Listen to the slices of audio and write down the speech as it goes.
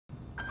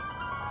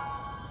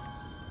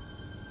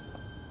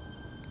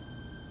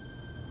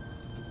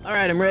All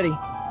right, I'm ready.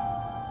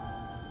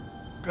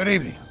 Good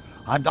evening.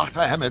 I'm Dr.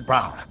 Emmett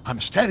Brown.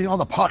 I'm standing on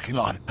the parking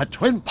lot at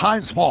Twin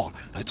Pines Mall.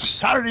 It's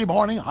Saturday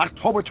morning,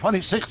 October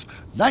 26,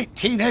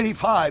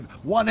 1985,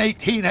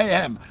 1:18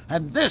 a.m.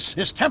 And this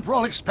is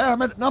temporal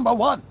experiment number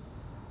 1.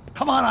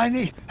 Come on,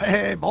 Einie.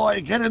 Hey,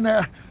 boy, get in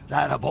there.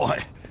 That a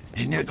boy.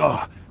 In you go.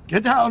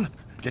 Get down.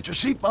 Get your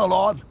seatbelt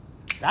on.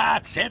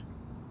 That's it.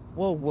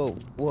 Whoa.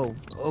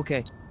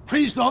 Okay.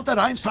 Please note that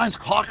Einstein's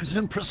clock is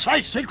in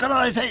precise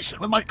synchronization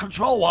with my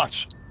control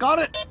watch. Got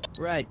it?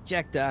 Right,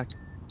 check, Doc.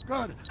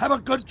 Good. Have a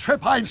good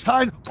trip,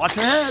 Einstein. Watch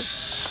your head.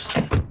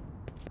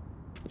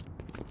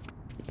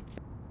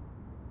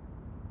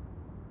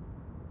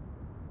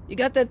 You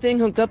got that thing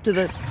hooked up to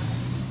the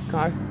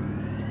car?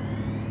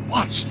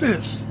 Watch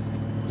this.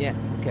 Yeah,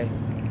 okay.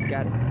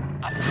 Got it.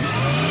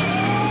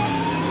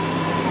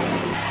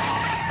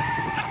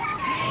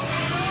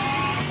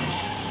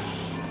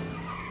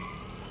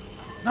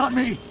 Not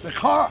me. The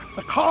car.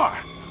 The car.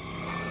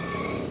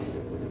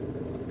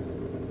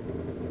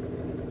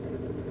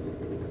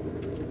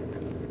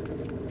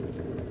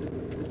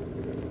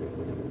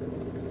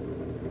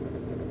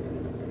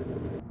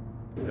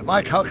 If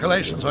my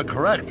calculations are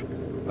correct,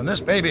 when this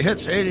baby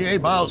hits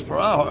 88 miles per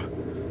hour,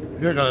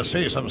 you're gonna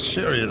see some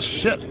serious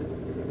shit.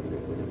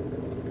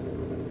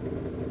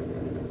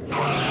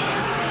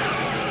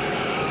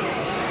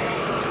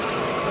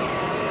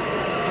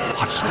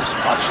 Watch this,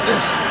 watch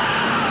this.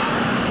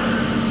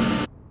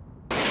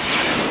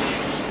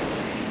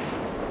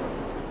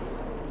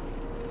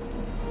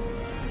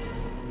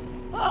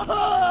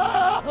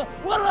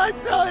 What did I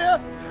tell you?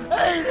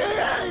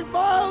 88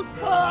 miles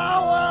per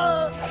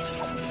hour!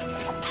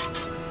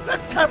 The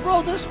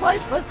temporal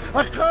displacement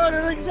occurred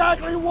at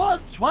exactly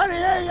 1:20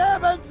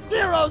 a.m. and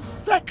 0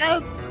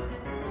 seconds!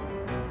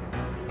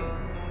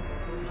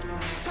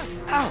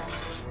 Ow!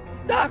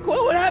 Doc,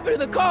 what happened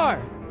to the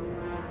car?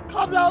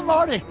 Calm down,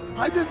 Marty.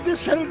 I didn't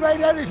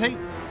disintegrate anything.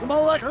 The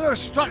molecular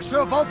structure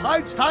of both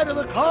Einstein and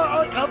the car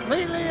are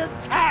completely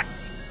intact.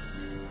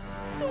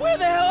 Where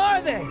the hell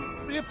are they?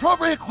 The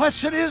appropriate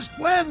question is,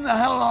 when the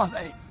hell are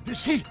they? You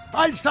see,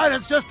 Einstein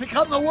has just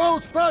become the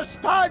world's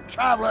first time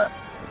traveler.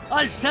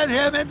 I sent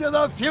him into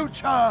the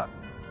future.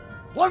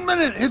 1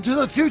 minute into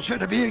the future,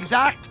 to be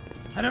exact.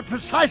 And at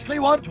precisely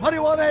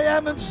 1:21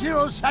 a.m. and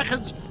 0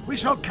 seconds, we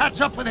shall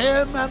catch up with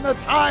him and the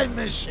time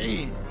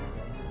machine.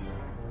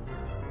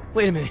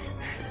 Wait a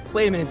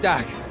minute,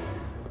 Doc.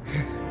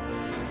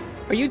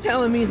 Are you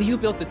telling me that you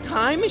built a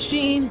time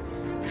machine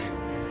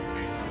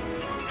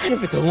out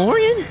of a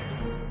DeLorean?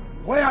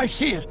 The way I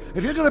see it,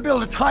 if you're gonna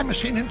build a time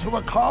machine into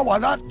a car, why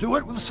not do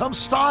it with some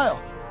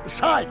style?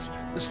 Besides,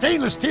 the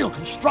stainless steel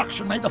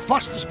construction made the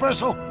flux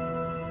dispersal.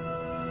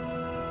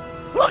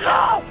 Look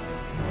out!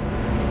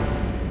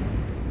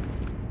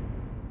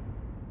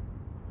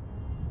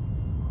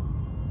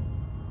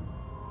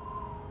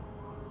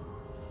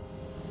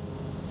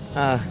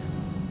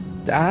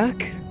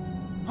 Doc?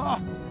 Huh,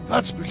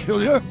 that's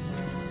peculiar.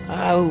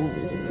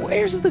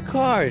 Where's the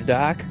car,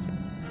 Doc?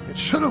 It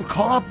should have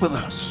caught up with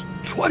us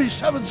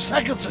 27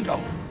 seconds ago.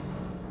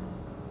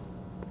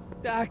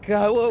 Doc,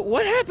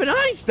 what happened to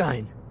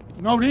Einstein?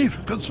 No need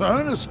for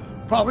concern. It's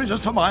probably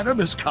just a minor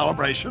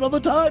miscalibration of the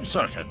time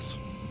circuits.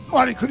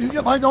 Marty, could you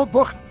get my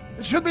notebook?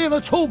 It should be in the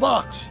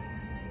toolbox.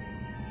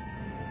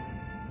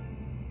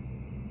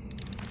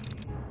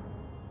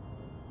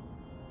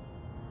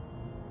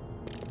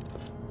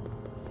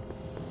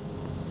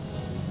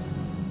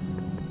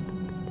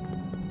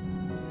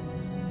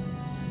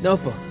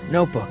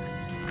 Notebook.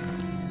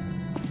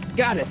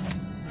 Got it.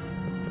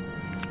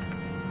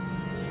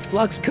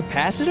 Flux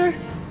capacitor?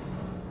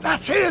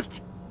 That's it!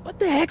 What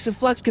the heck's a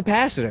flux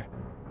capacitor?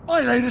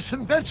 My latest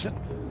invention.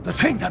 The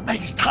thing that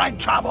makes time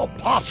travel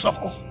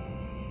possible.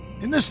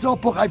 In this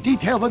notebook, I've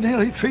detailed the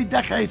nearly 3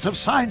 decades of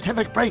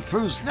scientific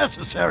breakthroughs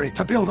necessary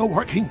to build a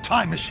working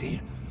time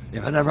machine.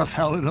 If it ever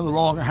fell into the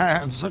wrong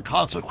hands, the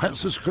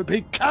consequences could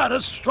be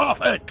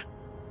catastrophic.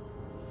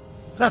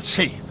 Let's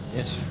see.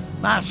 It's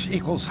mass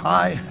equals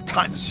I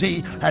times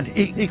Z, and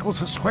E equals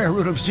the square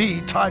root of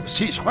Z times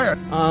C squared.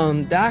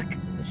 Doc,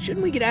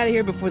 shouldn't we get out of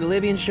here before the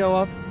Libyans show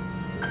up?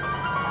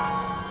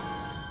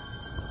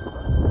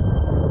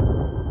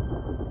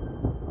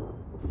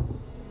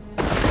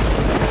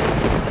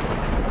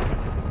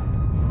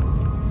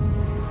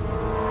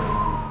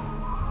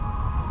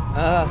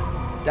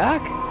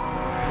 Doc?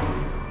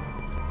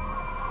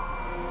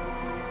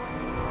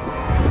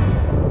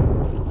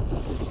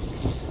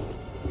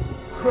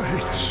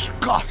 Great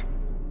Scott!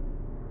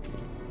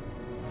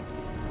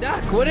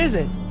 Doc, what is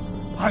it?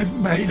 I've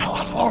made a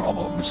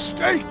horrible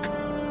mistake!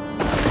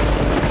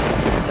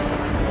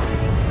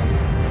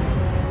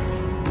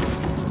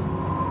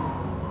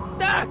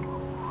 Doc!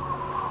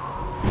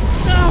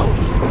 No!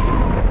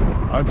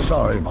 I'm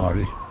sorry,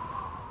 Marty.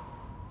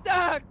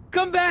 Doc,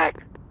 come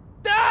back!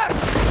 Doc!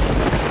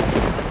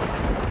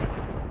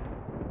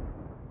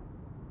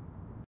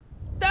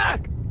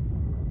 Doc!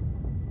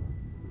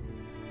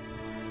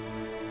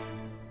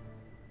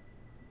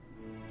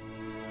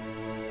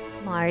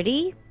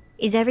 Marty,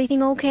 is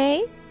everything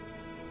okay?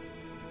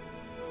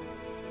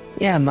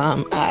 Yeah,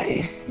 Mom,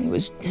 it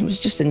was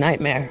just a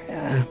nightmare.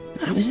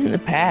 I was in the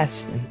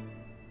past,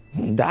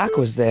 and Doc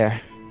was there.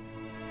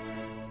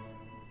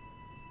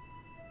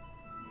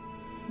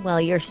 Well,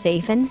 you're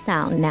safe and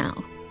sound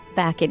now,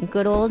 back in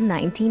good old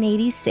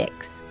 1986.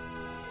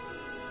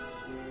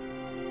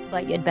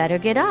 But you'd better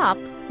get up.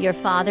 Your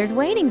father's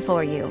waiting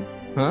for you.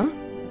 Huh?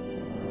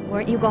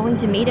 Weren't you going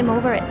to meet him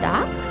over at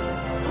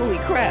Doc's? Holy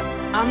crap,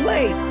 I'm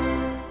late!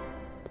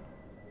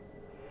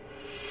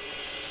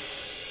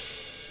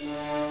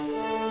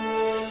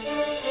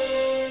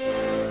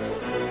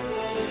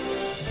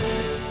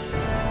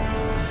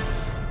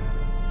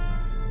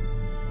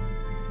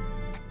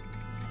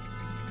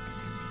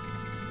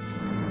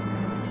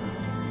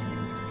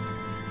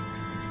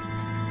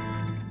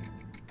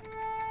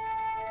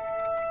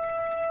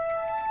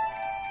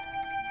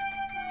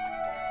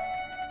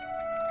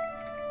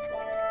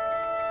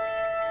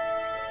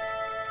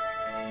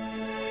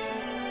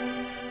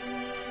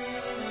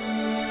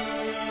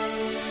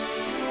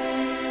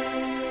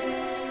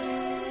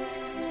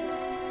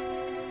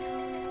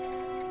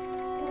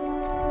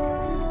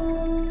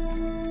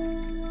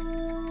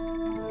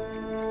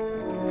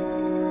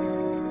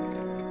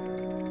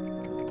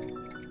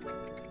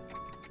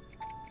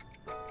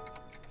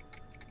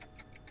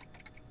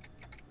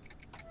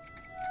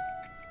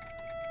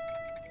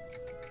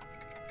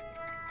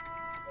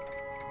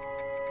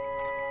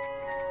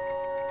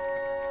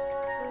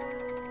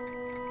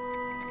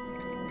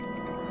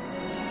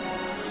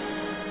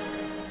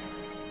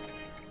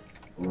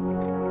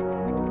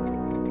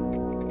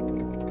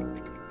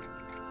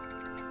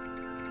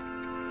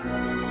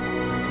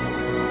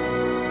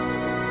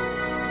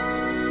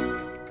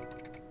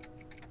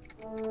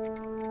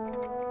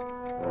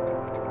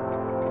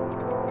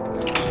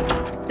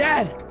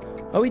 Dad!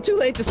 Are we too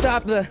late to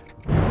stop the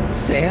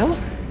sale?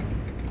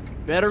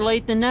 Better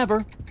late than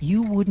never.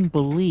 You wouldn't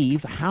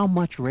believe how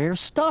much rare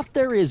stuff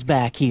there is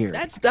back here.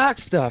 That's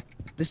Doc's stuff.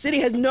 The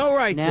city has no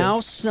right to. Now,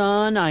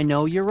 son, I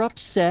know you're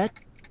upset,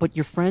 but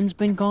your friend's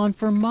been gone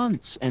for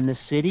months, and the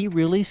city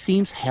really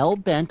seems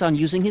hell-bent on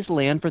using his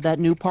land for that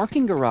new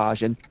parking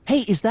garage. And, hey,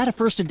 is that a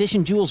first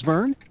edition Jules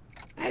Verne?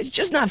 It's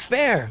just not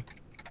fair.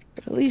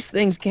 But at least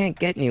things can't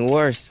get any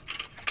worse.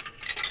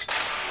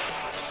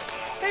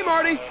 Hey,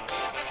 Marty!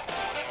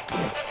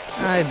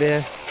 Hi,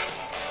 Biff.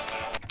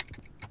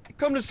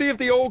 Come to see if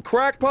the old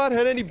crackpot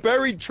had any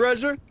buried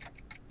treasure?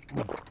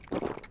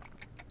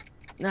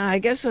 Nah, I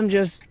guess I'm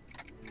just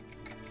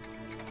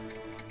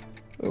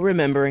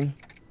remembering.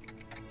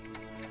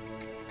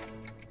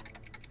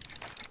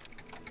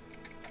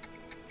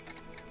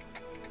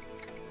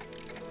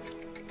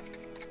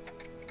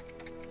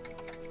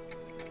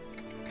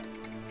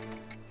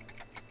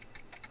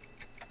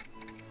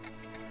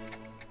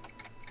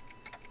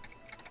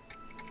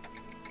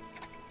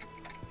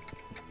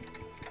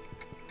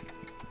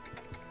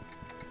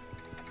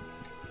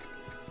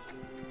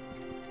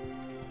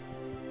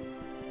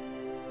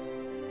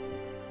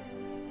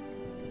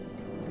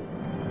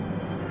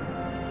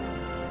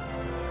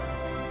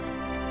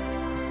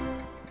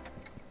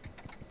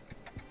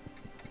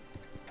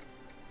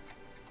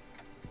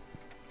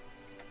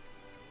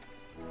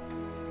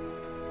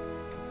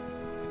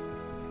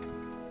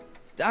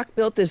 Doc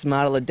built this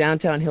model of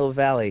downtown Hill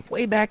Valley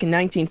way back in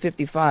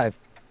 1955.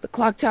 The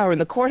clock tower in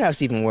the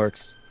courthouse even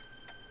works.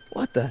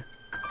 What the?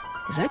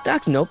 Is that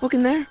Doc's notebook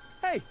in there?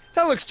 Hey,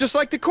 that looks just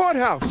like the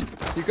courthouse.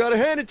 You gotta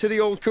hand it to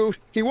the old coot.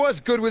 He was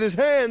good with his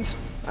hands.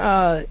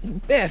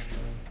 Biff,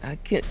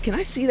 can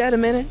I see that a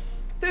minute?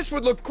 This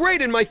would look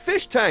great in my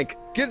fish tank.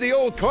 Give the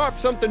old carp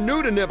something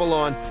new to nibble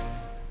on.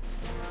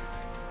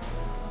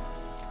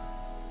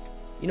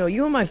 You know,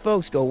 you and my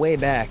folks go way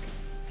back.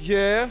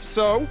 Yeah,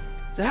 so?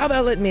 So how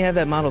about letting me have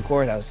that model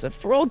courthouse,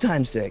 for old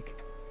time's sake?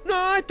 No,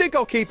 I think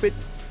I'll keep it.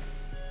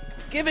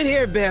 Give it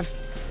here, Biff.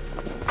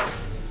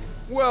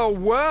 Well,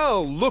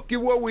 well, look at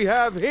what we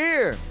have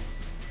here.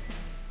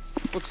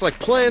 Looks like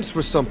plans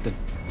for something.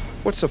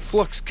 What's a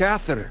flux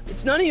catheter?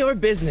 It's none of your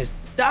business.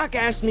 Doc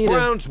asked me to...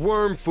 Brown's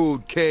worm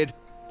food, kid.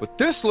 But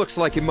this looks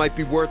like it might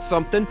be worth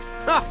something.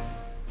 Ha!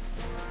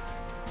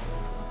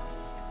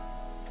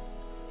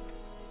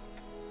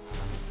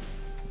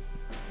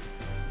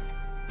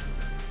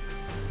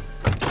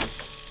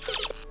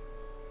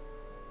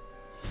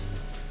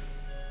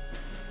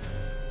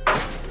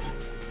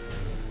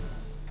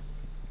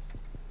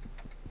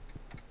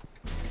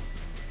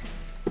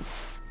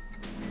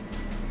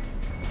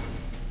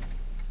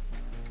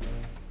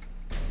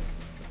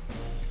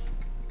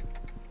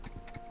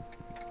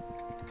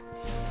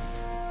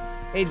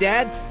 Hey,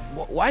 Dad,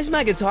 why's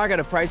my guitar got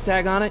a price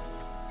tag on it?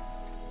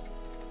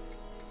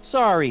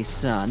 Sorry,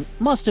 son.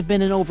 Must have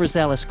been an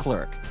overzealous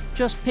clerk.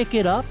 Just pick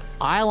it up.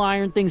 I'll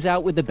iron things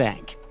out with the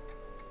bank.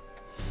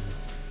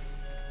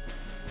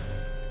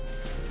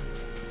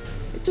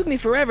 It took me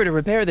forever to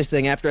repair this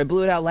thing after I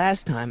blew it out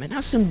last time, and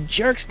now some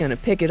jerk's gonna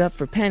pick it up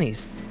for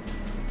pennies.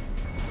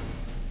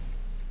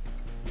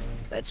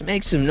 Let's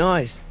make some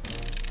noise.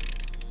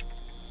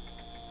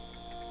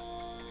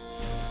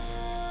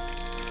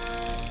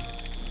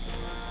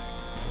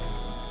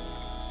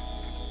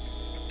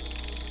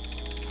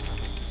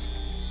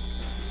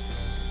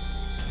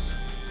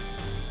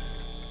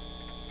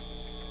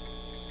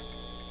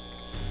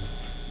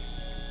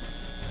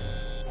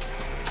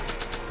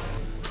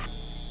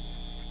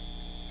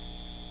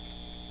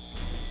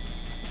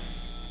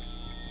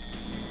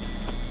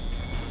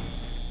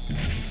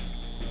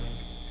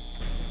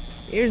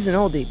 Here's an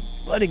oldie,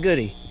 but a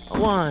goodie.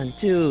 1,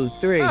 2,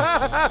 3.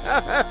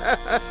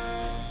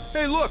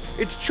 Hey, look,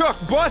 it's Chuck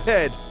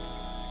Butthead.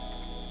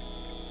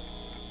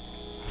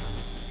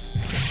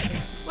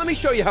 Let me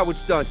show you how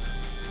it's done.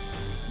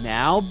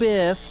 Now,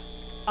 Biff,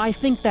 I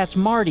think that's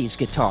Marty's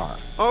guitar.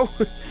 Oh,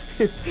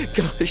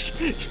 gosh,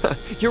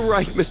 you're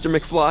right, Mr.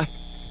 McFly.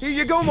 Here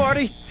you go,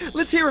 Marty.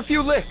 Let's hear a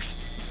few licks.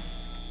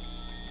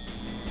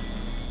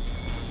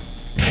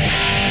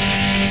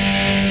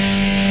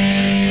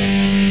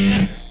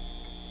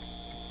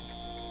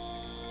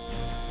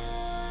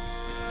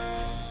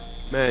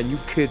 Man, you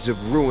kids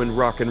have ruined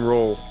rock and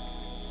roll.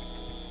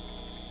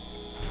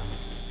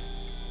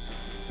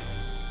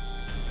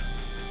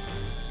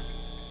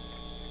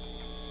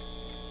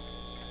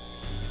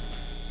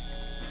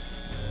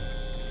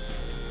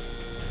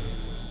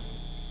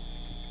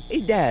 Hey,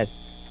 Dad.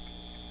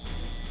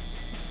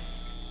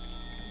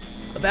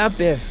 About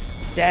Biff.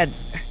 Dad,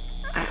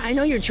 I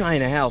know you're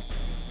trying to help.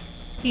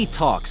 He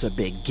talks a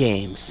big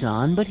game,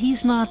 son, but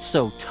he's not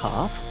so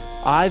tough.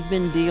 I've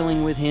been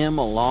dealing with him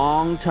a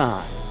long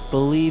time.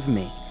 Believe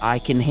me, I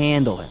can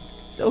handle him.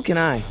 So can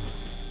I.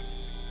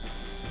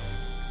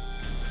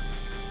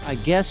 I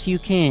guess you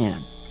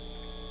can.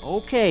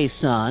 Okay,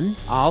 son,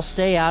 I'll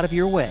stay out of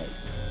your way.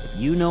 But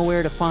you know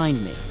where to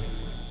find me.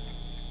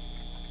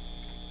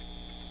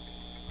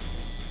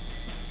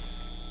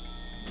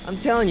 I'm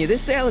telling you,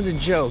 this sale is a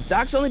joke.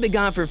 Doc's only been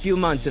gone for a few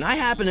months, and I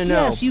happen to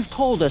know... Yes, you've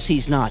told us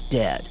he's not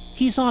dead.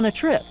 He's on a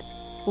trip.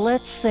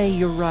 Let's say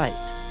you're right.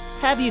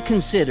 Have you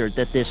considered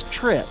that this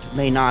trip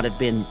may not have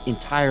been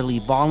entirely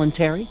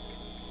voluntary?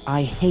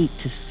 I hate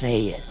to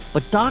say it,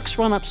 but Doc's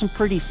run up some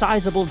pretty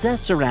sizable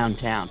debts around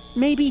town.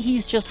 Maybe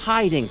he's just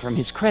hiding from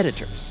his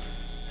creditors.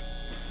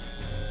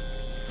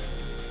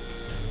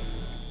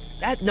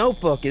 That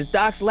notebook is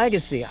Doc's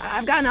legacy.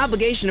 I've got an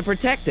obligation to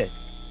protect it.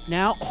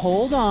 Now,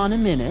 hold on a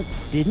minute.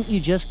 Didn't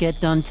you just get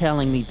done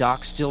telling me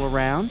Doc's still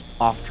around?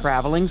 Off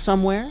traveling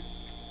somewhere?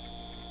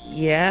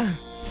 Yeah?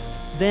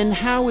 Then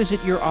how is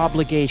it your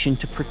obligation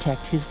to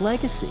protect his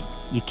legacy?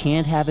 You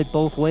can't have it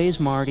both ways,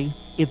 Marty.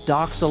 If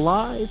Doc's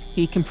alive,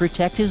 he can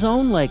protect his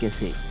own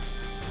legacy.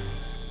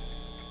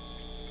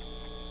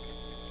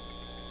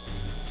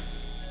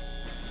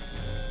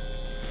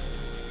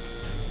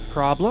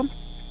 Problem?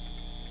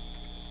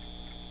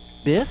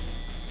 Biff?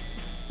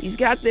 He's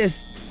got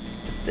this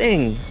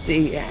thing,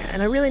 see,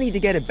 and I really need to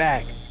get it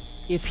back.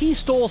 If he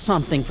stole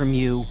something from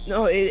you...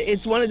 No,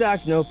 it's one of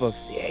Doc's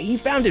notebooks. He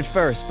found it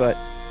first, but...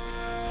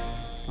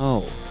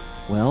 Oh,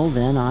 well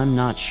then I'm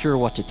not sure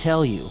what to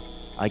tell you.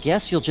 I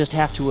guess you'll just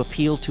have to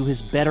appeal to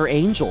his better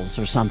angels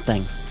or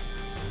something.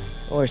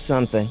 Or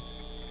something.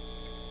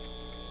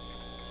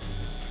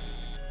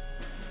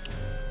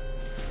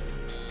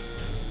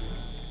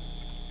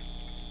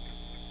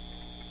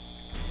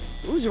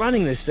 Who's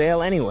running this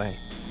sale anyway?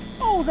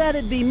 Oh,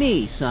 that'd be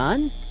me,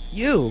 son.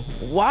 You?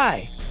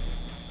 Why?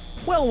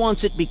 Well,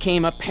 once it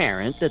became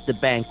apparent that the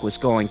bank was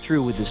going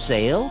through with the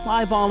sale,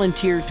 I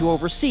volunteered to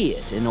oversee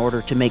it in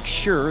order to make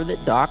sure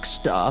that Doc's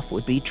stuff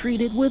would be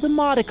treated with a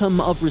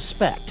modicum of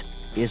respect.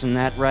 Isn't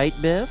that right,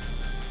 Biff?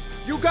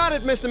 You got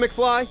it, Mr.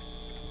 McFly.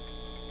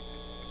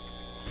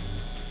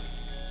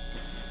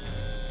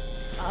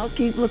 I'll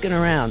keep looking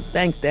around.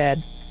 Thanks,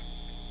 Dad.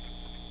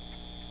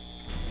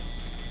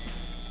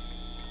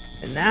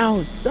 And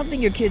now, something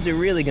your kids are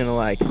really gonna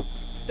like.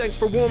 Thanks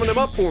for warming them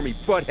up for me,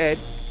 butthead.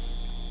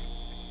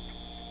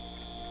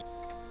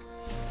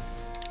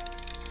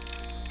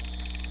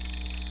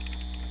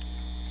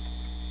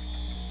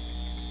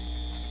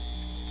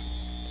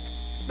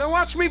 Now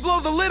watch me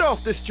blow the lid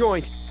off this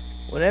joint.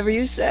 Whatever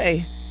you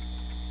say.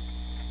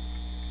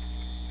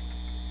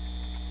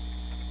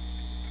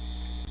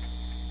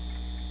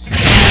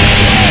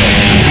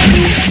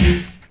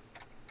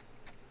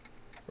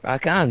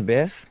 Rock on,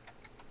 Biff.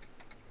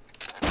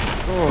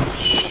 Oh,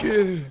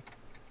 shit.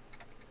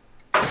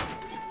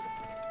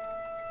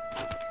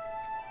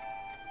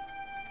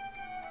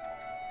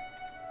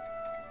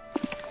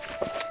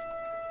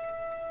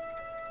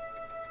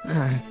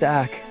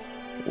 Doc,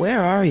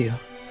 where are you?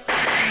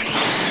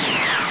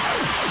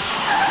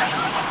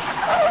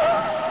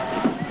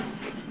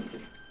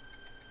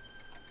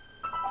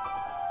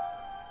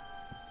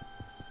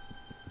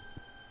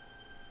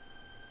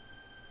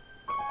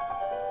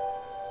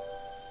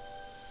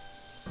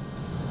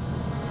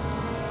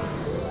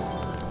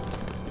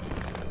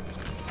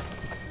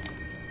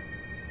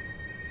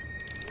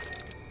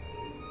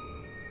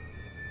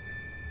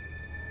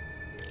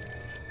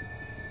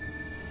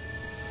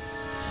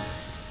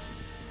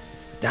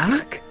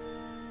 Doc?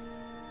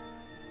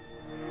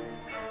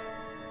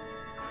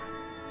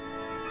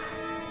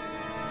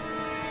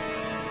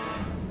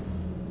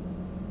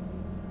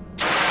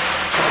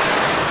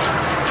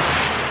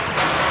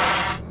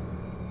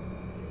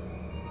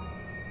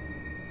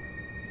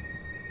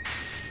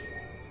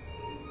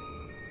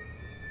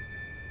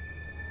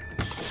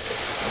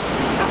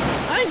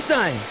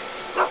 Einstein!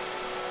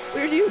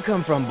 Where do you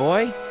come from,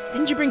 boy?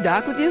 Didn't you bring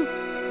Doc with you?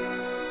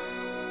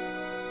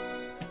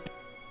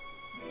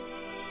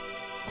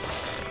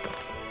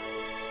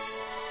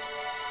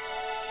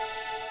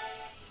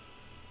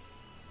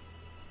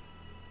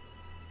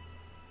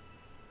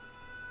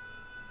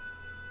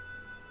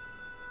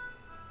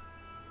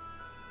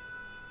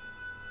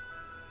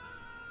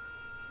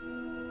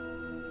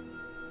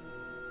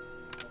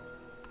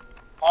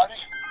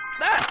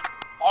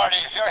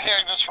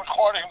 this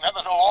recording that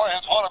the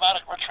DeLorean's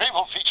automatic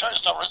retrieval feature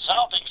is a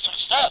resounding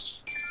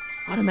success.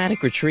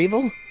 Automatic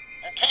retrieval? In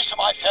case of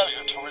my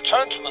failure to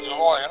return to the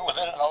DeLorean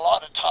within an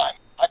allotted time,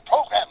 I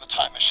programmed the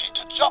time machine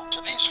to jump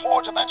to these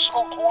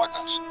four-dimensional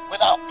coordinates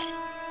without me.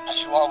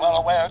 As you are well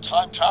aware,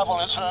 time travel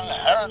is an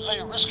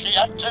inherently risky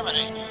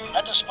activity,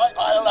 and despite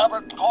my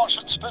elaborate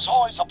precautions, there's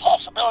always a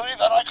possibility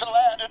that I could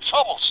land in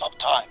trouble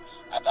sometime.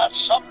 And that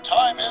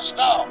sometime is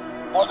now,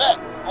 or then,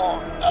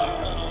 or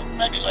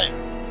maybe later.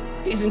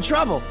 He's in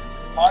trouble.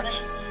 Marty,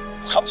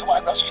 you come to my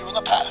rescue in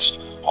the past,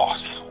 or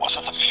was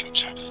it the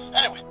future?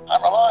 Anyway,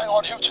 I'm relying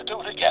on you to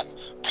do it again.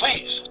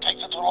 Please take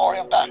the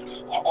DeLorean back,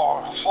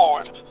 or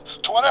forward,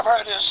 to whatever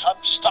it is. I'm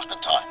stuck in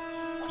time.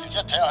 When you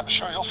get there, I'm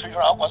sure you'll figure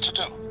out what to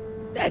do.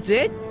 That's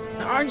it?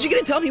 Aren't you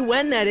gonna tell me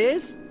when that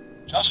is?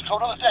 Just go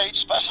to the date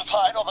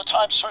specified on the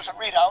time circuit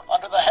readout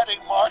under the heading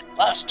marked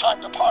Last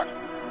Time Departed.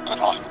 Good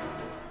luck.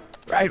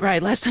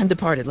 Right. Last time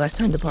departed. Oh,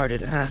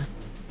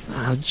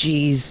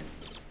 jeez.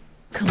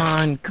 Come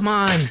on.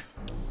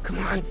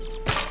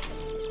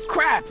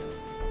 Crap!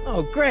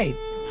 Oh, great.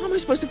 How am I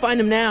supposed to find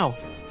him now?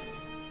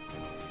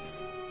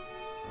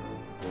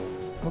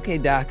 Okay,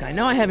 Doc, I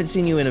know I haven't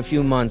seen you in a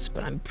few months,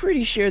 but I'm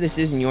pretty sure this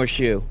isn't your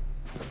shoe.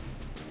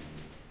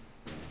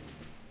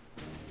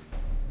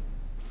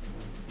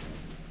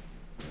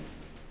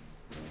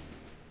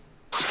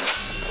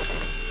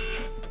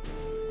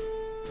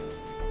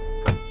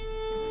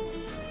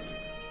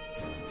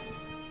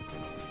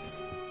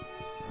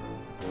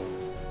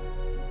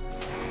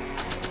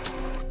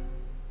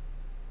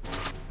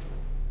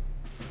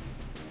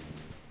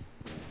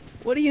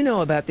 What do you know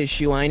about this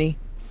shoe, Einie?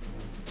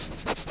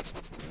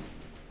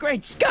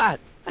 Great Scott!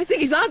 I think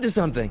he's onto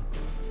something!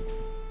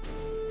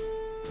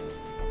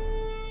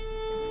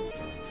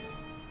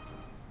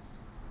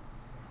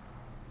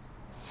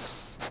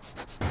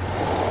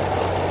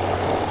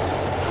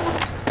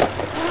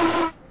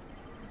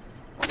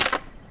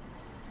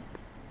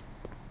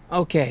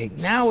 Okay,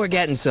 now we're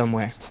getting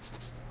somewhere.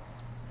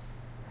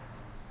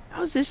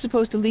 How's this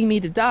supposed to lead me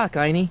to Doc,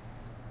 Einie?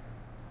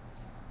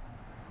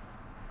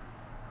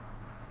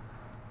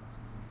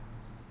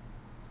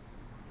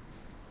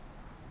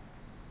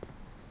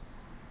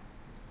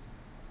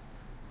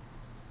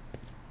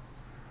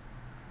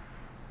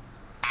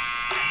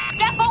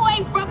 Step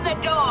away from the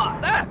door!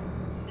 Ah!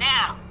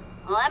 Now,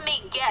 let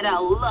me get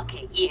a look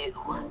at you.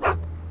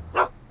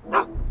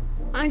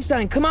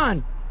 Einstein, come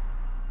on!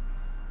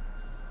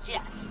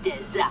 Just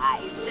as I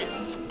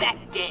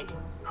suspected.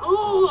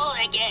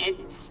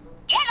 Hooligans!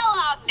 Get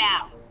along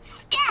now!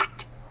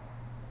 Scat!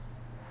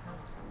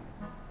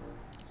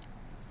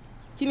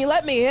 Can you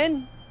let me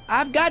in?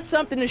 I've got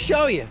something to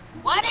show you.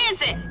 What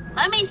is it?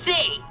 Let me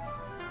see.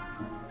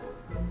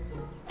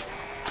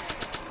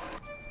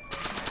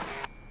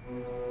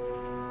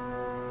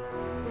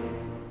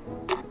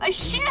 A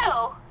shoe?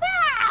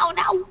 Wow,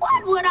 now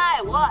what would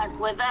I want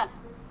with a...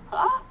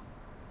 Huh?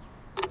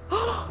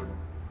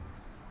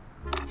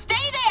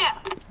 Stay there!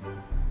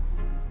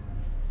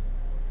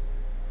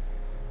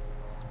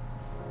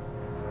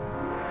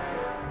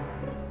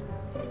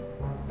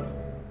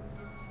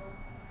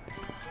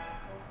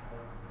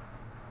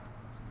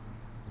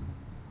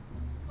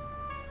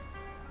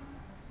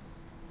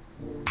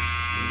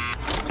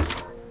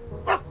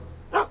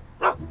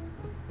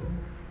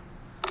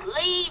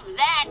 Leave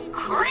that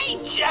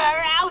creature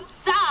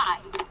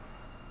outside!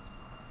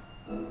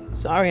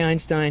 Sorry,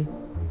 Einstein.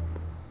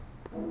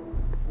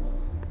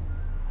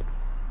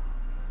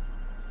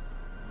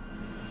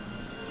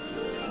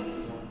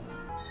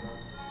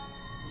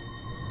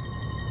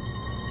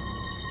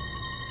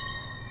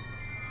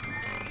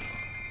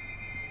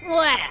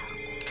 Well,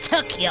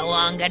 took you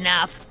long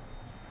enough.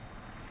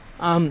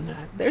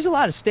 There's a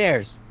lot of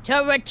stairs. To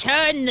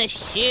return the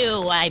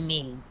shoe, I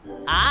mean.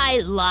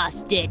 I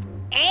lost it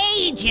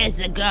ages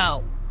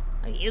ago.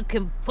 You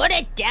can put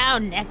it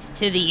down next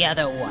to the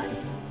other one.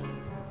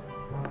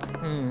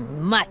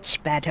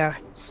 Much better.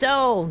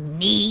 So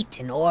neat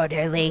and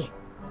orderly.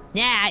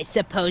 I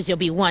suppose you'll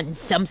be wanting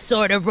some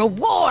sort of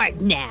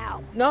reward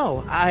now.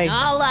 No,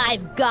 All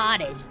I've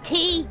got is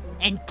tea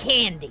and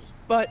candy.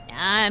 But...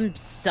 I'm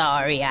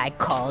sorry I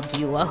called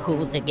you a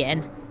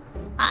hooligan.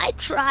 I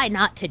try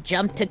not to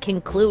jump to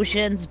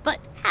conclusions, but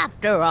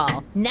after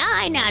all,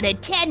 9 out of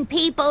 10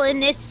 people in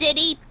this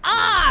city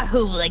are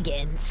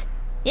hooligans.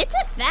 It's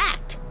a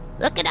fact.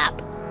 Look it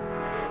up.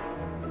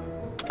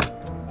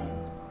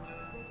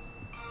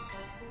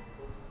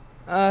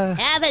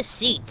 Have a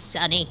seat,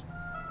 Sonny.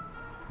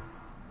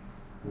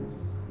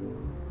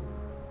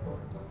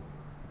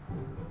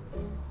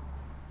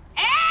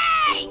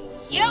 Hey!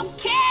 You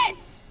kids!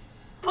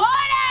 Put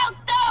out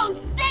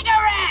those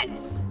cigarettes!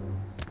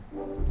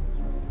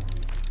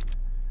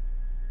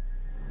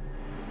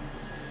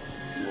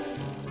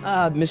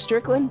 Miss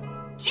Strickland?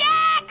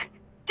 Jack!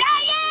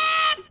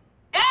 Diane!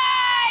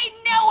 I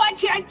know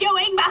what you're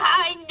doing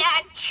behind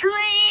that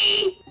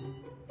tree!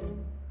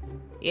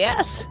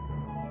 Yes?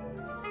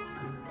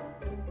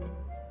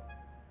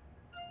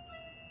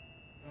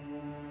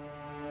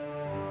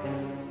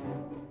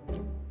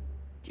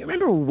 you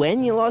remember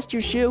when you lost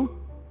your shoe?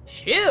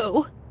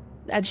 Shoe?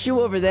 That shoe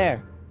over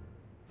there.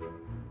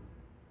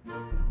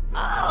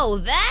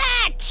 Oh,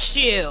 that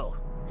shoe!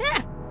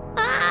 Huh.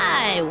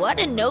 Hi,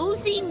 what a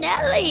nosy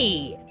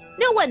Nelly!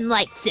 No one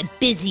likes a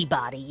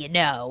busybody, you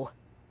know.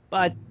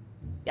 But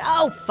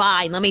Oh,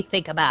 fine, let me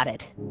think about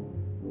it.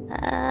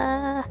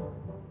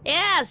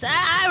 Yes,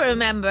 I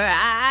remember.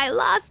 I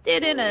lost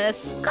it in a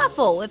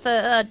scuffle with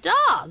a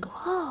dog.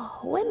 Oh,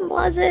 when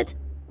was it?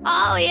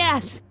 Oh,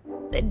 yes,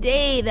 the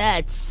day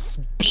that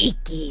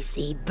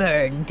speakeasy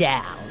burned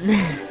down.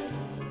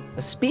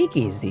 a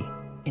speakeasy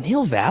in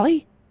Hill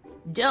Valley?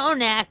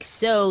 Don't act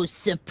so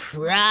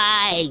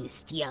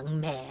surprised, young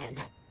man.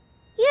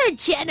 Your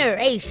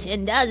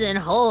generation doesn't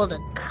hold a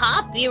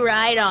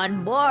copyright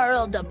on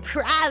moral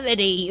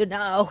depravity, you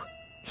know.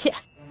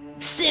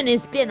 Sin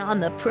has been on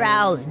the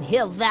prowl in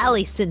Hill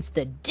Valley since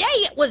the day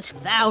it was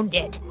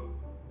founded.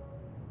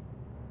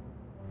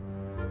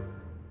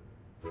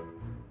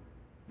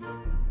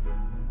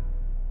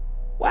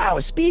 Wow,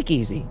 a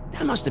speakeasy.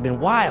 That must have been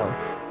wild.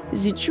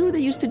 Is it true they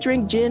used to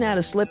drink gin out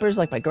of slippers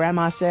like my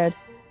grandma said?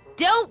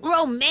 Don't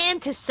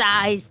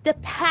romanticize the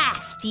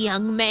past,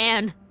 young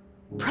man.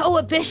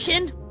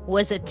 Prohibition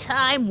was a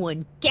time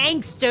when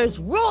gangsters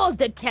ruled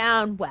the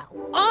town while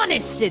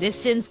honest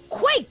citizens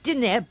quaked in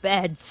their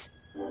beds.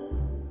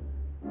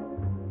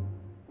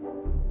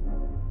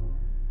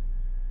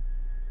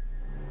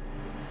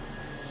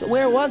 So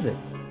where was it?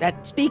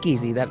 That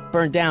speakeasy that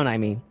burned down, I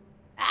mean.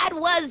 That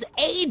was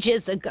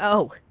ages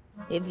ago.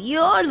 If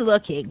you're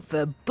looking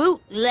for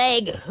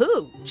bootleg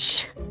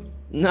hooch.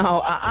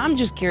 No, I'm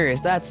just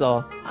curious, that's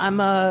all. I'm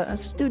a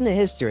student of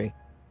history.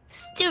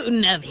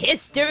 Student of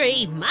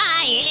history,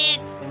 my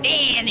Aunt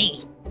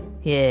Fanny.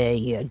 Yeah,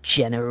 your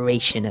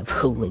generation of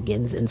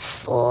hooligans and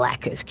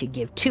slackers could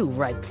give two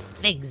ripe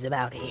figs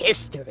about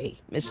history.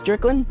 Miss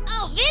Strickland?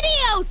 Oh,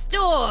 video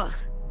store!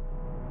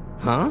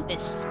 Huh? The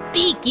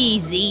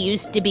speakeasy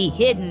used to be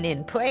hidden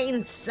in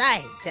plain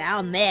sight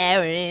down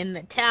there in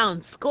the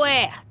town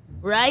square.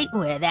 Right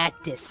where that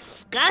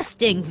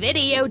disgusting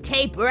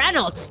videotape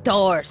rental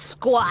store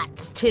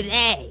squats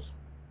today.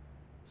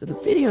 So the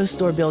video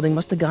store building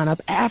must have gone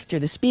up after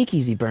the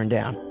speakeasy burned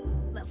down.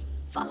 The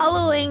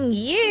following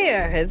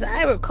year, as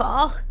I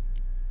recall.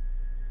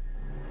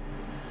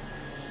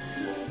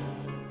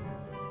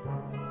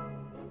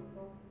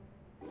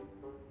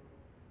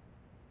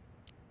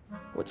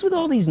 What's with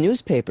all these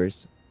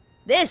newspapers?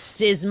 This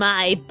is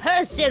my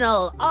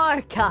personal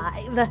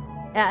archive.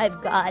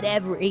 I've got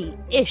every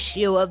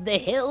issue of the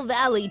Hill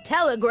Valley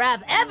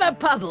Telegraph ever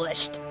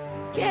published.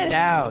 Get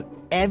out!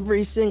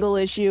 Every single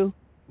issue?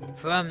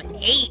 From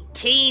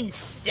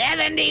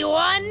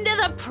 1871 to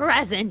the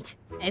present.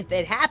 If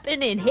it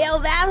happened in Hill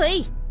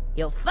Valley,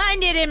 you'll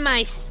find it in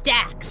my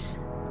stacks.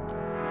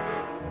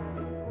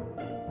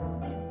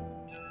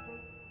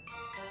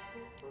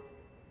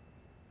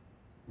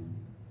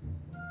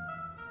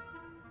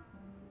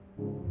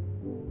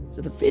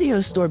 So the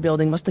video store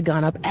building must have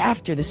gone up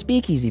after the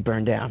speakeasy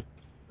burned down.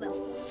 The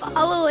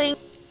following...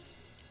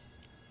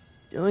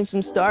 Doing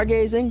some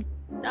stargazing?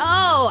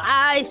 No,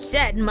 I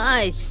set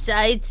my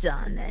sights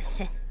on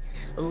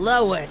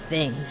lower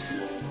things.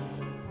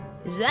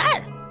 Is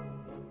that...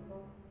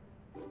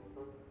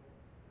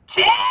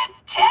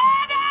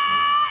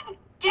 Tennon!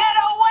 Get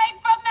away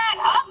from that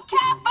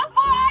hubcap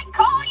before I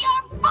call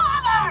your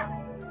father!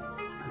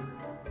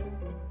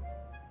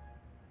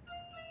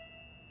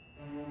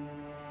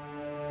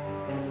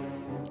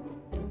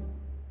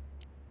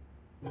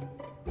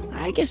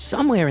 I guess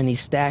somewhere in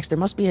these stacks there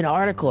must be an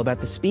article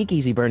about the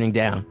speakeasy burning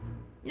down.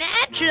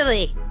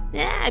 Naturally.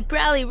 Yeah, I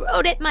probably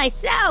wrote it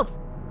myself.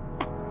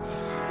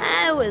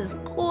 I was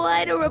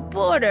quite a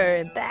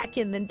reporter back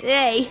in the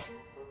day.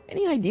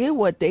 Any idea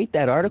what date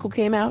that article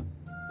came out?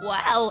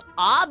 Well,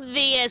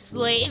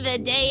 obviously the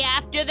day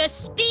after the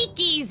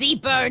speakeasy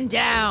burned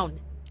down.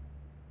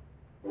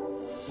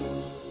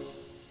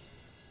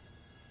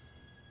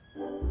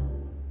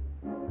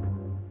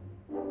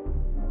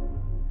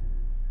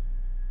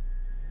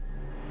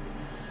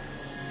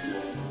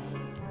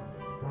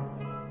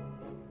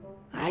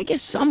 I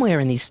guess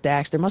somewhere in these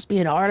stacks there must be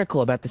an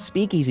article about the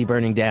speakeasy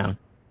burning down.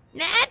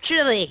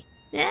 Naturally.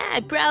 Yeah, I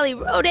probably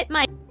wrote it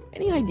myself.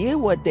 Any idea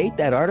what date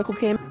that article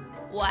came?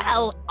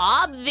 Well,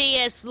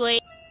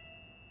 obviously.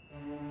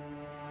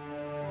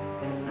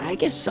 I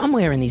guess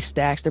somewhere in these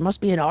stacks there must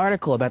be an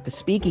article about the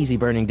speakeasy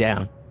burning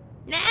down.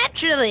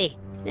 Naturally.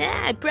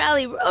 Yeah, I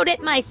probably wrote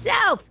it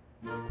myself.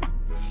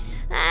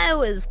 I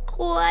was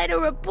quite a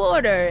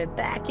reporter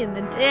back in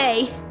the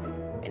day.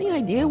 Any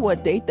idea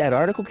what date that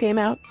article came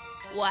out?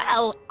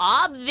 Well,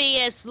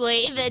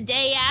 obviously the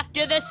day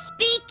after the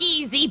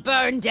speakeasy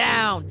burned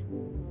down.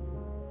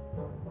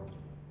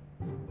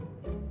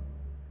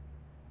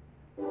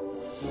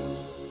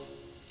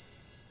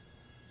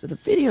 So the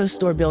video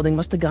store building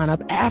must have gone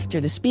up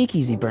after the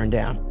speakeasy burned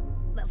down.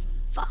 The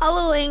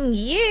following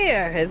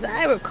year, as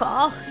I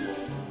recall.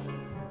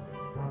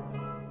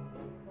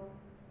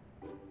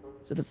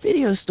 So the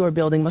video store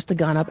building must have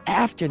gone up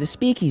after the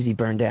speakeasy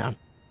burned down.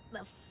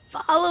 The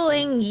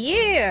following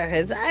year,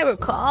 as I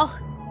recall.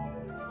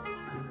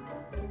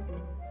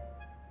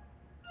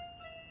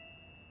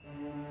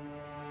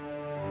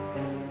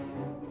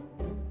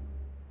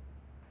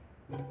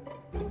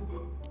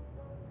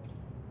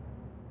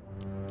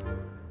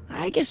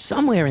 I guess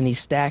somewhere in these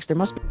stacks there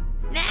must be...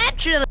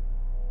 Naturally.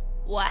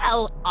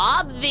 Well,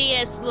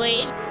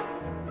 obviously.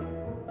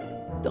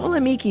 Don't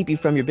let me keep you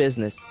from your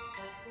business.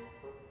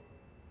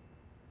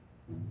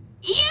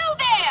 You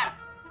there!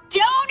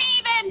 Don't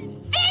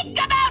even think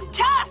about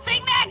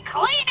tossing that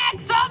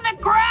Kleenex on the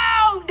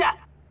ground!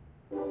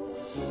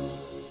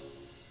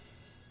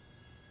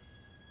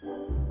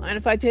 Mind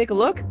if I take a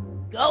look?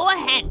 Go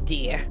ahead,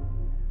 dear.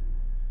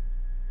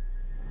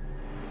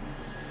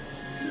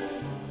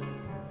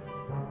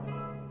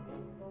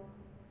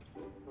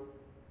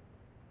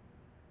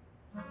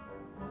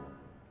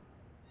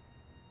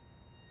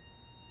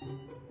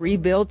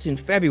 Rebuilt in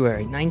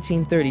February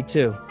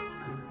 1932.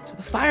 So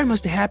the fire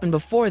must have happened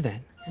before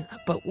then.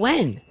 But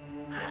when?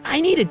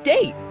 I need a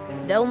date.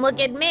 Don't look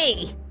at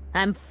me.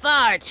 I'm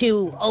far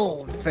too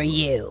old for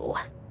you.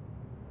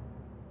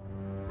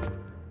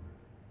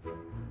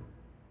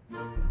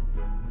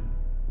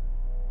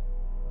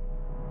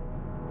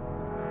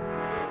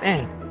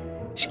 Man,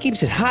 she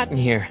keeps it hot in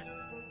here.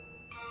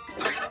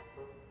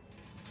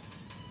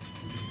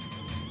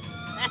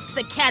 That's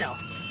the kettle.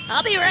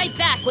 I'll be right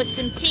back with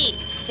some tea.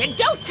 And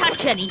don't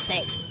touch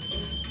anything.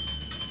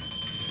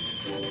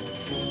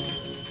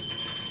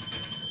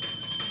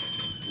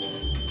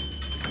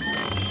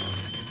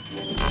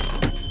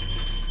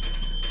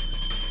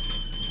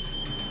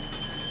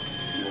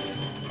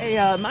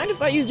 Hey, mind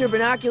if I use your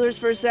binoculars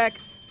for a sec?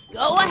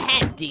 Go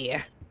ahead,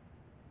 dear.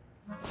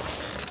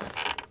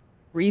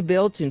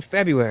 Rebuilt in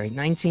February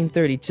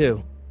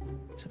 1932.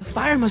 So the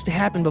fire must have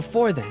happened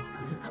before then.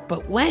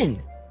 But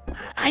when?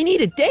 I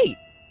need a date.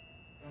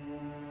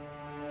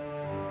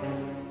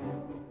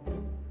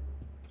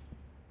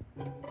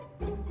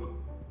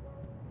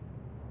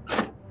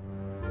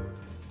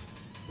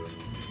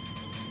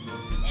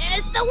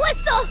 There's the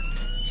whistle.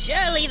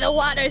 Surely the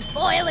water's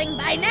boiling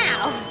by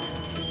now.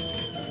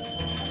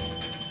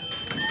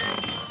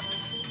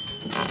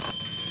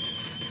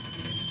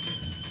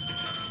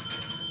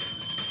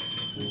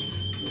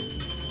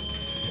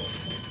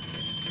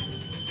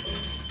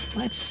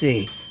 Let's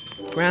see.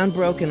 Ground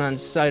broken on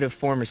site of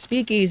former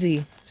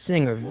speakeasy.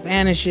 Singer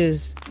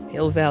vanishes.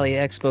 Hill Valley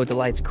Expo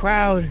delights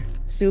crowd.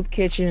 Soup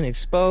kitchen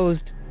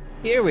exposed.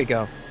 Here we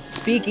go.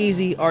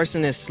 Speakeasy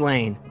arsonist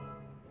slain.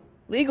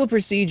 Legal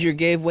procedure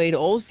gave way to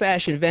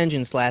old-fashioned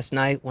vengeance last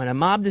night when a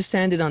mob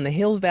descended on the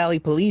Hill Valley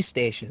police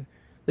station.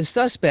 The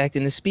suspect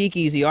in the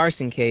speakeasy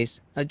arson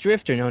case, a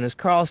drifter known as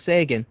Carl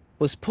Sagan,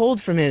 was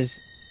pulled from his...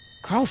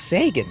 Carl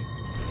Sagan?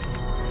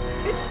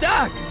 It's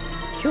Doc!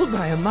 Killed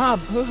by a mob.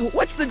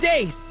 What's the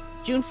date?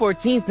 June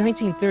 14th,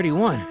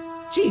 1931.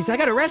 Jeez, I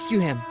gotta rescue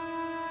him.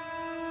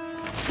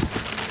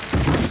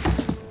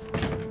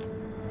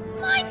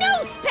 My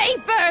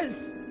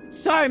newspapers!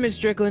 Sorry, Miss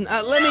Strickland.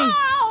 Let me...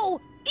 No!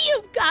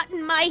 You've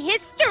gotten my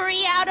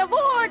history out of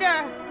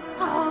order!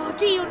 Oh,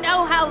 do you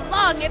know how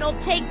long it'll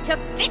take to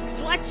fix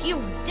what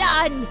you've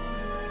done?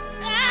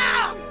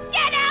 Oh,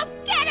 get out!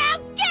 Get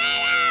out! Get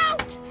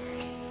out!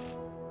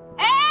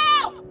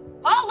 Help!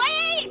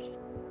 Police!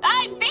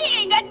 I'm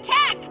being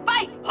attacked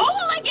by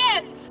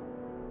hooligans!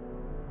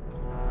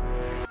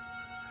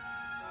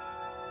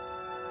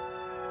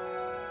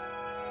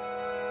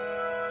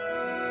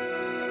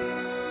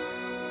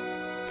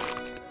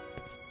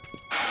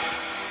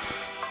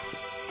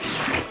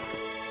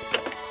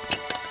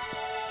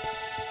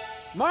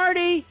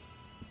 Marty!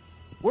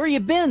 Where you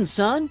been,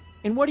 son?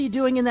 And what are you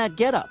doing in that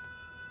getup?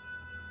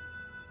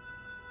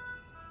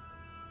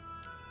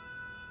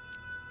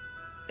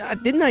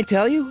 Didn't I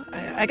tell you?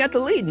 I got the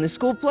lead in the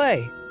school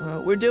play.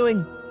 We're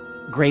doing...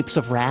 Grapes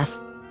of Wrath?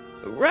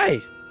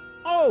 Right.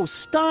 Oh,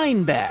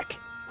 Steinbeck!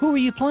 Who are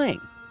you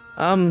playing?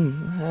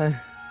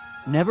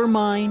 Never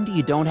mind,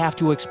 you don't have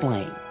to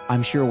explain.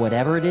 I'm sure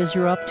whatever it is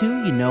you're up to,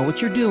 you know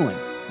what you're doing,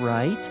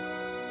 right?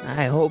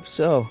 I hope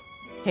so.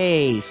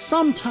 Hey,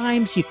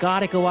 sometimes you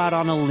gotta go out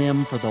on a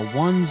limb for the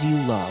ones you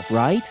love,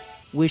 right?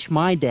 Wish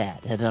my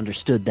dad had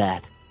understood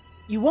that.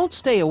 You won't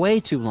stay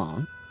away too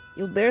long.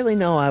 You'll barely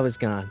know I was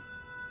gone.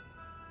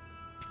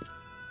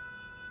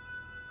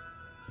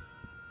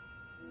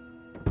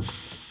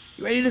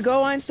 You ready to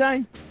go,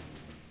 Einstein?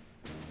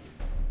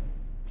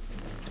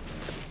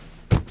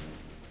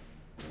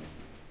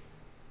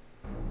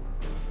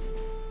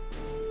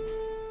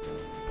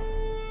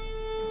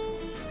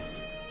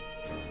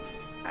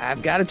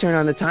 I've got to turn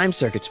on the time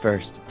circuits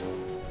first.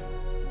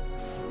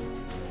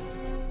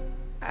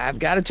 I've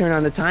got to turn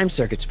on the time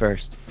circuits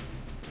first.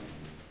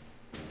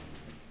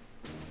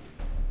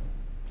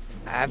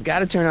 I've got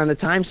to turn on the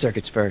time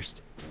circuits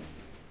first.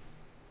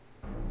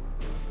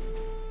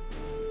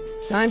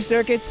 Time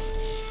circuits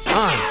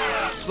on.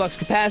 Flux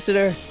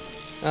capacitor,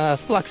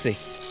 fluxy.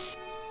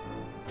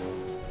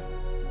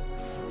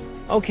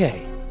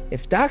 Okay,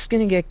 if Doc's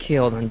gonna get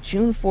killed on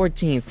June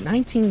 14th,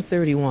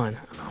 1931,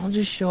 I'll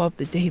just show up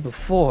the day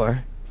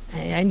before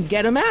and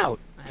get him out.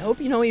 I hope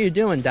you know what you're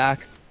doing,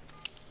 Doc.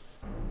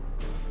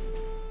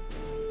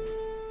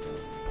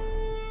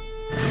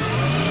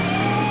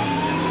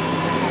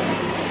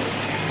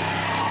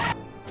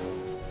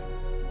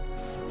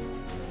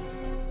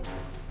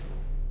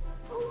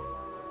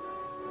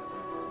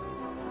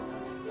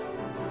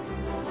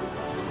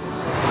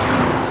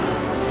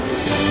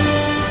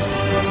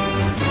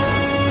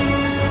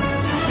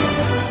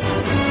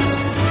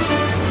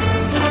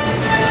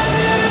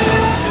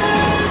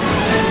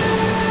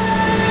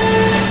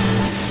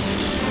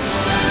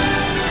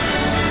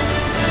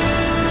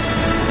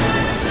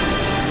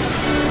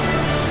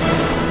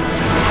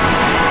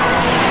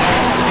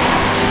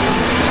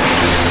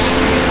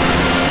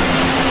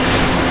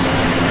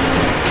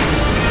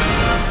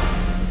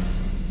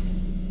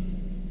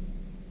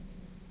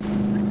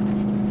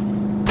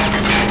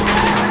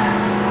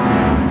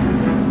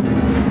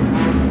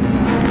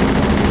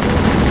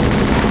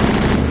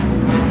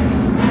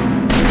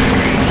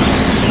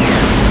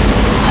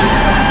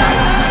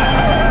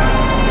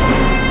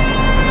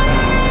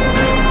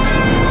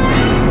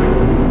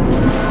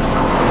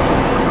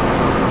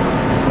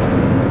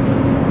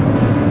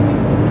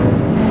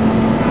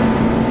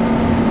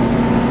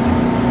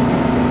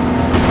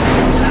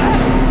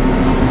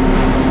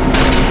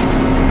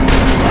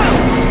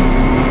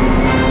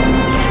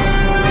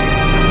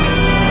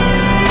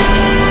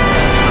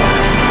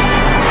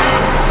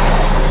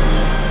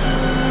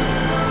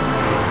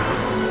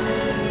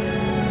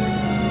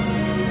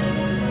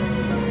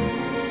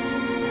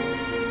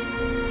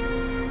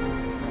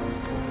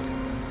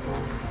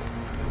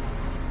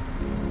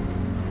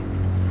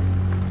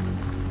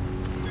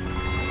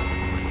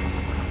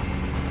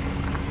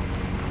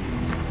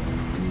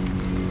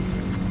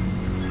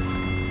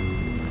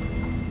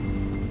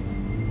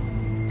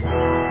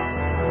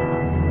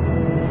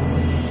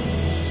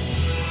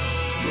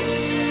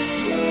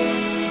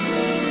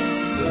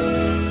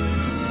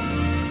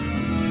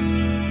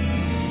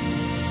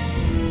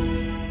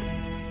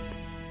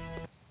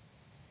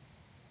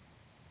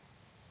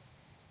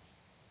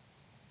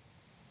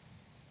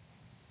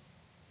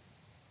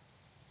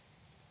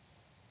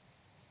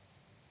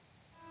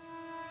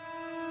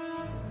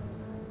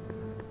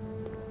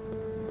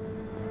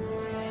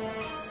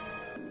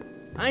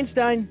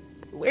 Einstein,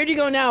 where'd you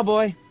go now,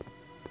 boy?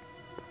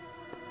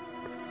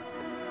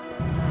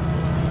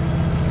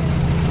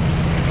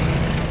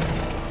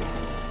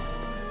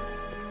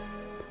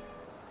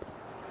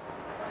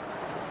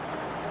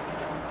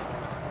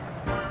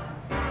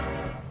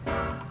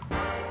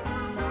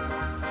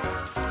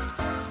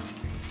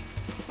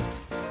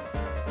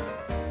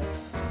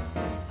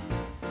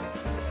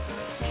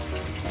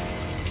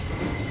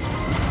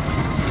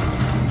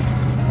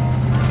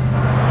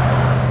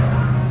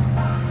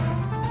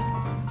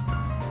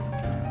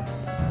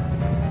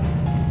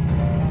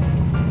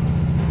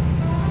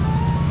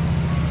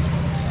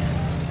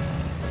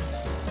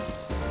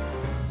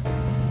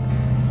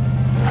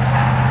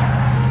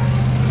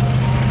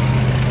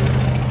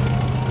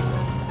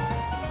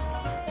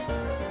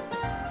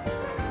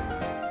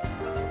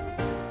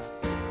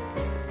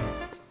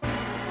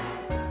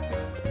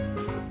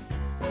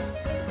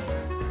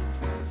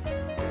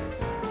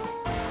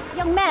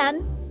 Young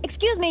man!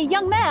 Excuse me,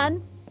 young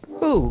man!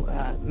 Who,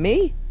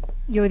 me?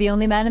 You're the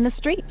only man in the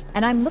street,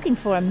 and I'm looking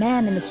for a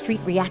man-in-the-street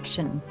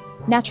reaction.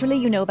 Naturally,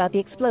 you know about the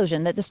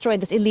explosion that destroyed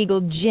this illegal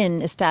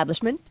gin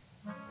establishment.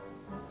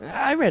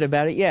 I read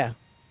about it, yeah.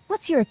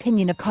 What's your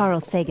opinion of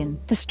Carl Sagan,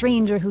 the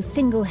stranger who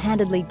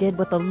single-handedly did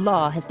what the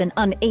law has been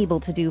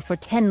unable to do for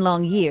 10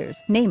 long years,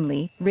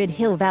 namely, rid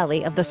Hill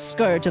Valley of the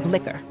scourge of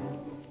liquor?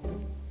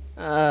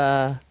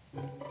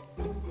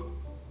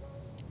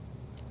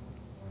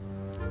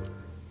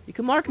 You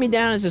can mark me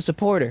down as a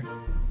supporter.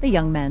 The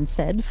young man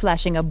said,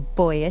 flashing a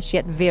boyish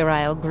yet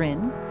virile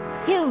grin.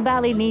 Hill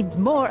Valley needs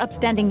more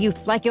upstanding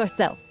youths like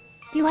yourself.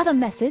 Do you have a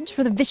message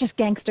for the vicious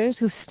gangsters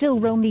who still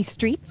roam these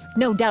streets,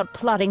 no doubt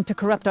plotting to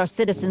corrupt our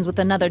citizens with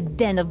another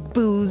den of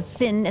booze,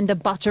 sin, and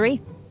debauchery?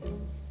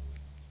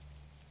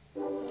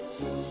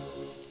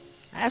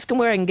 Ask him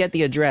where I can get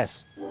the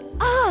address.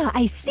 Ah,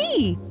 I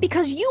see!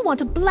 Because you want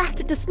to blast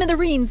it to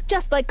smithereens,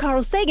 just like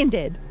Carl Sagan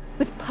did.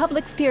 With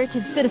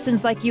public-spirited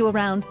citizens like you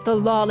around, the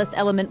lawless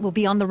element will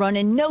be on the run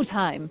in no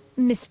time.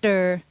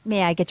 Mr.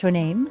 May I get your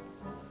name?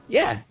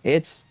 Yeah,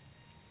 it's...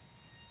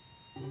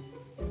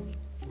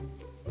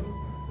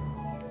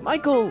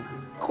 Michael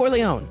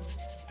Corleone.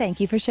 Thank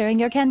you for sharing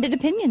your candid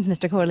opinions,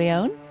 Mr.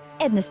 Corleone.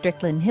 Edna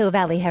Strickland, Hill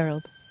Valley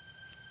Herald.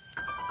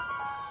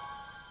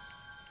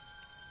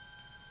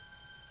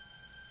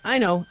 I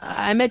know.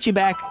 I met you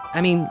back.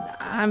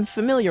 I'm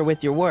familiar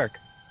with your work.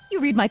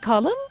 You read my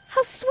column?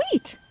 How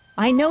sweet!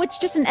 I know it's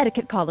just an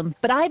etiquette column,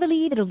 but I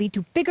believe it'll lead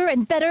to bigger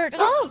and better...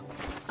 Oh!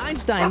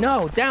 Einstein,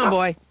 no. Down,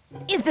 boy.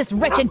 Is this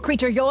wretched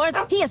creature yours?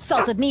 He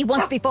assaulted me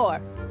once before.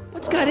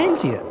 What's got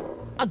into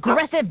you?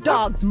 Aggressive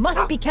dogs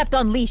must be kept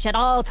on leash at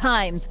all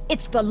times.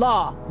 It's the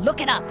law.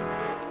 Look it up.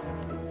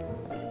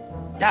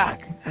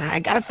 Doc. I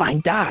gotta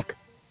find Doc.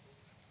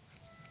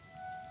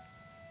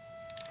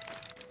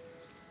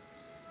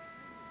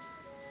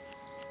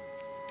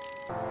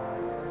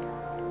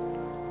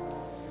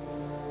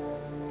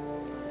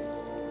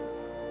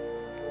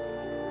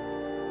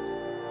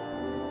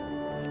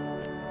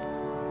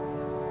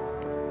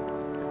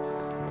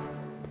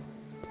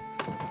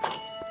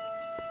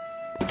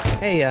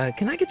 Hey,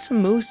 can I get some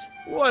moose?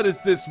 What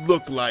does this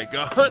look like,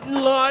 a hunting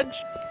lodge?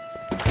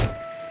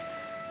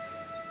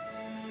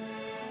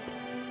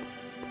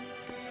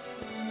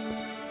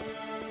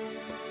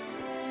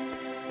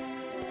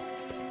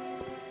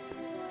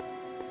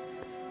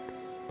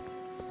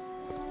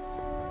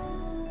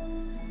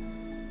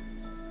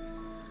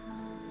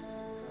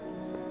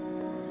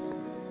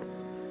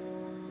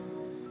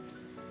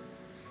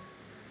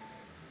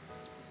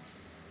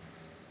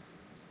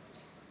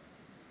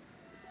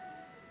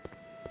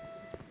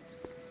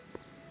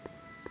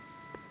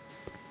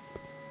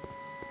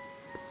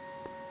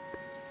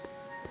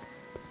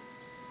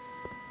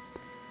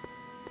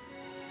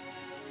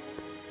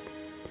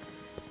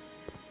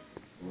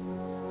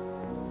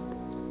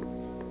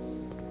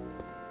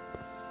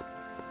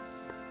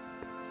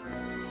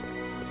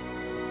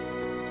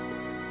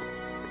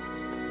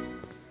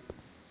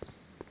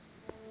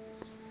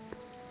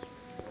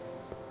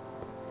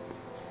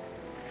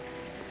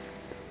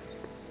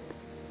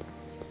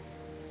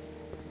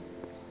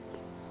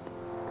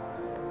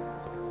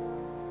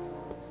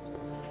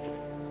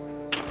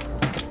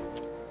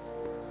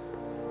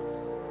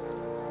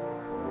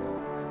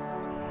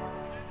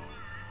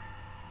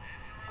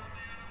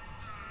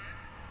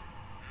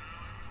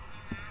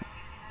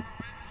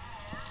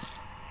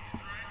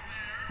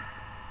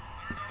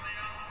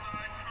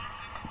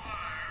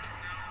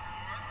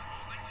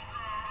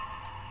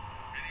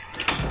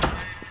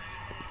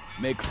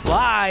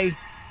 McFly!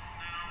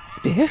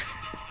 Biff?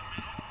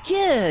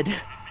 Kid!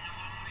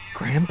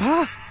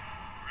 Grandpa?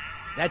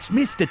 That's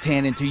Mr.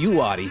 Tannen to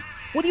you, Artie.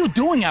 What are you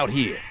doing out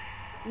here?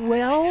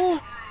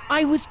 Well,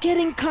 I was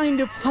getting kind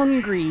of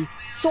hungry,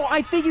 so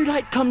I figured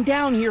I'd come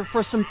down here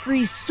for some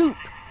free soup.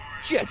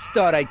 Just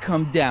thought I'd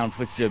come down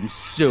for some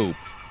soup.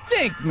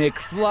 Think,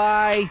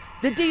 McFly.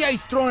 The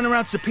DA's throwing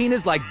around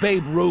subpoenas like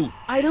Babe Ruth.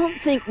 I don't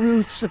think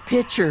Ruth's a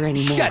pitcher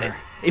anymore. Shut it!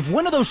 If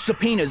one of those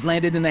subpoenas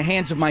landed in the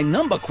hands of my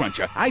number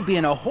cruncher, I'd be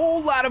in a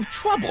whole lot of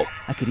trouble.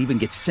 I could even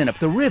get sent up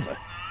the river.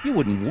 You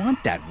wouldn't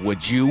want that,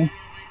 would you?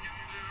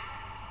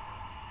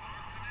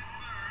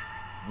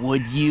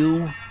 Would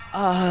you?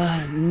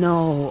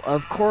 No,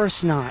 of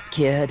course not,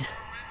 kid.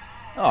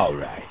 All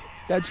right,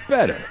 that's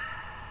better.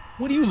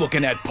 What are you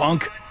looking at,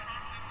 punk?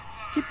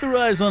 Keep your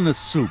eyes on the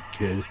soup,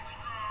 kid.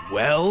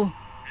 Well?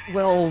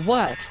 Well,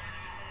 what?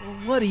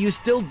 What are you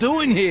still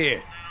doing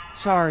here?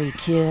 Sorry,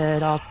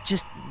 kid. I'll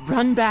just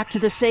run back to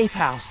the safe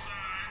house.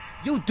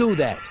 You do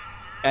that.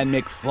 And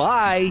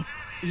McFly,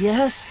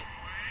 Yes?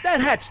 that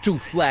hat's too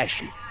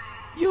flashy.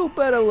 You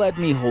better let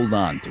me hold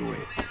on to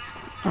it.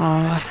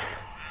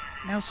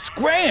 Now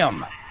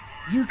scram!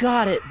 You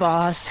got it,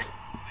 boss.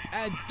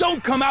 And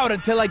don't come out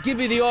until I give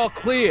you the all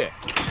clear.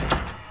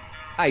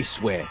 I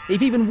swear,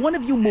 if even one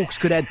of you mooks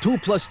could add 2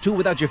 + 2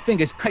 without your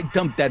fingers, I'd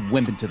dump that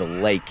wimp into the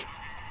lake.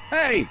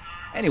 Hey!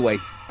 Anyway,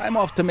 I'm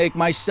off to make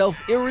myself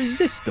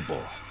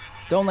irresistible.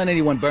 Don't let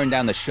anyone burn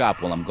down the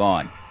shop while I'm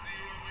gone.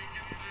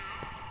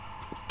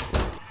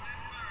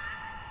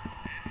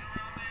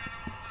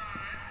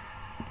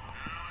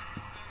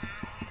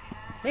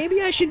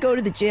 Maybe I should go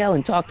to the jail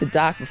and talk to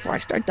Doc before I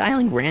start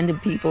dialing random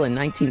people in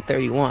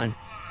 1931.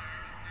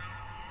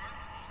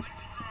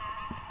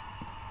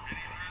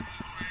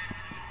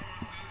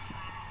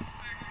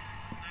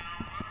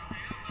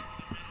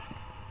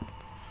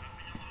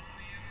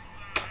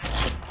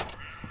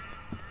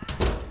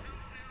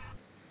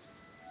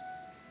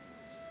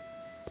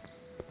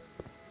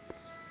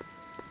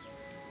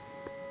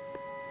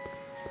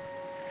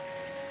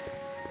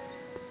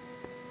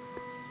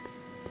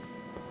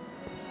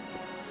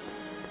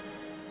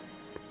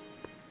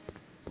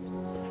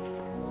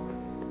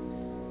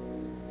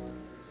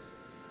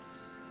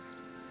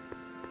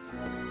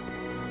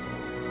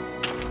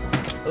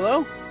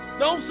 Hello?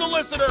 No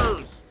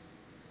solicitors!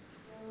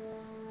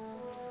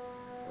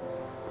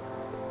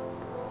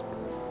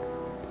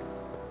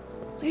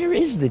 Where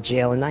is the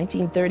jail in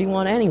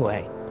 1931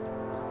 anyway?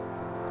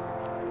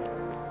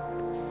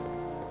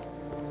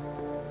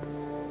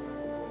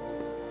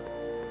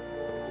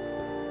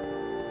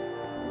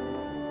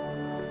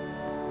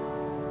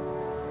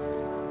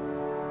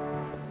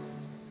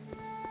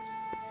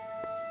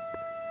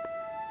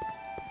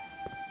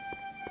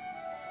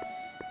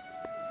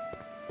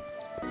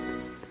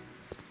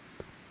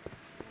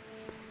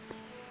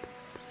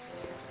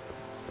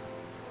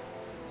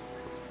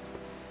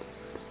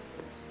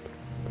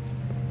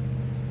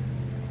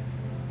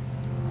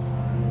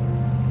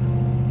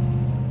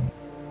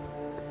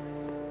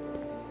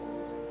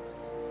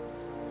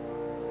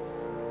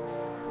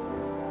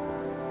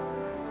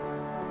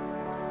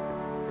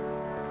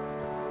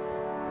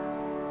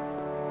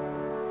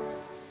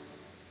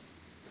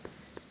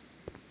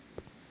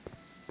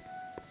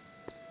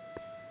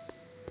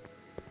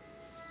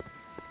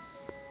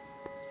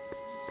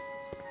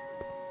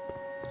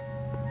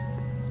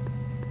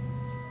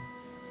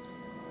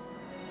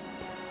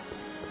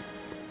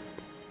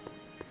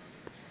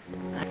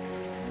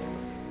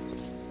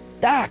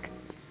 Doc!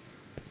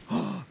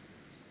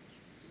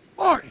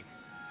 Marty,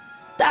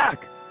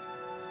 Doc!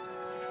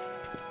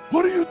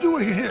 what are you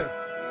doing here?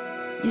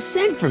 You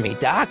sent for me,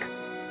 Doc.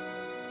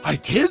 I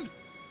did?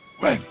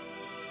 When?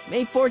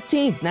 May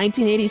 14th,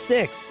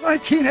 1986.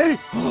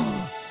 1980?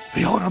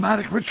 The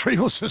automatic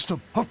retrieval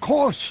system. Of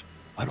course.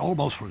 I'd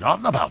almost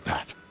forgotten about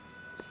that.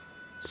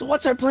 So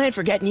what's our plan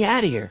for getting you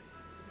out of here?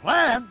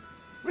 Plan?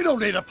 We don't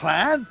need a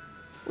plan.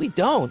 We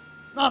don't.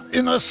 Not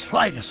in the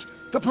slightest.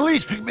 The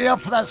police picked me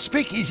up for that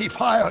speakeasy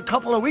fire a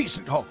couple of weeks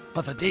ago,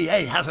 but the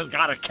DA hasn't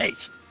got a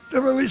case.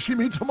 They're releasing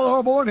me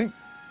tomorrow morning.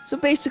 So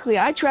basically,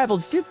 I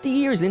traveled 50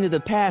 years into the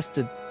past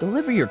to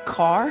deliver your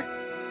car?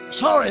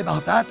 Sorry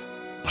about that,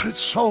 but it's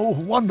so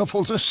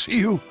wonderful to see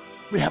you.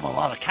 We have a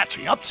lot of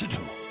catching up to do.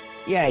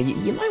 Yeah,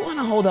 you might want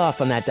to hold off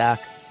on that, Doc.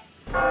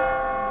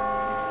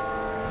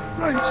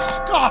 Great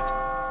Scott!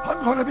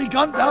 I'm going to be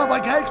gunned down by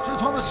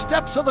gangsters on the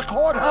steps of the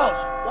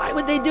courthouse. Why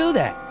would they do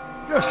that?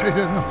 Guess they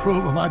didn't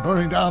approve of my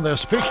burning down their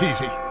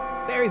speakeasy.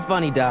 Very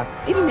funny, Doc.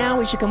 Maybe now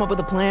we should come up with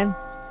a plan?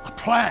 A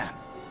plan?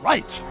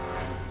 Right.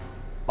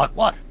 But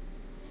what?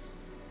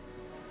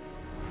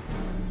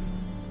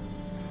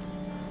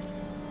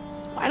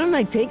 Why don't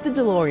I take the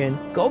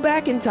DeLorean, go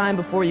back in time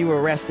before you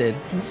were arrested,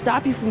 and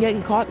stop you from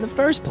getting caught in the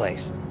first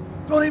place?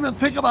 Don't even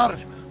think about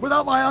it.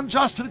 Without my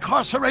unjust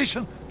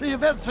incarceration, the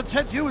events that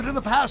sent you into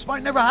the past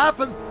might never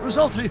happen,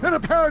 resulting in a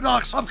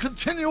paradox of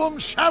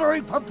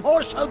continuum-shattering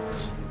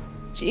proportions.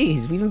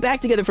 Jeez, we've been back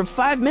together for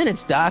 5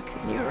 minutes, Doc,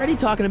 and you're already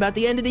talking about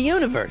the end of the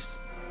universe.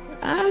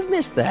 I've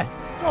missed that.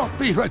 Don't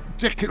be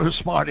ridiculous,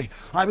 Smarty.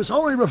 I was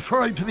only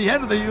referring to the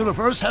end of the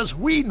universe as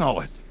we know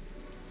it.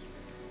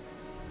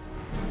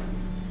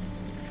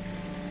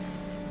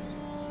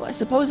 Well, I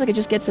suppose I could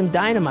just get some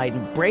dynamite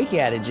and break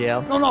you out of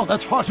jail. No,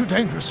 that's far too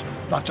dangerous.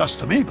 Not just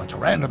to me, but to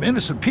random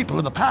innocent people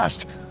in the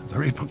past. The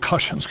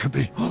repercussions could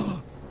be...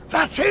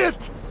 That's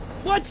it!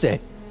 What's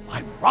it?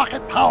 My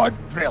rocket-powered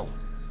drill.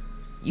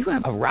 You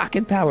have a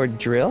rocket-powered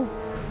drill?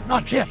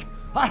 Not yet.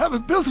 I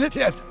haven't built it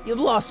yet. You've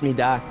lost me,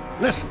 Doc.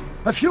 Listen,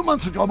 a few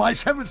months ago, my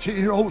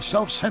 17-year-old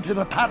self sent in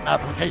a patent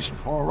application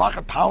for a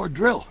rocket-powered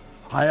drill.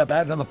 I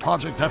abandoned the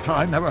project after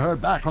I never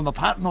heard back from the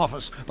patent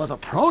office, but the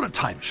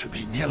prototype should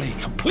be nearly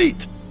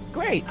complete.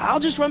 Great, I'll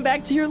just run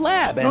back to your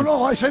lab and...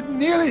 No, I said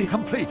nearly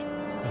complete.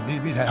 You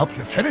need me to help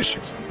you finish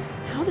it.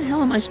 How the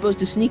hell am I supposed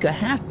to sneak a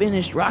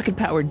half-finished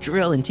rocket-powered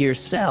drill into your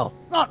cell?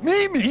 Not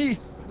me!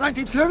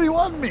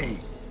 1931 me!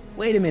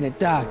 Wait a minute,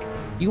 Doc.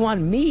 You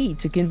want me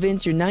to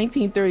convince your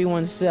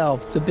 1931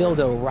 self to build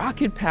a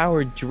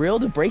rocket-powered drill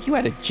to break you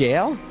out of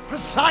jail?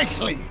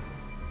 Precisely!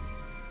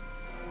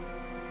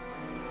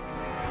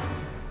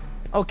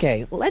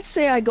 Okay, let's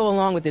say I go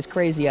along with this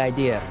crazy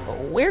idea.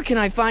 Where can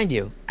I find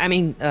you? I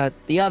mean,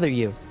 the other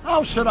you.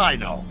 How should I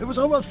know? It was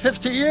over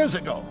 50 years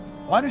ago.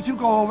 Why don't you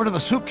go over to the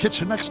soup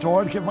kitchen next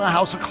door and give my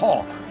house a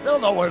call? They'll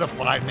know where to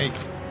find me.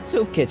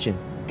 Soup kitchen.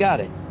 Got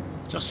it.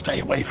 Just stay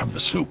away from the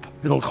soup.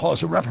 It'll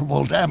cause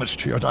irreparable damage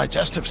to your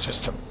digestive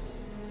system.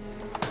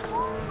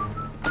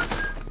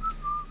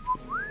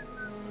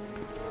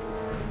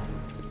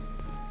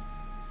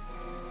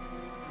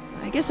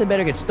 I guess I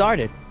better get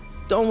started.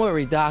 Don't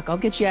worry, Doc. I'll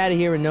get you out of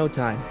here in no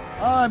time.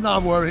 I'm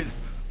not worried.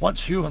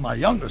 Once you and my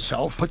younger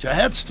self put your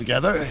heads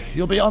together,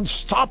 you'll be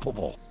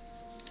unstoppable.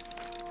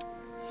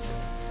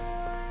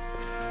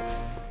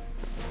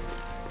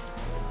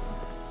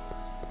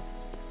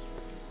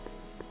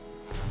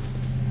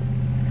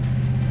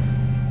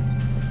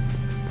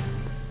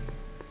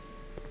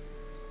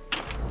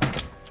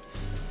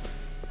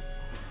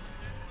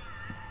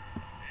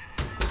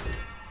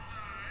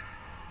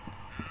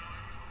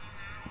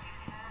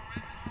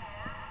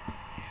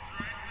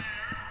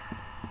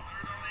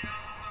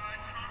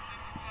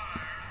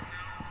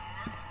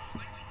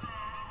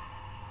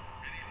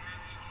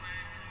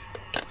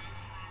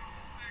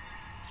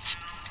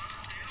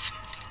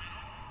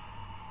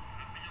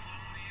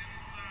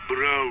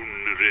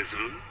 Brown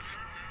residence?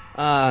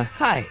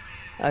 Hi.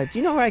 Do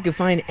you know where I could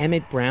find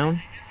Emmett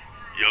Brown?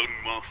 Young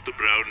Master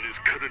Brown is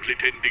currently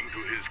tending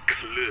to his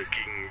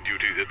clerking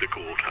duties at the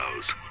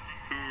courthouse.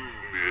 Who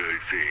may I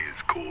say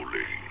is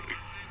calling?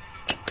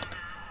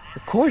 The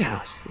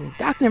courthouse?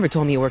 Doc never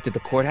told me he worked at the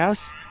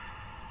courthouse.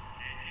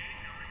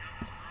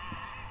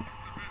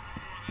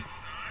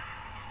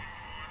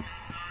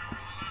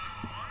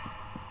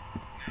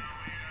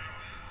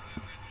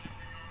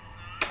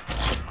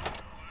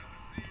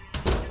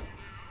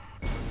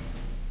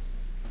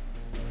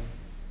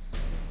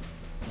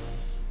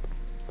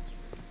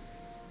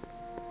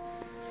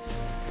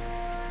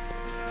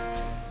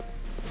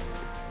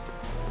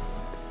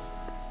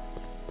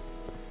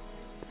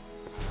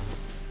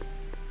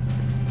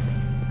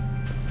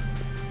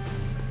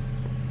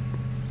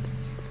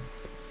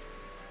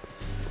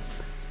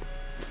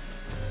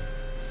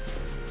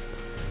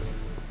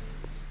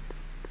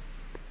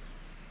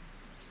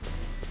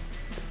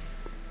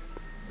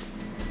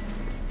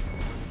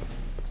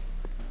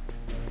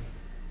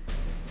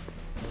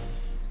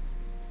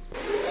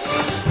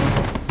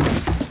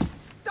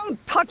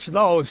 Touch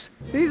those.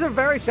 These are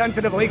very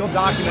sensitive legal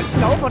documents.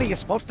 Nobody is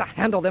supposed to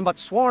handle them but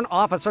sworn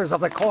officers of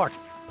the court.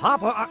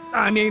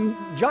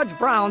 Judge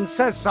Brown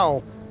says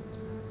so.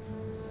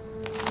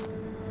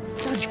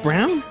 Judge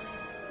Brown?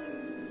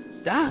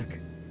 Doc.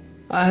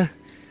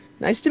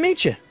 Nice to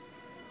meet you.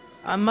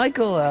 I'm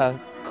Michael,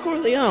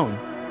 Corleone.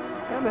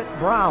 Emmett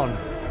Brown.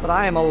 But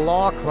I am a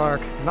law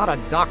clerk, not a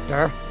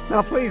doctor.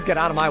 Now please get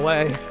out of my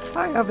way.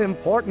 I have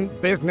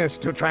important business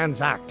to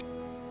transact.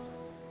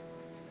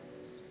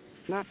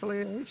 Naturally,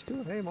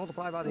 h2 of a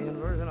multiplied by the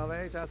inversion of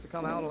h has to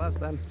come out less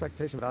than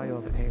expectation value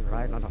of a,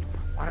 right? No.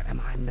 What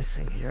am I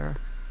missing here?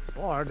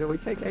 Or do we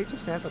take h to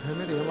stand for the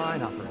Hermitian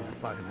line operator?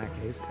 But in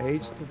that case,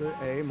 h to the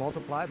a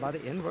multiplied by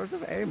the inverse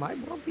of a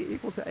might well be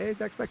equal to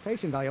a's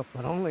expectation value,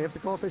 but only if the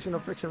coefficient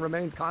of friction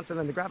remains constant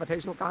and the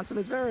gravitational constant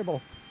is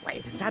variable.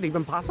 Wait, is that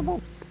even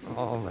possible?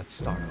 Oh, let's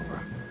start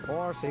over.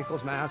 Force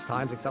equals mass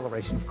times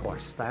acceleration, of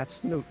course.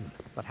 That's Newton.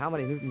 But how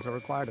many newtons are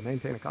required to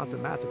maintain a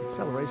constant mass if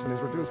acceleration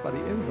is reduced by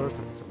the inverse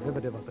of the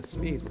derivative of the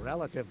speed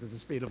relative to the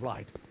speed of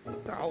light?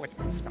 Oh, it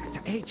brings back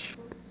to h.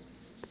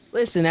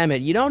 Listen,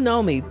 Emmett, you don't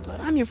know me, but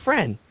I'm your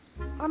friend.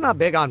 I'm not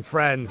big on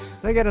friends.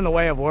 They get in the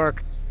way of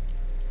work.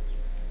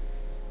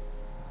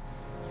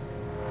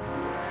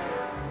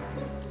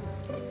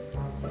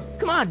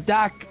 Come on,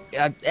 Doc.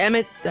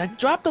 Emmett,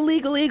 drop the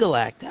Legal Eagle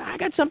Act. I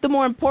got something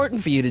more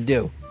important for you to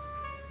do.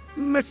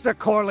 Mr.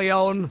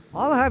 Corleone,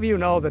 I'll have you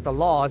know that the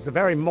law is the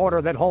very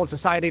mortar that holds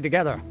society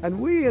together,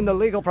 and we in the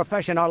legal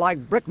profession are like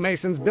brick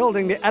masons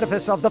building the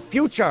edifice of the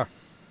future.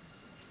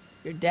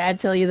 Your dad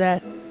tell you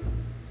that?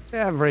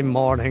 Every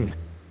morning.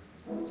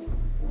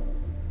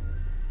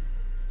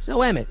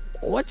 So, Emmett,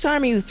 what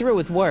time are you through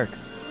with work?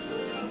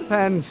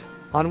 Depends.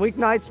 On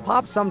weeknights,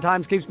 Pop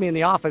sometimes keeps me in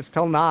the office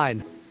till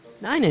 9.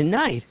 9 at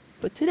night?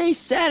 But today's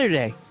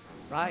Saturday.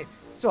 Right.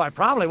 So I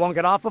probably won't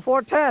get off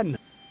before 10.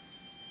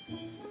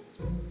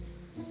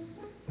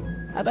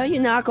 How about you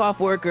knock off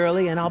work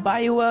early and I'll buy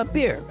you a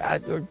beer,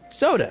 or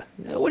soda.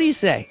 What do you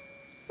say?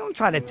 Don't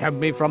try to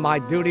tempt me from my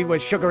duty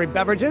with sugary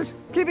beverages.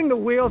 Keeping the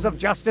wheels of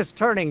justice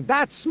turning,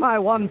 that's my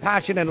one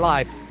passion in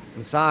life.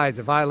 Besides,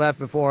 if I left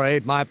before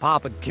 8, my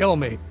pop would kill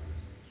me.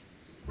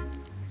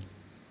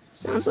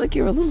 Sounds like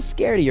you're a little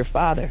scared of your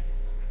father.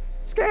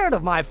 Scared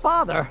of my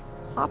father?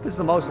 Pop is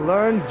the most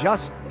learned,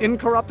 just,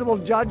 incorruptible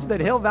judge that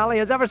Hill Valley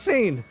has ever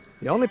seen.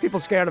 The only people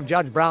scared of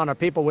Judge Brown are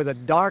people with a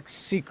dark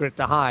secret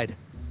to hide.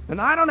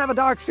 And I don't have a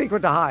dark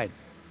secret to hide.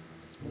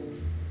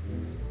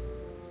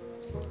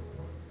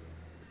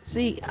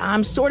 See,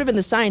 I'm sort of in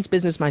the science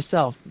business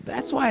myself.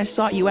 That's why I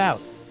sought you out.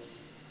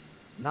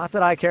 Not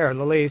that I care in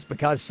the least,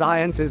 because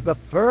science is the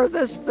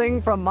furthest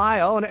thing from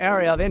my own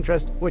area of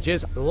interest, which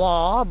is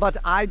law, but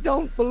I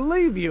don't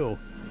believe you.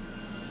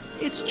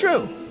 It's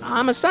true.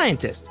 I'm a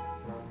scientist.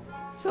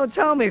 So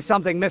tell me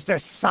something,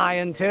 Mr.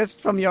 Scientist,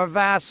 from your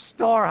vast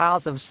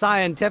storehouse of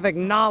scientific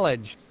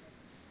knowledge.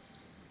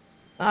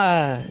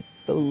 The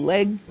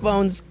leg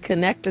bone's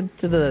connected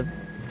to the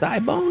thigh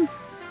bone?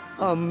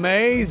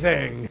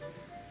 Amazing.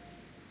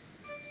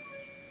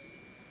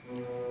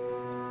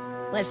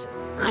 Listen,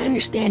 I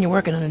understand you're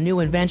working on a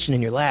new invention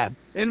in your lab.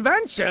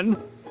 Invention?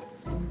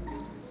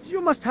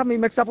 You must have me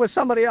mixed up with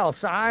somebody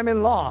else. I'm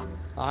in law.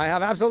 I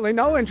have absolutely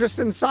no interest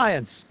in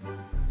science.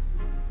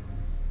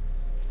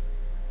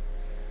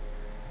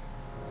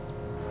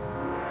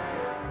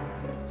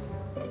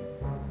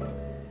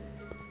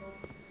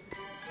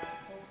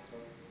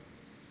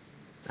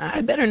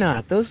 I better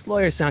not. Those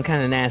lawyers sound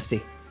kind of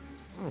nasty.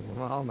 Oh,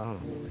 well, no.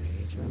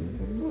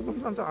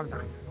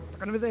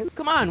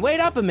 Come on, wait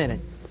up a minute.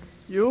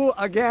 You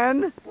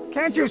again?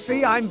 Can't you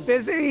see I'm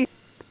busy?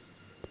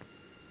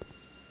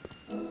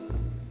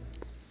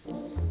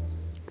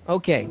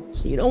 Okay,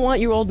 so you don't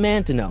want your old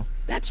man to know.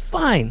 That's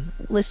fine.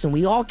 Listen,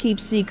 we all keep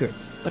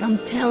secrets. But I'm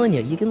telling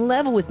you, you can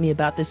level with me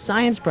about this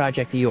science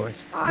project of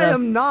yours. I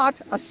am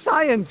not a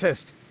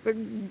scientist.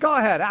 Go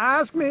ahead,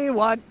 ask me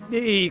what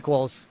E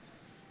equals.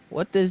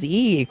 What does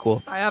E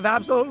equal? I have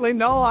absolutely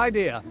no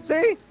idea.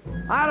 See?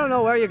 I don't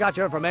know where you got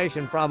your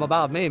information from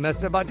about me,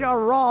 mister, but you're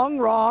wrong.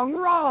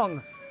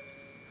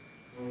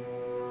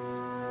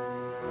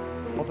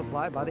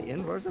 Multiplied by the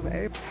inverse of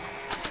A.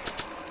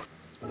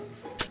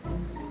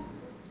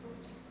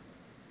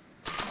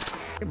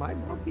 It might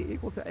not be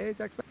equal to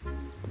A's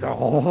expectation.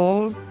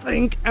 Don't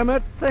think,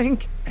 Emmett,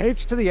 think.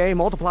 H to the A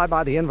multiplied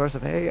by the inverse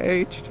of A.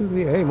 H to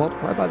the A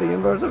multiplied by the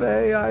inverse of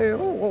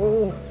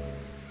A.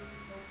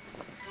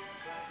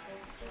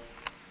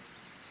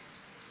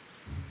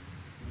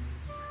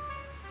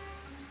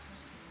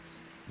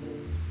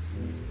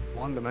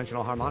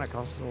 One-dimensional harmonic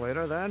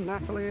oscillator, then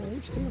naturally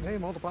H to the A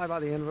multiplied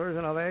by the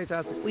inversion of H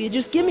has to... Will you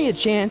just give me a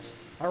chance?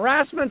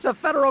 Harassment's a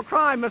federal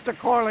crime, Mr.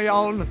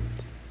 Corleone.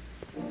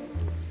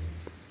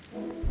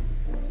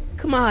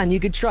 Come on, you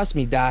could trust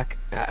me, Doc.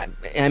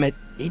 Emmett,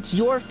 it's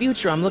your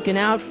future I'm looking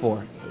out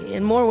for,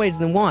 in more ways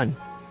than one.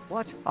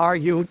 What are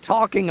you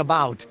talking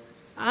about?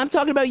 I'm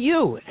talking about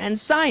you and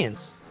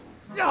science.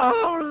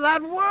 Oh,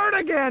 that word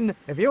again!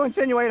 If you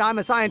insinuate I'm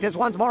a scientist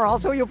once more, I'll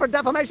sue you for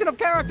defamation of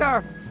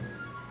character.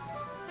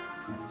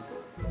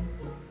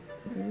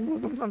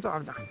 I'm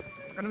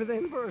gonna be the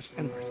inverse.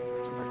 I know.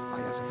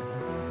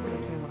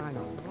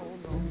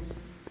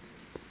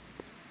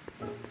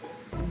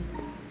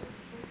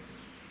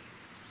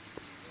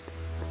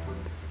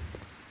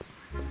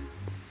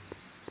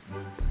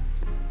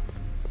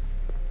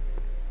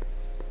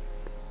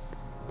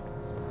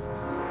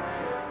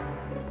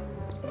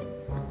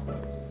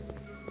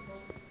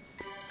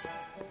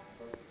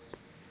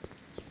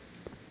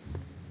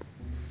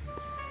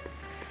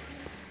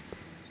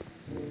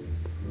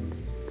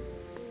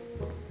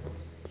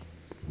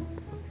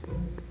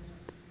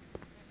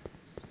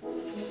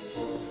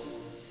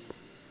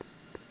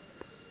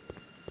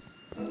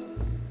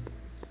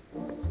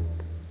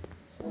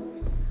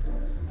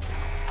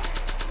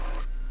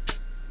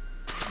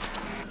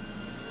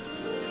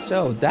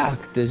 So,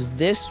 Doc, does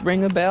this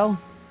ring a bell?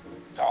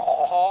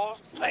 Oh,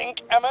 think,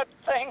 Emmett,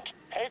 think.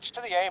 H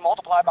to the A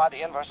multiplied by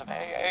the inverse of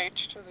A.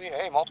 H to the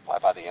A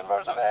multiplied by the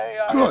inverse of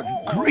A. Good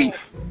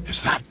grief!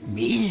 Is that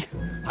me?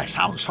 I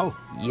sound so...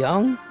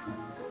 Young?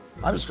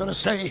 I was gonna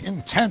say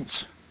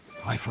intense.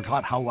 I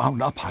forgot how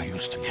wound up I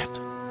used to get.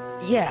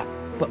 Yeah,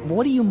 but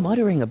what are you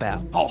muttering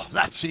about? Oh,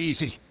 that's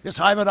easy. It's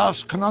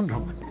Ivanov's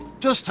conundrum.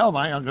 Just tell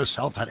my younger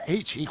self that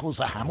H equals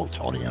a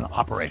Hamiltonian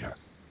operator.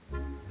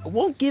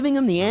 Won't giving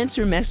him the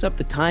answer mess up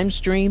the time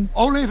stream?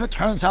 Only if it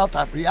turns out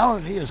that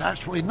reality is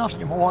actually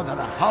nothing more than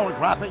a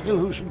holographic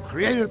illusion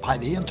created by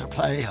the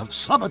interplay of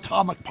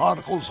subatomic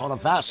particles on a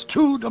vast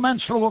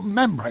two-dimensional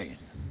membrane.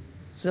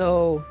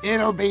 So...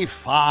 It'll be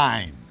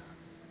fine.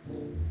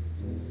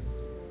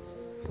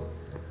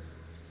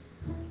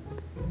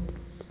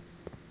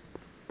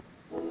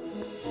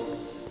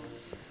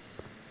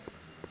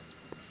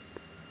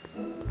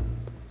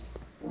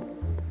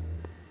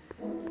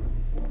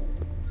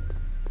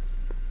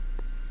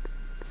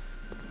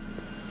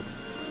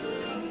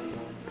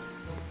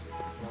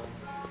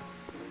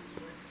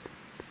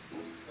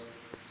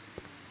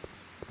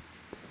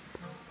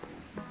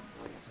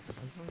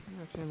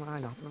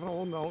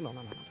 No.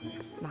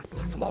 Not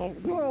possible.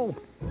 No.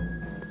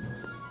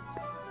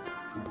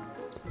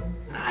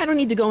 I don't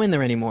need to go in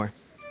there anymore.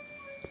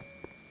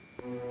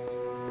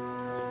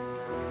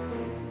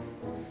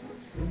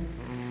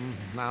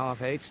 Now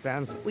if H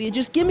stands... Will you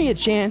just give me a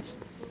chance?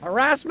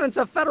 Harassment's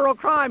a federal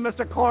crime,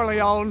 Mr.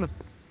 Corleone.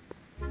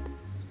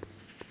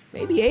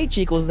 Maybe H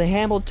equals the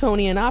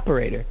Hamiltonian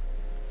operator.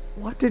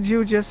 What did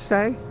you just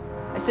say?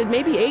 I said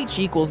maybe H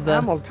equals the...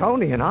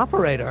 Hamiltonian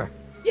operator?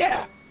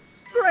 Yeah.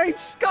 Great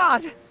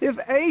Scott! If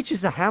H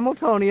is a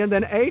Hamiltonian,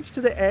 then H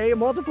to the A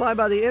multiplied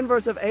by the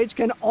inverse of H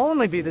can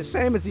only be the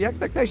same as the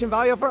expectation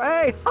value for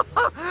A.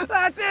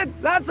 That's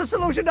it! That's the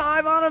solution to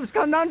Ivanov's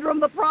conundrum,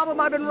 the problem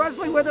I've been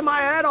wrestling with in my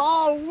head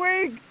all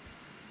week!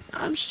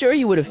 I'm sure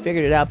you would have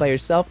figured it out by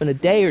yourself in a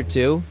day or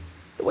two.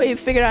 The way you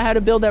figured out how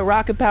to build that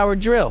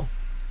rocket-powered drill.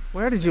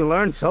 Where did you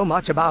learn so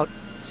much about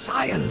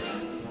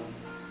science?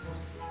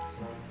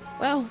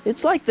 Well,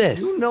 it's like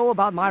this. You know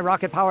about my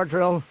rocket-powered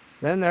drill?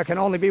 Then there can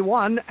only be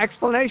one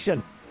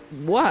explanation.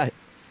 What?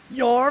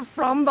 You're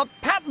from the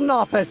patent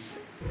office.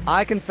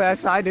 I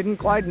confess I didn't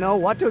quite know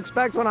what to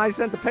expect when I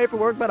sent the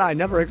paperwork, but I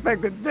never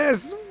expected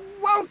this.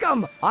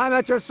 Welcome! I'm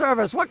at your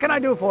service. What can I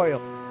do for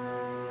you?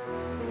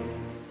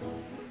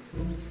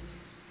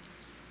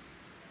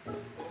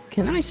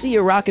 Can I see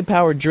your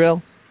rocket-powered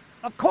drill?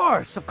 Of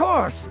course, of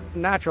course.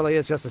 Naturally,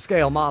 it's just a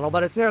scale model,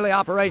 but it's nearly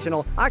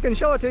operational. I can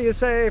show it to you,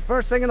 say,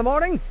 first thing in the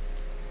morning?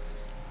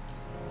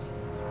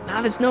 Nah,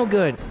 that's no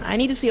good. I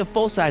need to see a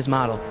full-size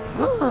model.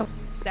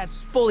 That's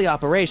fully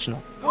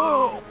operational.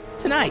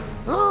 Tonight.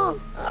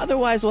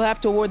 Otherwise, we'll have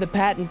to award the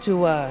patent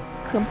to a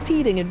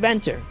competing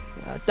inventor,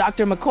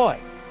 Dr. McCoy.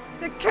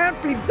 It can't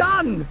be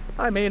done!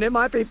 I mean, it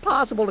might be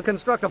possible to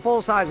construct a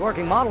full-size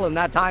working model in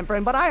that time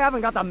frame, but I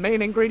haven't got the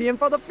main ingredient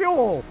for the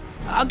fuel.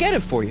 I'll get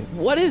it for you.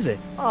 What is it?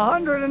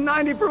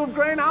 190 proof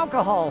grain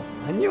alcohol.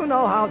 And you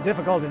know how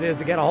difficult it is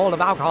to get a hold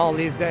of alcohol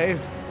these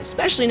days.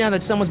 Especially now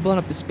that someone's blown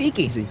up the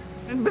speakeasy.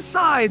 And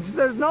besides,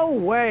 there's no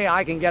way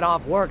I can get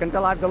off work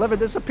until I've delivered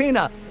this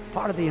subpoena. It's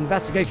part of the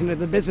investigation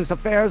into the business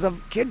affairs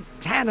of Kid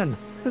Tannen.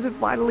 Is it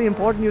vitally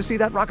important you see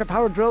that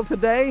rocket-powered drill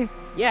today?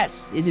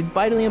 Yes. Is it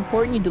vitally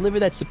important you deliver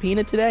that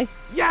subpoena today?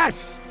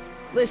 Yes!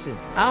 Listen,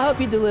 I'll help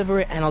you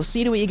deliver it, and I'll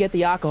see to it you get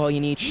the alcohol you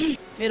need.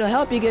 It'll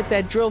help you get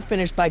that drill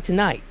finished by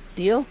tonight.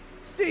 Deal?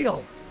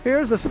 Deal.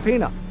 Here's the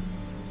subpoena.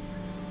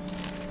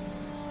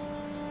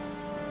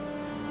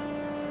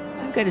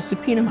 I've got to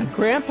subpoena my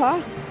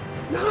grandpa?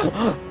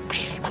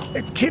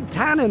 It's Kid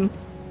Tannen.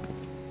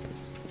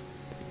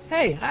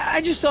 Hey, I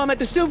just saw him at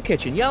the soup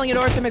kitchen, yelling at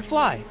Arthur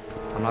McFly.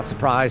 I'm not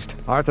surprised.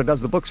 Arthur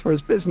does the books for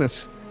his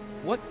business.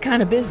 What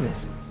kind of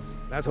business?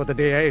 That's what the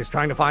DA is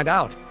trying to find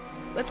out.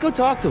 Let's go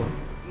talk to him.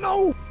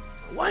 No!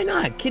 Why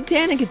not? Kid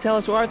Tannen can tell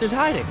us where Arthur's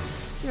hiding.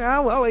 Yeah,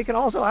 well, he can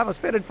also have us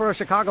fitted for a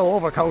Chicago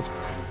overcoat.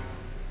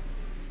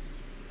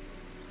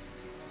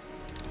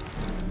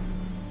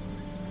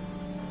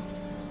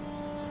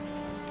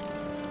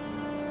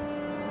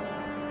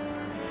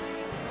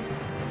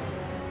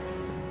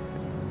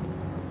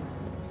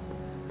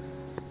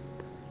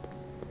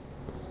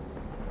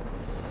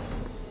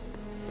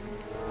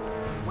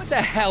 What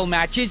the hell,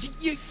 Matches?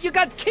 You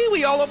got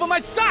kiwi all over my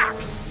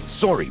socks!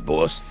 Sorry,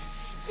 boss.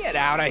 Get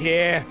out of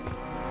here!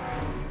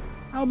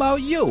 How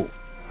about you?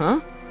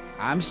 Huh?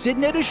 I'm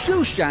sitting at a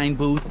shoe shine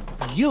booth.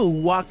 You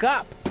walk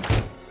up.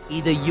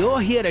 Either you're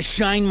here to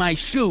shine my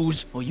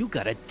shoes, or you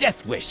got a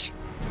death wish.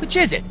 Which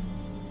is it?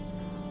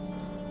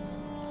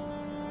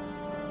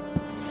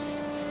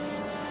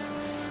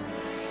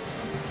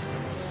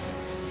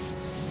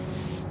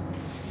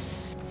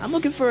 I'm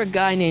looking for a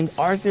guy named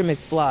Arthur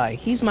McFly.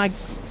 He's my,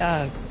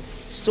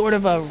 sort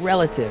of a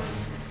relative.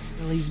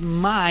 Well, he's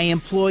my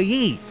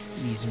employee.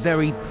 He's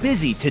very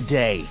busy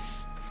today.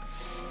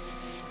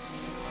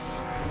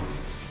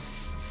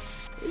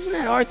 Isn't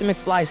that Arthur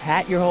McFly's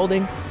hat you're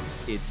holding?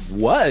 It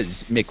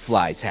was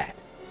McFly's hat.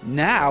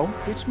 Now,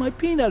 it's my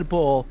peanut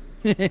bowl.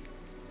 Can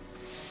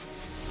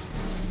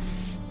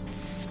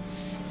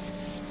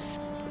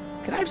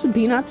I have some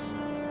peanuts?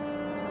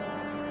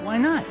 Why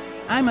not?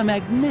 I'm a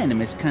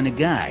magnanimous kind of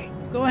guy.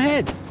 Go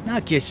ahead,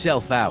 knock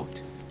yourself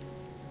out.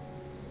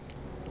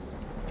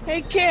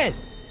 Hey, kid!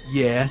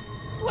 Yeah?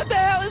 What the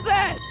hell is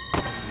that?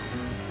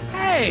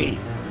 Hey!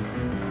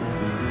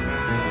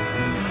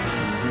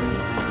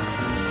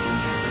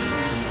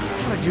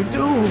 What'd you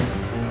do?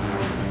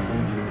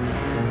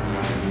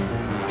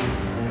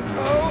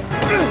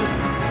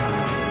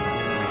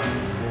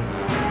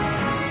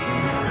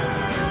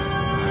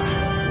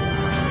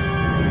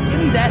 Give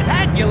me that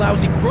hat, you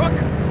lousy crook!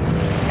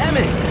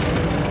 Emmett!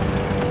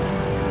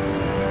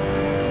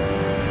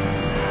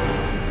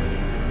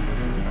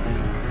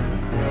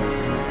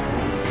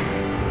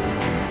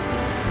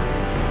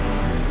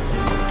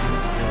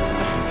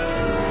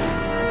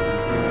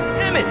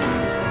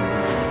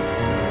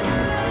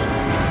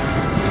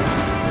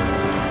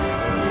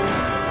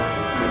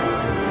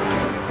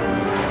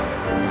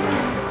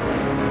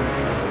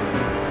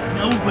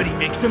 Nobody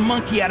makes a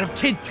monkey out of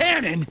Kid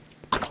Tannen!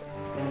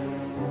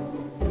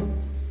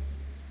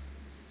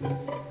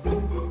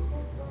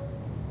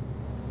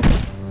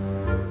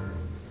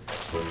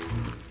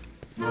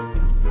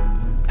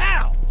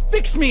 Ow!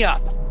 Fix me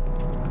up!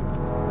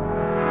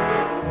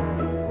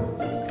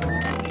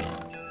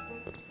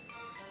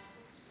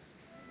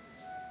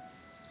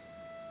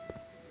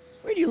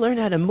 Where'd you learn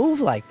how to move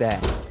like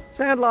that?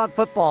 Sandlot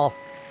football.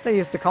 They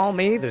used to call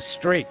me the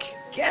Streak.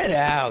 Get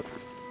out!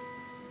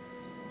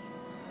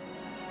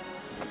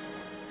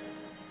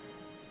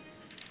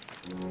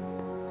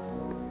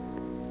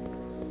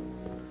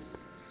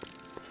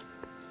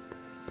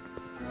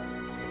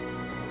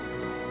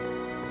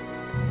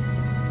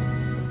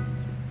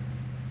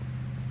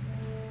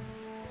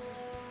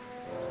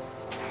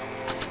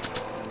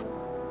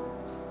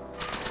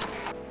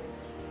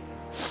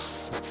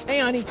 Hey,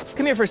 honey,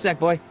 come here for a sec,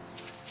 boy.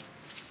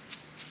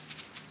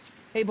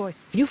 Hey, boy,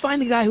 can you find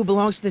the guy who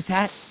belongs to this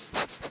hat?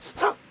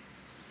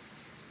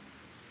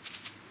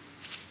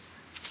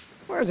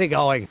 Where's he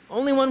going?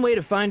 Only one way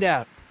to find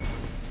out.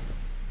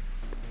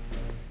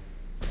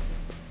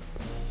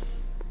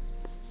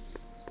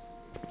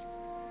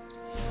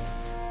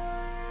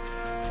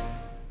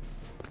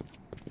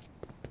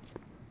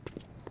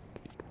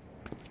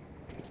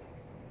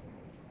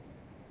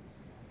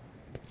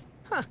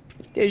 Huh,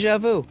 deja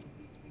vu.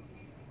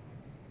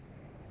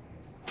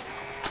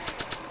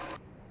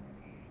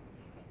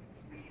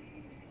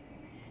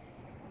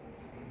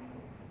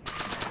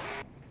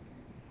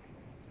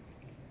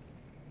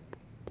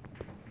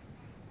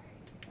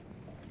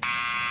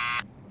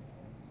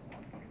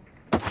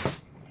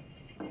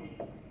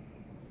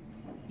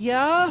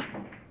 Yeah?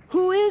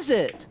 Who is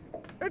it?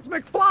 It's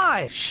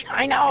McFly! Shh,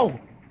 I know!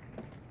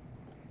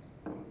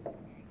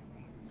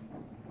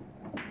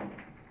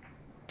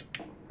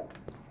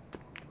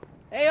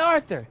 Hey,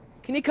 Arthur,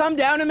 can you come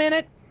down a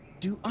minute?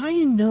 Do I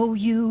know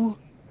you?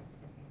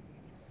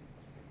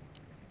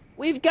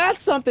 We've got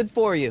something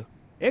for you.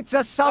 It's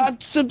a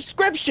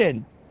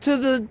subscription to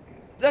the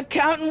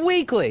Accountant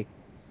Weekly.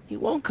 He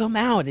won't come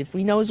out if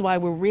he knows why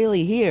we're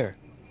really here.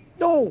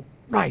 No,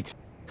 right.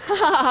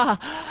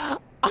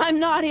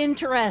 I'm not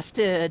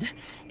interested.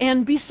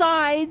 And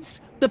besides,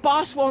 the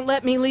boss won't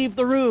let me leave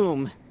the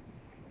room.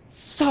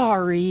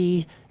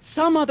 Sorry,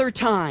 some other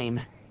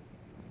time.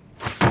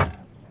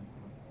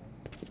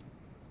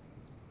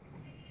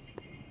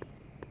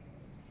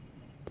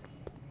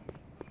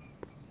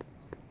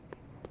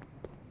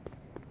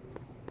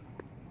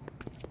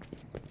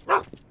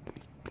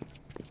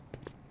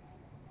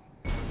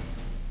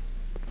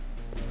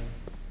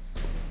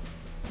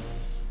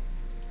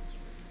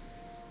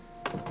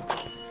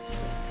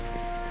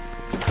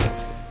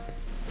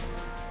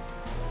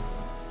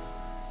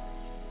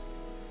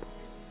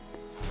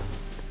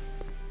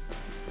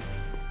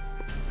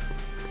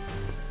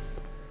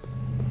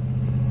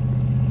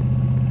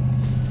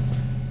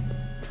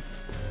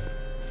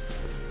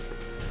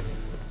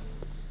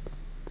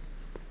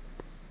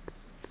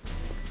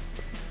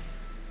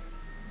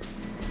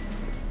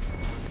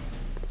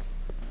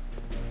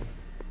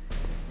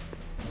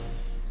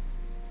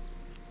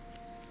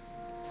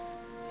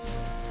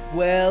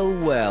 Well,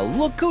 well,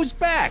 look who's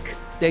back!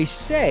 They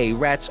say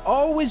rats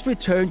always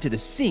return to the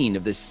scene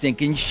of the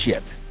sinking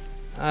ship.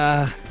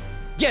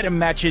 Get 'em,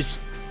 Matches!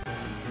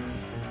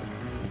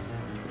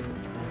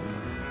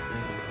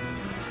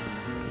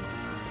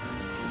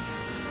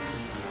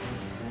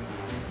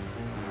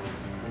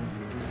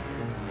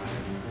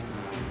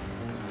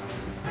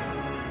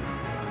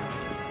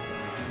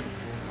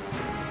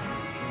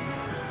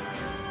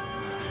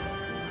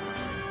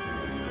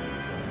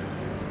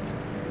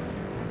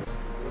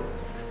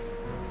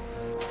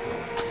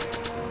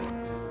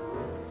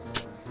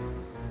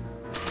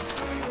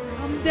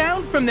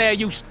 Down from there,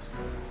 you...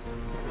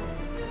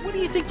 What do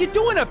you think you're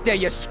doing up there,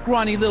 you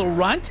scrawny little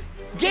runt?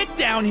 Get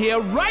down here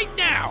right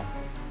now!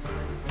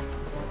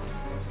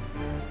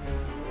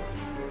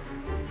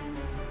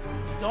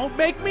 Don't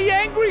make me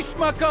angry,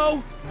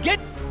 Smucko! Get...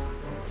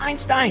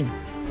 Einstein!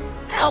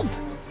 Help!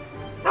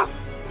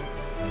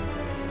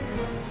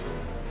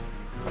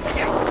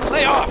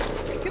 Lay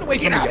off! Get away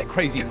from me, you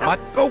crazy mutt!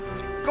 Go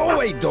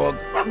away, dog.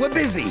 We're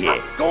busy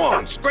here. Go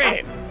on,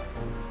 scram.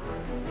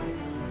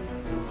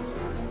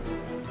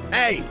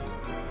 Hey,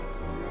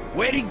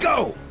 where'd he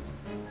go?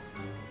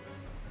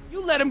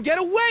 You let him get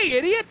away,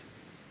 idiot!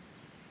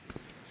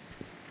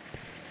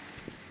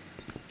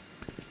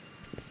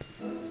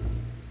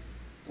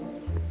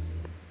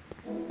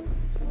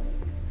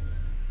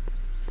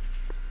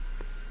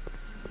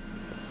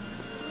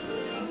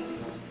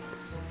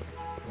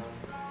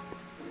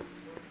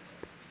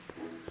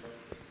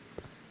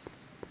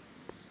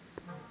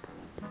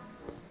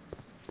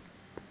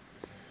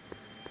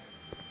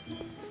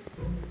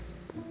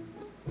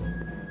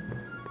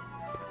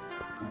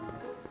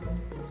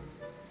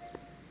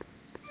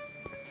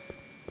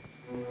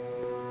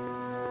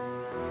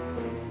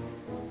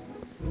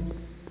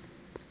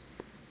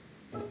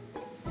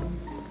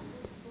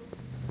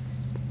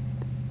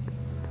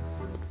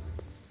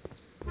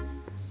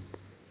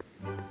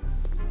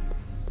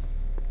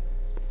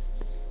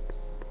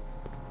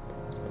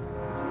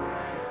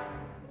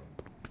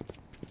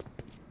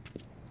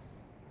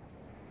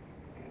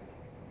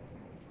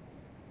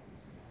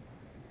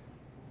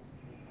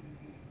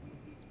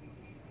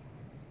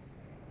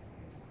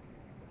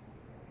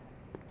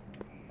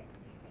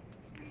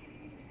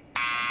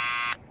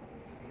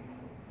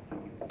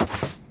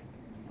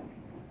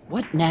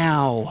 What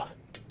now?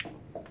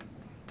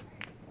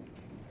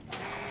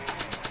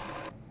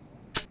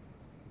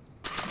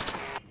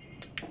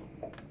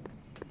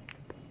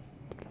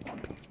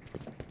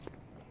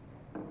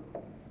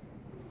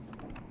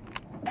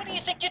 What do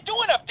you think you're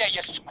doing up there,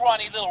 you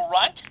scrawny little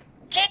runt?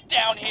 Get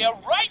down here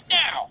right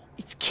now!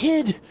 It's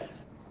Kid!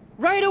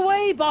 Right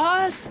away,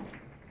 boss!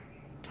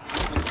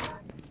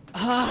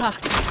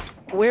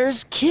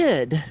 Where's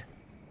Kid?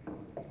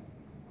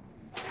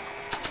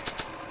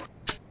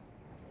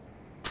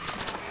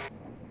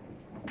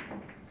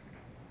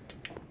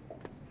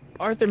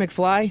 Arthur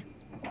McFly?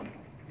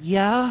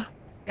 Yeah?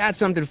 Got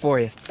something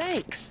for you.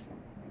 Thanks.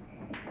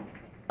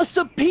 A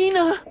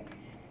subpoena?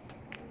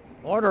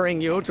 Ordering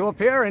you to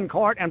appear in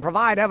court and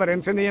provide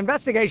evidence in the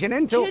investigation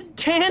into... Kid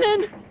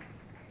Tannen?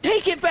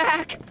 Take it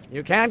back!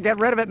 You can't get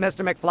rid of it,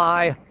 Mr.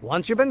 McFly.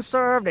 Once you've been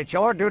served, it's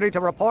your duty to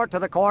report to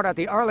the court at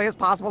the earliest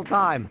possible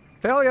time.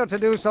 Failure to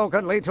do so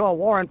could lead to a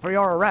warrant for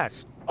your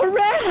arrest.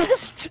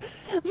 Arrest!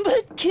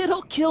 But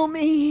Kid'll kill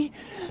me.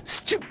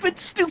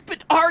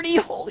 Stupid Artie.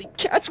 Holy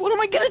cats, what am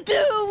I gonna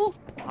do?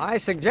 I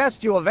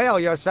suggest you avail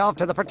yourself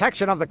to the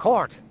protection of the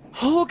court.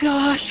 Oh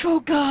gosh, oh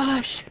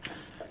gosh.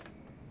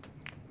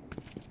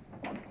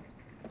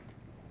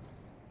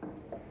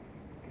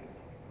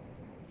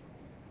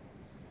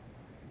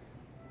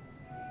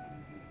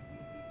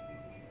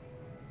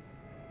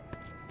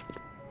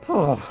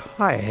 Oh,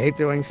 I hate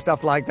doing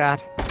stuff like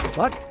that.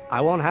 But I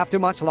won't have to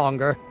much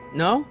longer.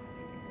 No?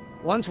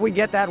 Once we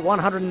get that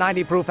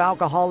 190 proof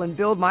alcohol and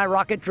build my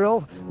rocket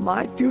drill,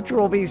 my future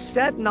will be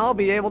set and I'll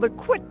be able to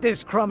quit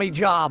this crummy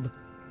job.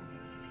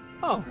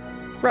 Oh,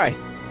 right.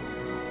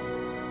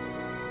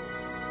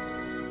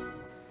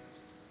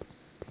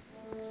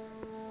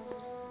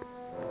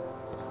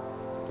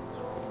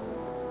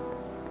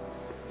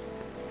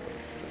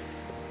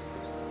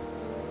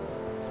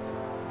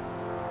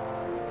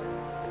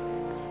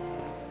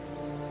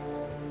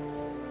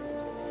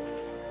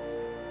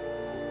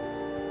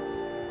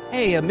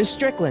 Hey, Miss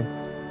Strickland.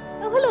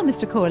 Oh, hello,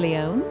 Mr.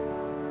 Corleone.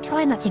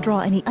 Try not to draw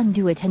any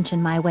undue attention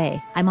my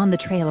way. I'm on the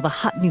trail of a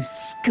hot new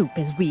scoop,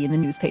 as we in the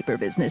newspaper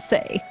business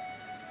say.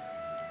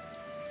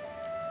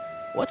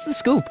 What's the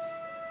scoop?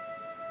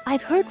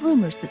 I've heard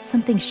rumors that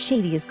something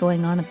shady is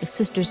going on at the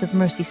Sisters of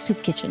Mercy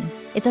soup kitchen.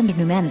 It's under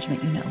new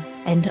management, you know.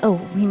 And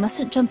oh, we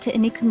mustn't jump to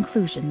any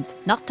conclusions,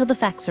 not till the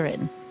facts are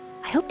in.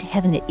 I hope to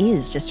heaven it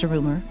is just a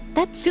rumor.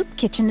 That soup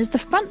kitchen is the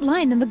front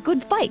line in the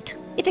good fight.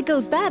 If it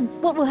goes bad,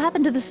 what will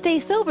happen to the Stay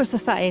Sober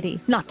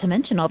Society? Not to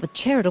mention all the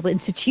charitable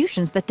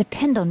institutions that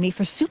depend on me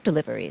for soup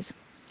deliveries.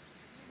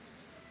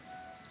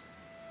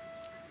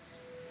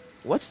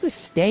 What's the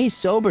Stay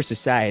Sober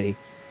Society?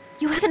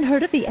 You haven't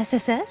heard of the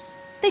SSS?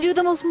 They do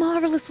the most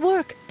marvelous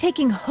work,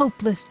 taking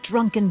hopeless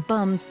drunken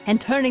bums and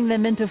turning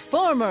them into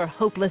former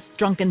hopeless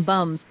drunken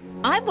bums.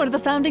 I'm one of the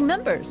founding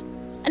members.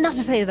 And not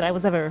to say that I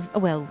was ever,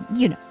 well,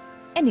 you know.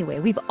 Anyway,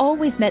 we've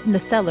always met in the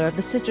cellar of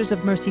the Sisters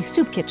of Mercy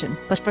soup kitchen,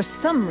 but for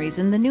some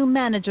reason the new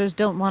managers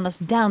don't want us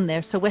down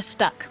there, so we're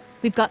stuck.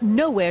 We've got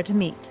nowhere to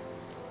meet.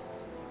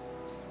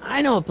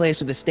 I know a place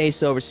where the Stay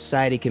Sober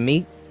Society can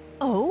meet.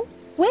 Oh?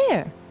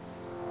 Where?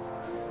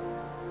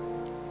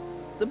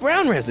 The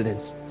Brown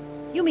residence.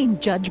 You mean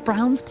Judge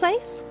Brown's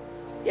place?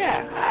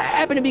 Yeah, I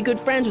happen to be good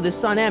friends with his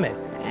son Emmett,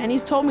 and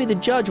he's told me the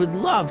judge would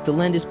love to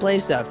lend his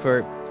place out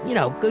for, you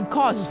know, good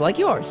causes like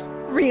yours.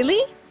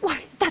 Really? Why,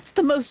 that's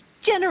the most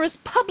generous,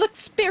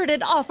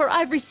 public-spirited offer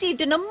I've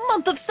received in a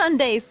month of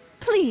Sundays.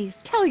 Please,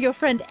 tell your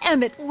friend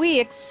Emmett we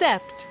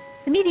accept.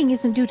 The meeting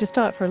isn't due to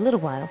start for a little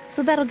while,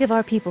 so that'll give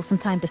our people some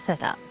time to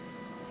set up.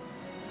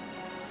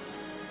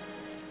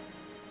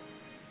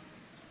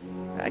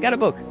 got a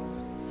book.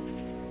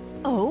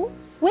 Oh?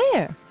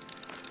 Where?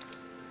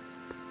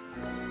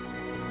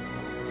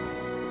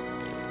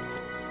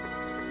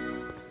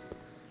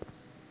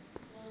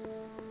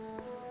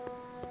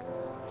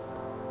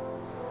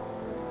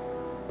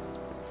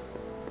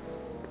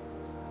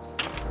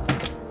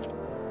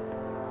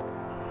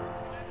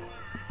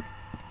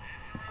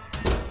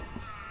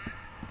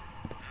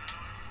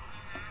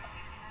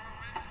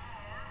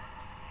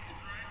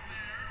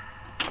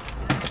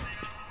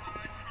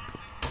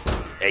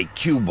 Hey,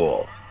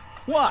 Q-Ball.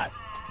 What?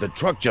 The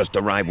truck just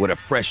arrived with a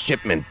fresh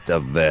shipment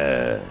of,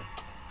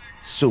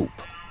 soup.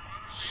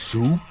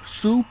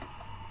 Soup?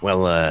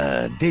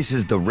 Well, this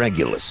is the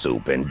regular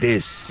soup, and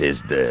this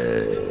is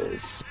the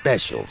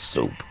special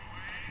soup.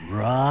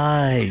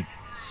 Right.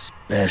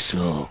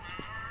 Special.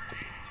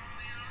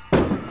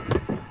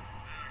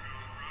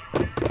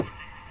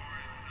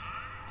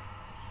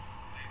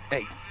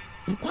 Hey,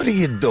 what are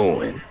you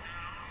doing?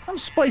 I'm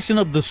spicing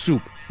up the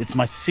soup. It's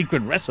my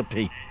secret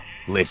recipe.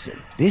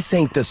 Listen, this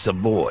ain't the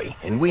Savoy,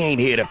 and we ain't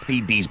here to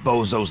feed these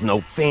bozos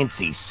no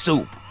fancy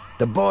soup.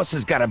 The boss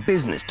has got a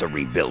business to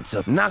rebuild,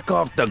 so knock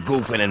off the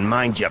goofing and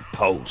mind your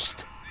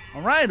post.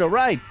 All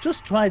right.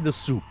 Just try the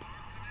soup.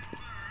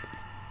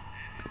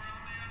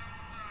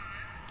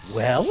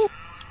 Well?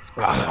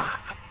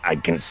 I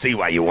can see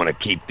why you want to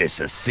keep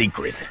this a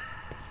secret.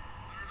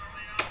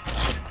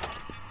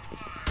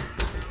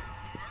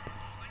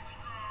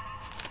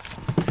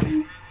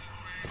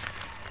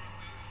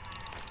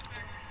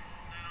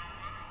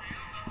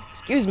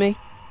 Excuse me.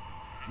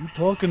 You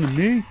talking to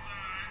me?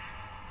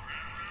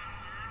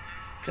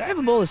 Could I have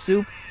a bowl of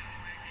soup?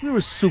 We're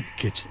a soup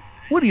kitchen.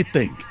 What do you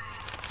think?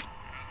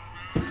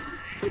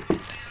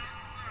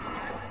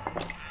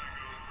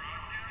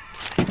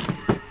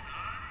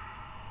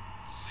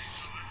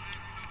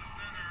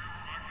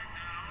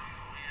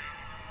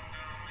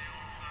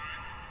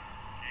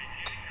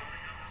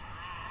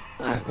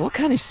 What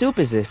kind of soup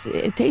is this?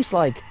 It tastes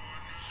like...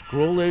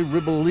 Scrolle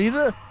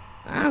ribolita?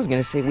 I was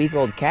gonna say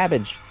week-old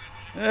cabbage.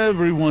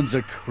 Everyone's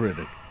a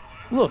critic.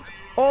 Look,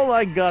 all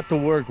I got to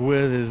work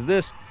with is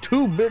this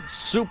 2-bit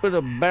soup in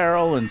a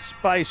barrel and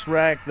spice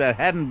rack that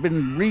hadn't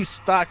been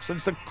restocked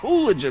since the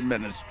Coolidge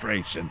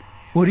administration.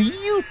 What do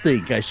you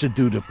think I should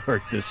do to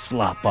perk this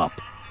slop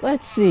up?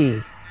 Let's see.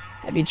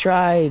 Have you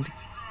tried...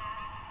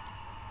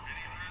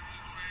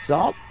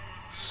 salt?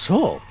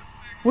 Salt?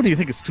 What do you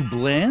think, it's too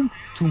bland?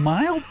 Too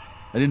mild?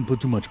 I didn't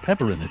put too much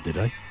pepper in it, did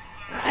I?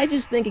 I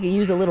just think it could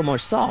use a little more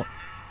salt.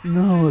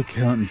 No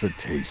accounting for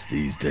taste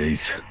these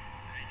days.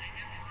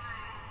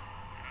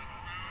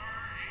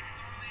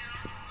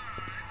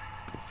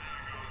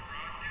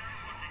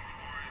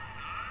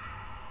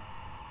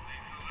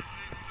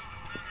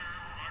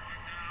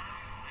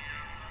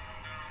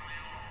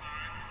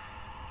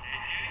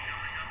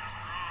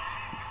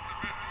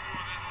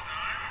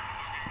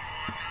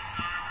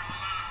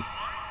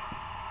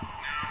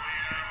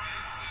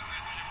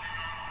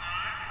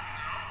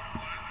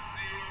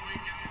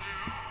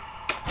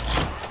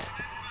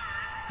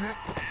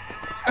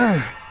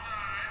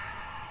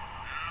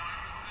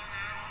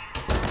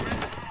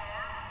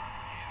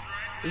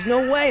 There's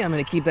no way I'm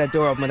gonna keep that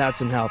door open without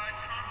some help.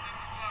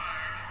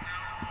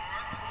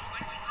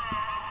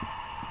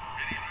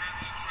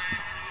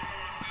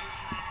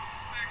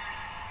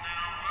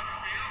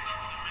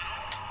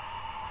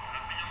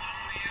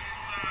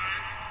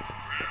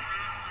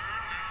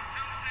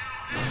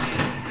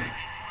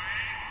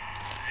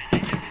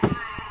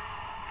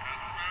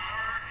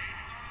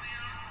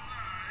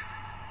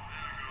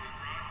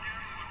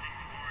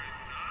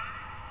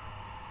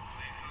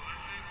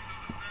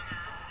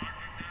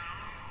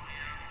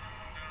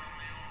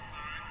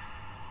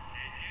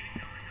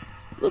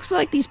 Looks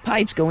like these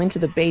pipes go into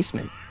the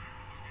basement.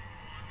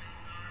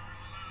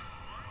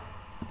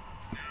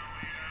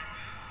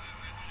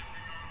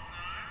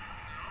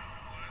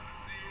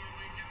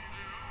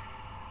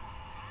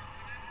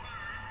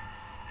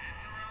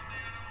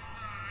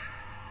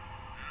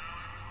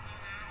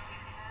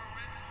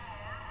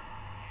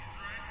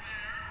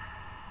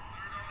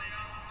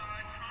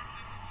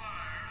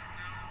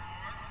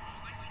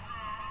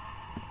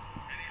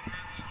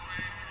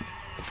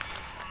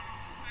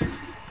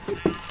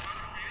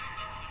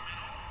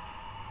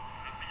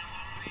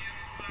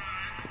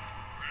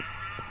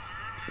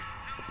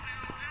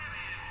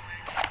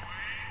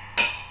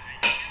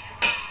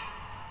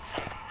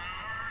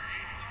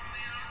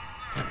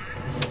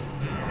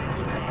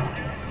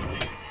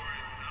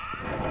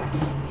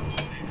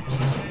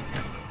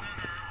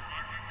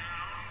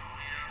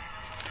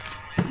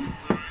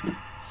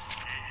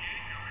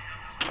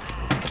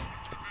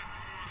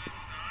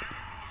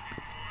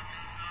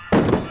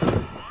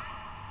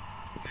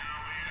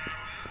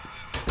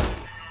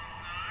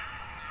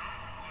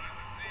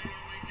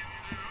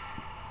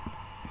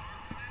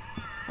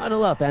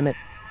 Huddle up, Emmett.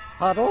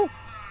 Huddle?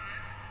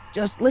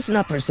 Just listen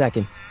up for a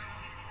second.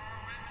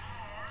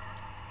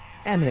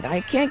 Emmett,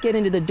 I can't get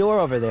into the door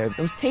over there.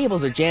 Those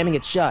tables are jamming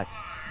it shut.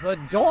 The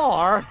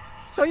door?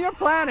 So your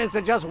plan is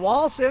to just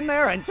waltz in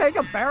there and take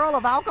a barrel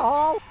of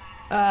alcohol?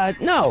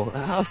 No,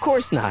 of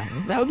course not.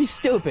 That would be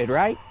stupid,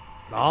 right?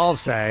 I'll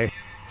say.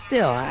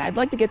 Still, I'd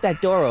like to get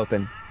that door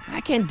open. I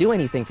can't do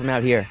anything from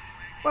out here.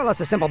 Well,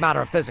 it's a simple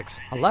matter of physics.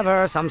 A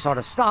lever, some sort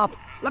of stop.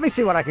 Let me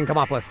see what I can come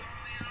up with.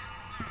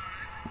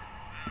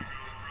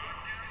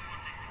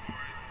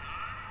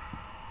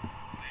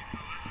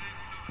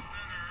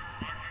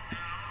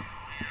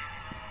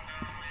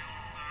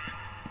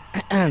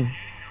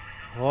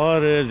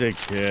 What is it,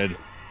 kid?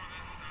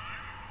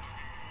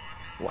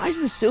 Why is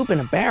the soup in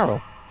a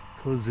barrel?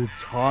 'Cause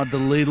it's hard to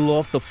ladle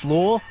off the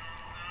floor?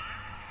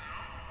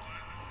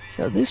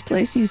 So this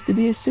place used to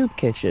be a soup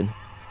kitchen.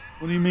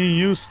 What do you mean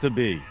used to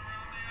be?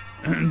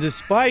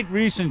 Despite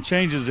recent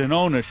changes in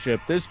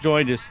ownership, this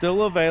joint is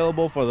still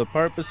available for the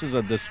purposes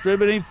of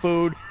distributing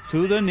food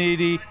to the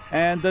needy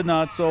and the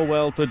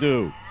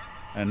not-so-well-to-do.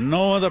 And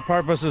no other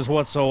purposes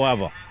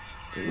whatsoever.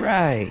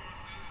 Right.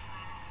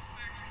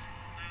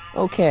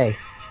 Okay,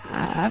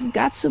 I've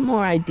got some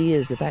more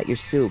ideas about your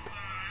soup.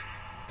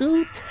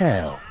 Do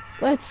tell.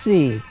 Let's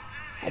see.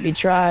 Have you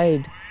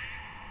tried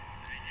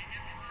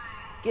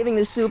giving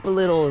the soup a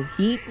little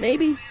heat,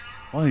 maybe?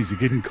 Why, is it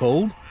getting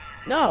cold?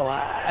 No,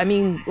 I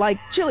mean, like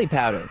chili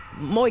powder.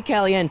 Muy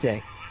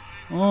caliente.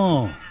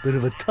 Oh, bit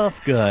of a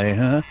tough guy,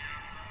 huh?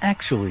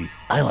 Actually,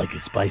 I like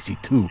it spicy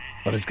too,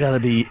 but it's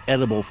gotta be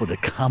edible for the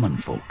common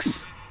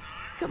folks.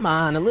 Come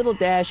on, a little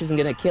dash isn't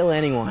gonna kill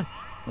anyone.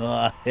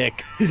 Ah,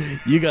 heck.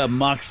 You got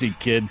moxie,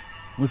 kid.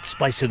 Let's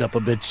spice it up a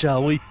bit,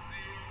 shall we?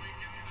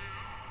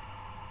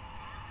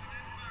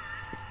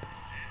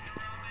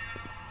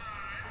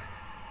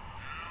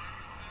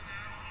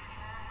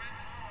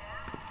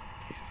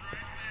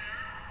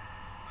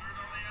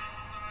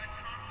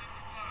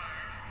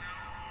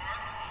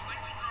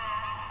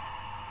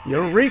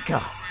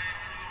 Eureka!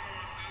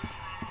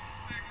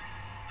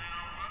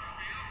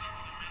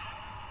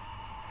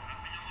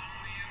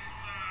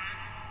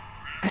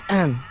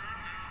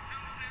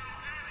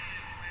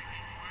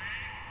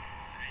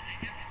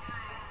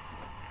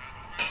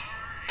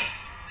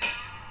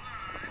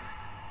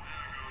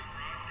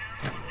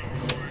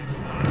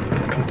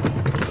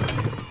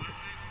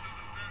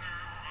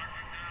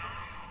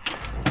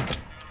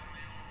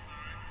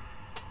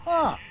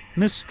 Ah,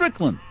 Miss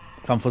Strickland.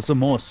 Come for some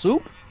more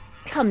soup?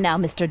 Come now,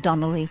 Mr.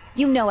 Donnelly.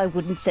 You know I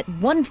wouldn't set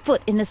one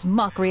foot in this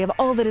mockery of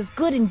all that is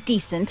good and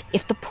decent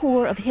if the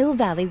poor of Hill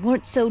Valley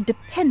weren't so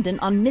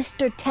dependent on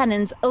Mr.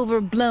 Tannen's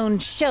overblown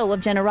show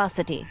of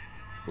generosity.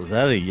 Was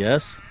that a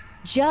yes?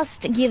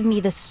 Just give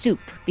me the soup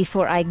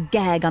before I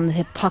gag on the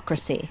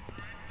hypocrisy.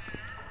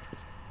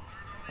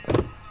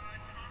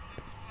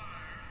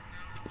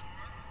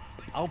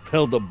 I'll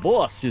tell the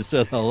boss you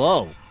said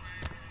hello.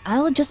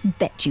 I'll just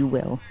bet you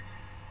will.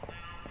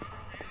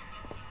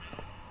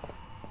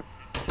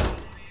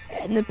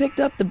 Edna picked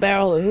up the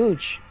barrel of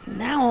hooch.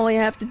 Now all I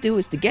have to do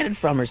is to get it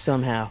from her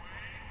somehow.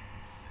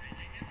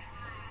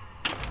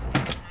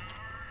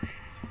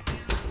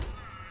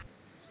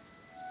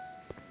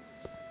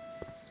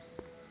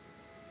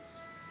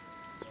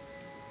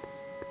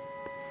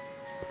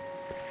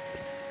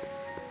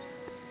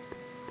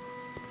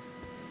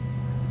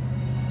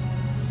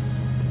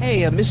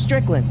 Hey, Miss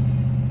Strickland.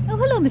 Oh,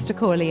 hello, Mr.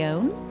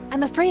 Corleone.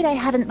 I'm afraid I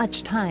haven't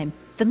much time.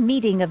 The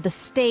meeting of the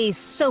Stay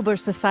Sober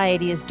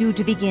Society is due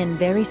to begin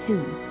very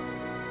soon.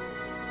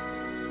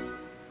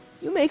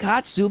 You make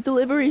hot soup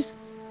deliveries?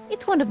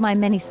 It's one of my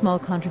many small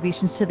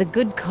contributions to the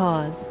good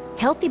cause.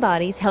 Healthy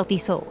bodies, healthy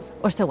souls,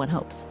 or so one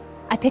hopes.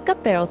 I pick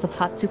up barrels of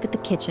hot soup at the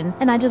kitchen,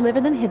 and I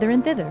deliver them hither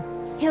and thither.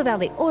 Hill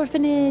Valley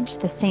Orphanage,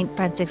 the St.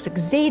 Francis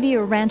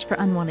Xavier Ranch for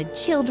Unwanted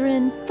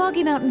Children,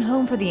 Foggy Mountain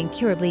Home for the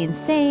Incurably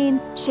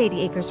Insane,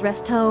 Shady Acres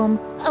Rest Home.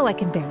 Oh, I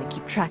can barely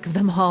keep track of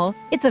them all.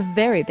 It's a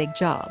very big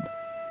job.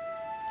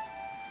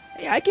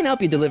 Hey, I can help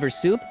you deliver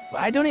soup.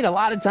 I donate a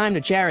lot of time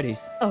to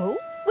charities. Oh?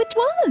 Which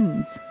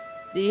ones?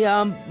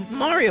 The,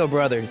 Mario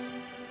Brothers.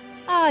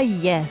 Ah,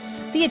 yes.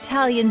 The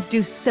Italians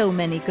do so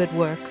many good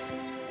works.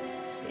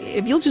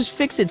 If you'll just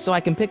fix it so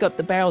I can pick up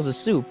the barrels of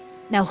soup.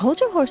 Now hold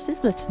your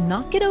horses, let's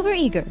not get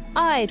overeager.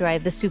 I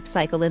drive the soup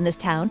cycle in this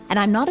town, and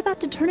I'm not about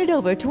to turn it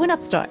over to an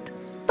upstart.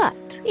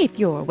 But if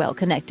you're well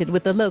connected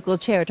with the local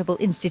charitable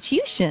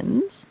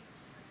institutions...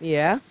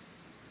 Yeah?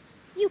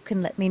 You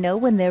can let me know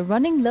when they're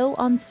running low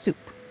on soup.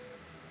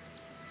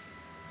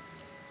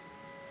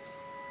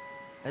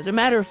 As a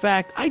matter of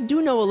fact, I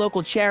do know a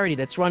local charity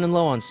that's running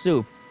low on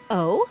soup.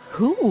 Oh?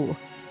 Who?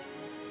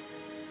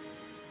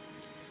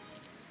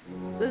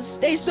 The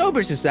Stay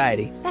Sober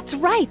Society. That's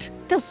right!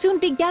 They'll soon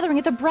be gathering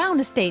at the Brown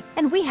Estate,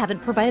 and we haven't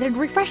provided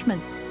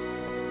refreshments.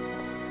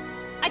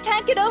 I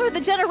can't get over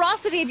the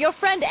generosity of your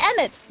friend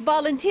Emmett,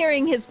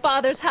 volunteering his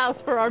father's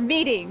house for our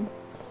meeting.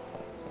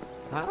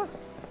 Huh?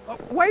 Oh,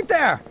 wait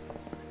there!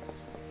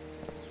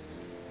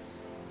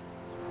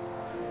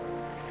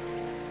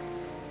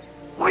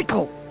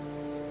 Michael!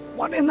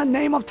 What in the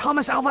name of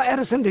Thomas Alva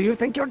Edison do you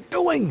think you're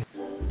doing?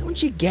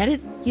 Don't you get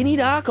it? You need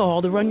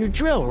alcohol to run your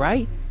drill,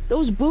 right?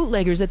 Those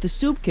bootleggers at the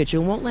soup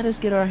kitchen won't let us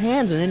get our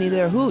hands on any of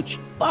their hooch.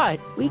 But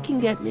we can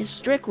get Miss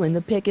Strickland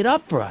to pick it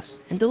up for us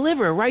and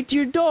deliver it right to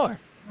your door.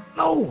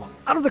 No,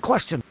 out of the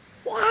question.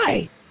 Why?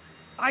 Why?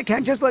 I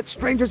can't just let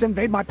strangers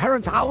invade my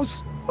parents' house.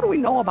 What do we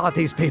know about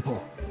these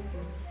people?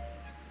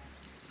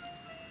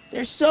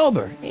 They're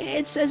sober.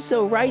 It says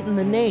so right in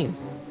the name.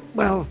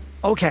 Well,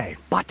 okay,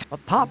 but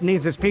Pop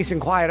needs his peace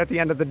and quiet at the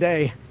end of the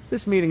day.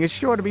 This meeting is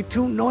sure to be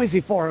too noisy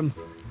for him.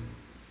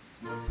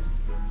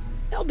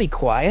 They'll be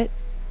quiet.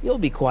 You'll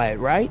be quiet,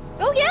 right?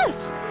 Oh,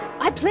 yes!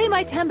 I play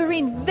my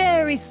tambourine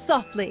very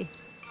softly.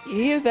 You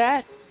hear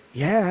that?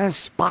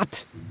 Yes,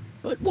 but...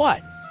 But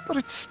what? But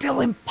it's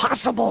still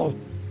impossible.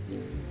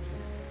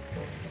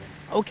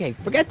 Okay,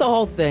 forget the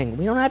whole thing.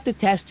 We don't have to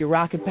test your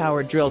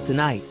rocket-powered drill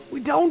tonight.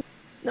 We don't?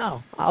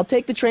 No. I'll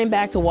take the train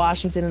back to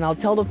Washington and I'll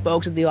tell the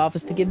folks at the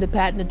office to give the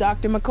patent to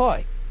Dr.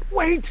 McCoy.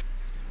 Wait!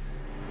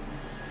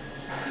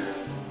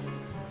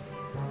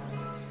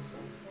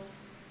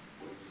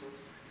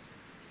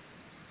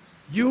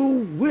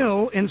 You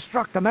will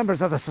instruct the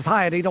members of the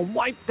society to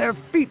wipe their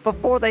feet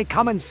before they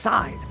come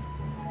inside.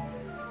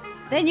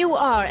 Then you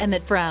are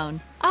Emmett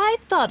Brown. I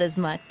thought as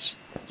much.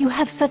 You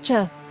have such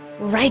a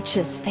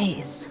righteous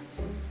face.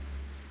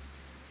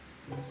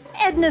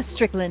 Edna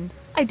Strickland,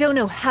 I don't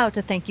know how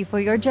to thank you for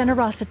your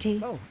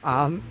generosity.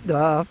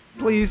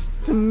 Pleased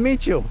to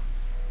meet you.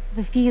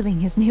 The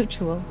feeling is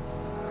mutual.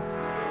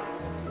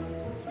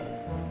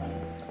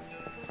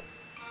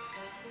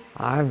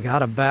 I've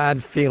got a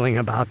bad feeling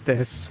about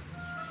this.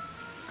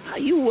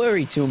 You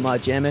worry too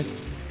much, Emmett.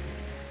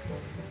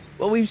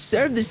 Well, we've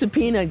served the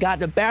subpoena and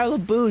gotten a barrel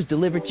of booze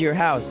delivered to your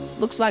house.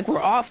 Looks like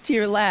we're off to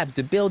your lab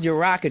to build your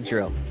rocket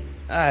drill.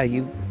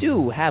 You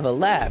do have a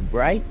lab,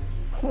 right?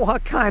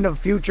 What kind of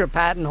future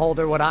patent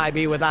holder would I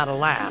be without a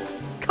lab?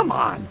 Come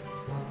on.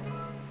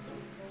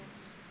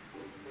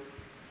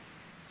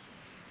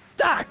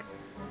 Doc!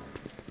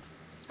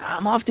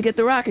 I'm off to get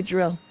the rocket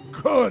drill.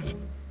 Good.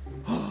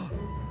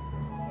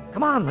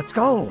 Come on, let's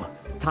go.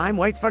 Time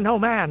waits for no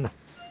man.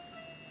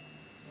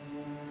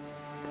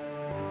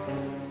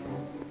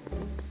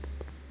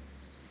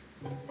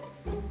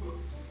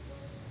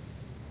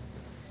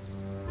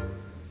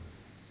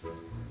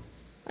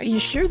 Are you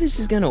sure this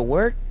is gonna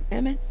work,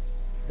 Emmett?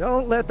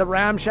 Don't let the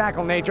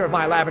ramshackle nature of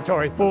my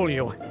laboratory fool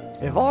you.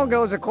 If all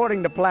goes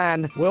according to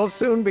plan, we'll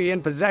soon be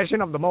in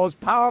possession of the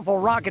most powerful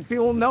rocket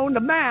fuel known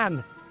to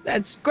man.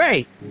 That's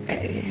great.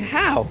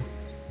 How?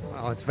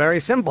 Well, it's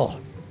very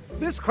simple.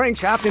 This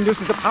crankshaft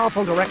induces a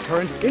powerful direct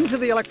current into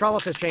the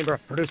electrolysis chamber,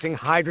 producing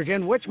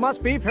hydrogen, which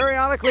must be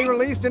periodically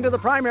released into the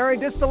primary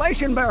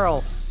distillation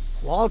barrel.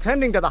 While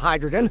tending to the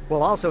hydrogen,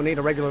 we'll also need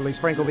to regularly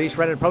sprinkle these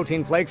shredded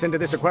protein flakes into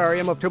this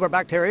aquarium of tuber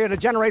bacteria to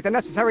generate the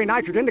necessary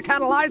nitrogen to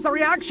catalyze the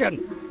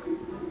reaction.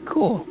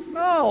 Cool.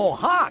 Oh,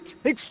 hot!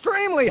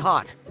 Extremely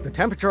hot! The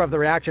temperature of the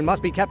reaction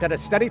must be kept at a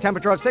steady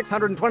temperature of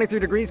 623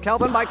 degrees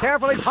Kelvin by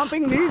carefully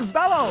pumping these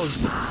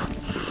bellows.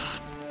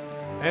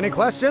 Any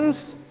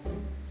questions?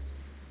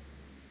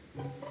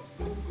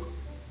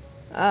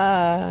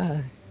 Emmett?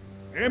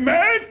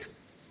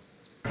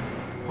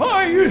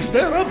 Why is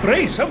there a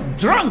brace of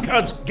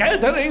drunkards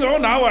gathering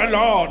on our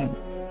lawn?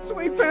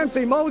 Sweet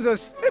fancy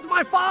Moses, it's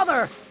my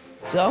father!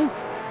 So?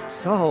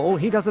 So,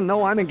 he doesn't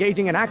know I'm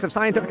engaging in acts of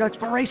scientific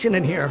exploration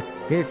in here.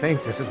 He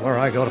thinks this is where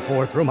I go to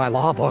pour through my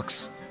law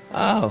books.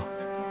 Oh.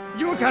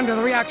 You tend to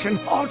the reaction.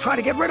 I'll try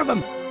to get rid of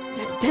him.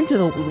 Tend to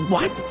the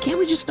what? Can't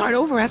we just start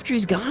over after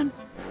he's gone?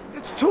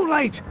 It's too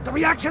late. The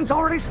reaction's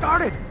already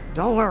started.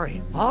 Don't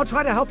worry. I'll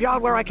try to help you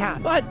out where I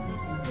can. But...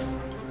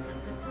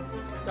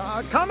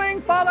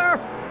 coming, Father!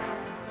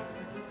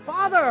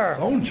 Father!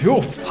 Don't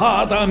you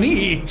father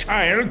me,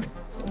 child.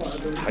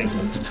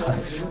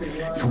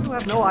 You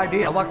have no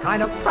idea what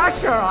kind of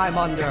pressure I'm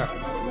under.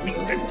 You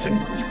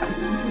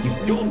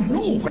don't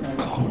know what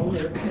called.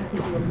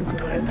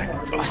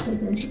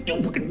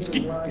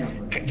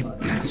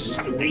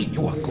 Someday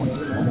you are going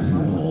to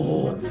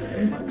know.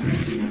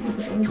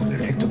 You will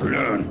have to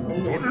learn.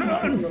 To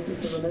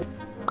learn.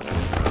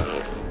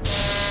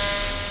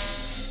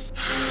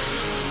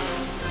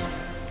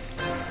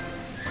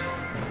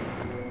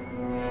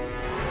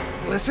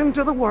 Listen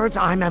to the words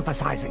I'm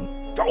emphasizing.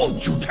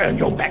 Don't you turn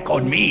your back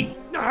on me!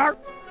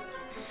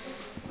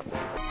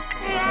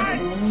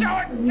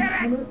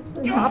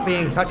 Stop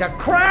being such a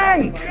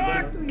crank!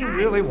 You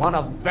really want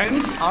to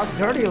vent our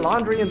dirty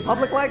laundry in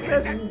public like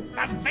this?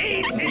 The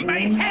veins in my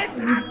head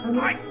are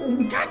like...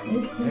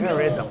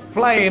 There is a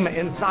flame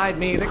inside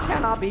me that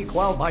cannot be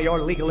quelled by your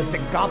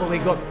legalistic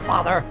gobbledygook,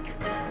 Father.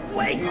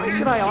 Wait! Why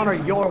should I honor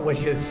your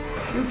wishes?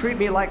 You treat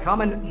me like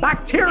common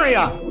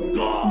bacteria!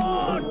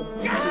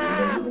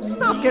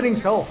 Stop getting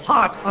so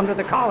hot under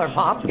the collar,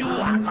 Pop. You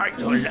are going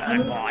to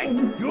learn,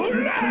 boy. You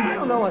learn. I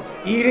don't know what's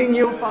eating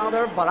you,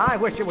 Father, but I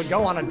wish you would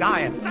go on a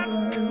diet.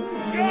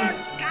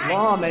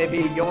 Law may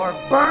be your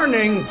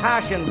burning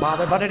passion,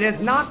 Father, but it is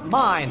not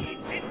mine.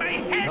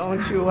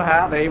 Don't you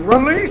have a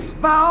release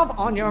valve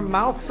on your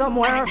mouth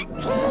somewhere?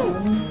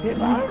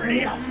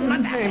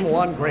 Name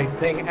one great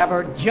thing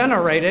ever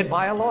generated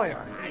by a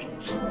lawyer.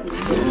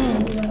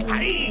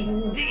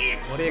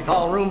 What do you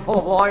call a room full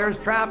of lawyers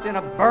trapped in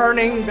a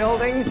burning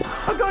building?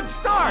 A good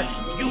start!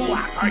 You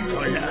are going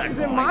to learn. Is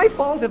it my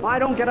fault if I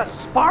don't get a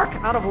spark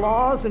out of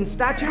laws and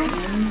statutes?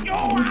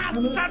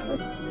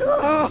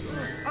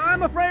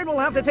 I'm afraid we'll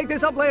have to take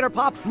this up later,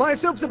 Pop. My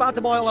soup's about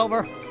to boil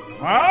over.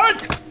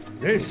 What?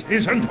 This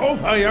isn't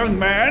over, young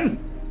man.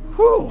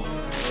 Whew.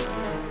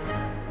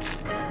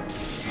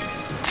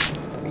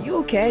 Are you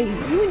okay?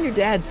 You and your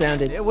dad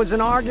sounded... It was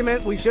an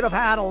argument we should have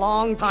had a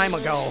long time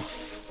ago.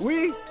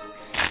 We...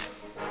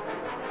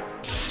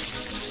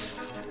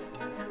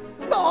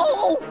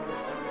 No!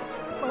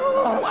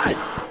 Oh, what?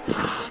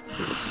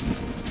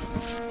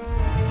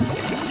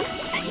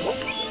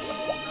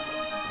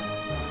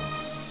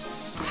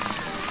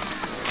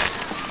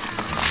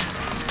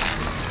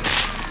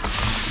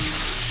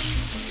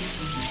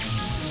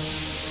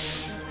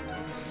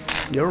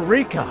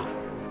 Eureka!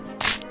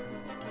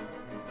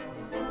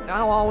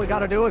 Now all we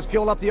gotta do is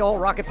fuel up the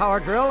old rocket power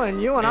drill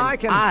and you and I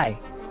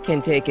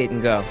can take it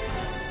and go.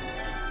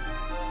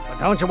 But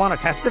don't you want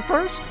to test it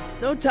first?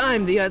 No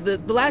time.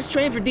 The last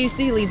train for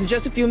DC leaves in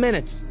just a few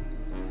minutes.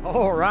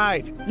 All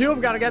right.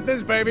 You've got to get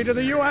this baby to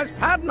the U.S.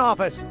 Patent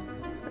Office.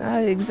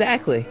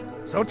 Exactly.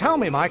 So tell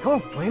me, Michael,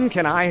 when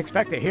can I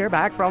expect to hear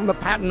back from the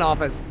Patent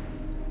Office?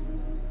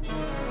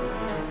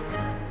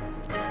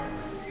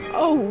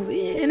 Oh,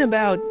 in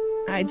about,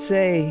 I'd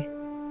say...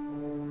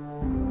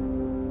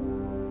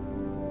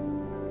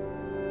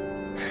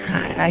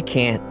 I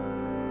can't.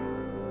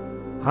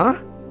 Huh?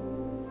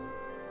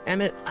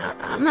 Emmett,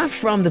 I'm not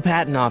from the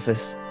Patent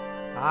Office.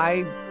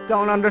 I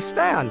don't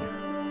understand.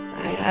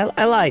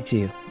 I lied to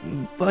you,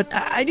 but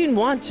I didn't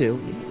want to.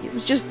 It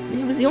was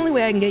the only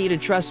way I can get you to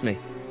trust me.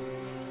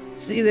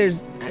 See,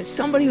 there's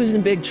somebody who's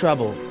in big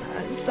trouble.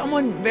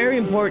 Someone very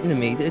important to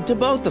me, to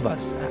both of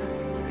us.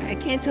 I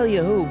can't tell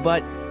you who,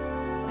 but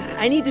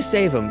I need to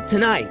save him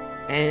tonight,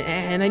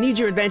 and I need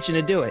your invention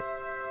to do it.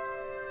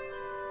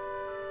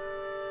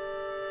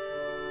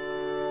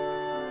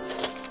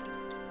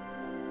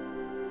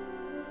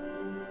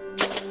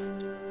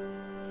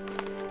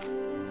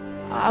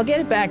 I'll get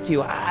it back to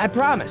you, I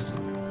promise.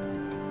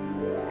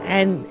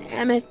 And,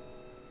 Emmett,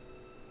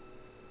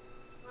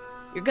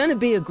 you're gonna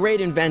be a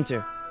great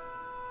inventor.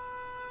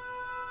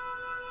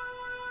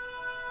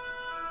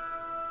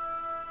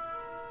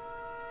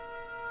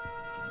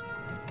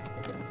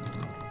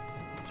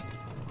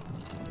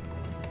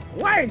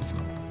 Wait!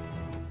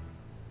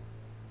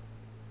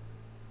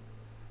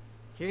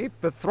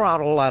 Keep the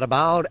throttle at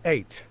about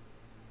 8.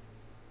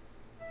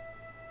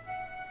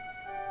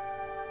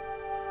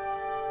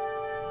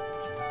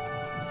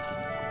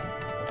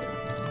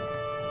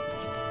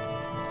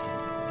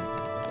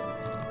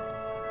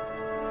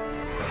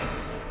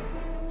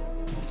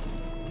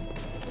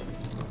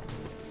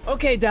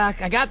 Okay,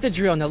 Doc, I got the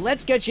drill. Now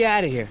let's get you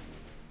out of here.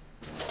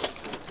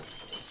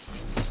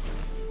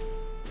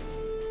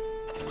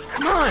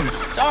 Come on,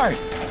 start.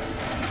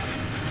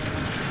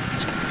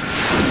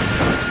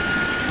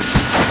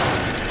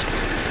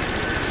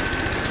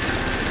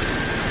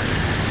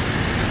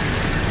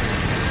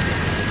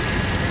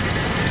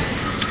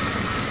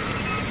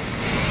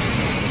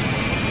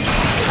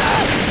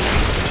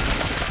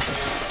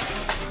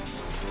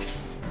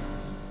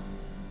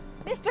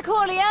 Mr.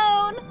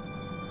 Corleone!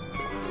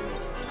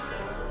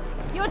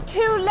 You're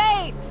too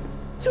late!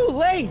 Too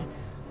late?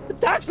 The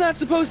Doc's not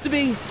supposed to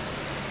be...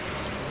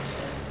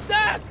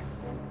 Doc!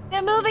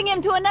 They're moving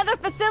him to another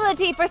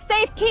facility for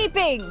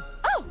safekeeping!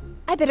 Oh,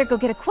 I better go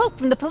get a quote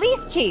from the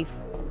police chief.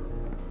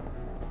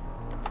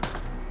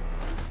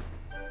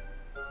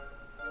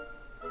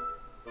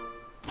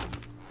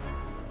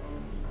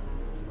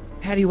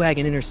 Paddy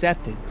wagon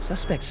intercepted,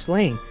 suspect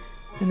slain,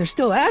 and they're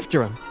still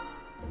after him.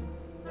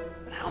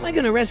 But how am I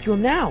gonna rescue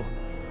him now?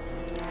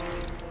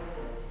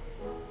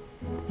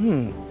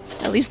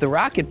 At least the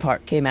rocket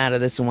part came out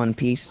of this in one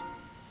piece.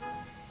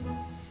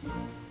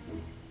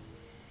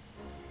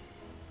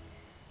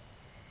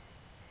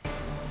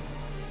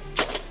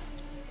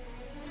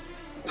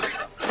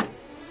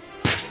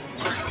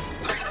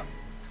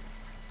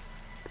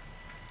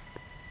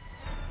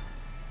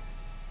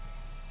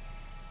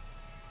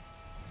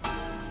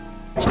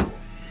 All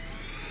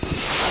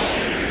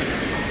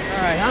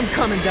right, I'm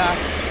coming, Doc.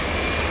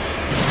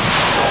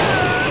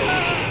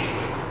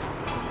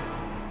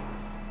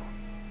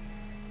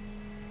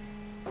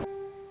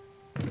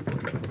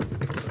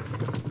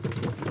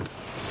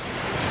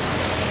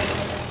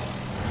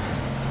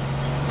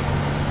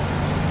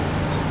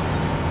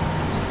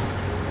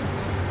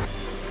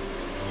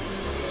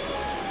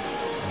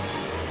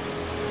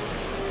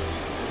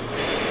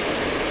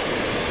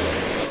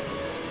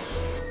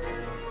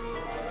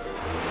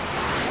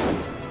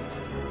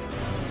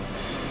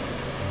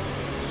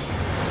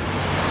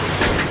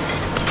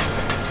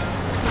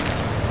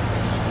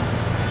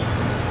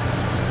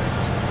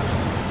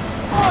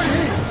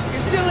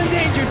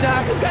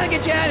 Doc, I've got to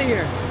get you out of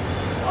here.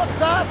 What's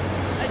that?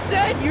 I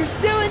said you're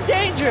still in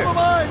danger. Never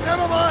mind,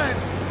 never mind.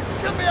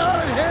 Get me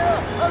out of here.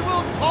 I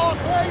will talk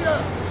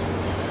later.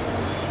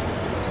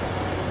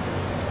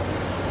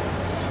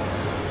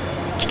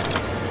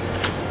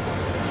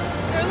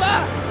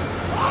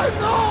 I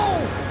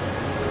know!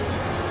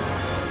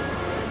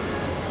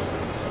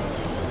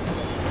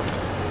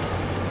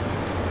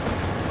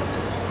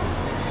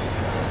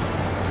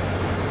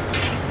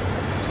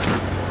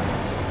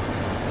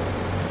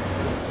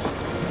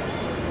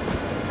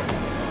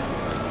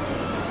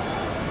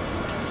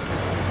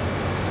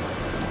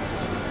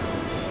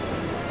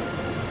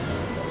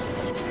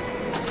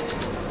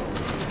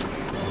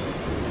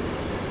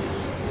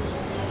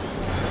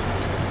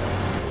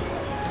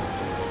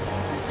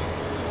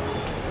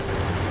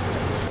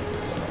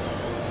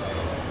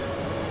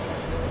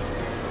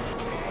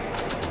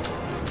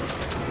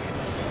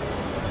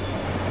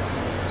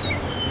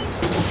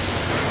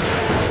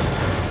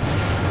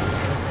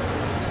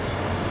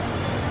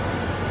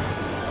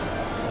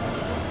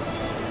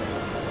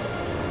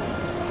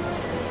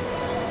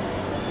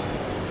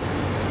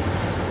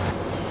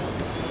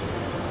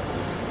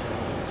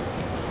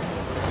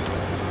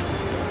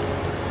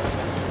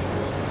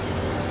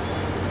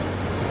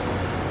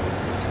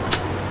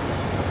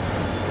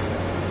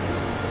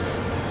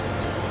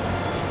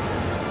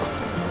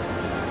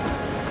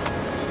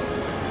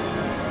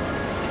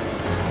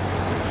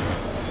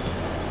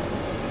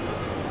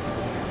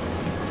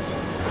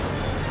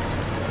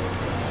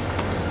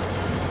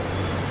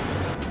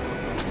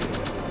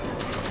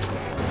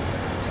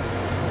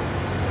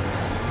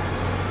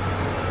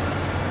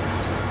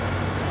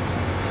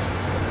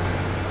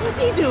 What's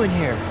he doing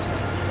here?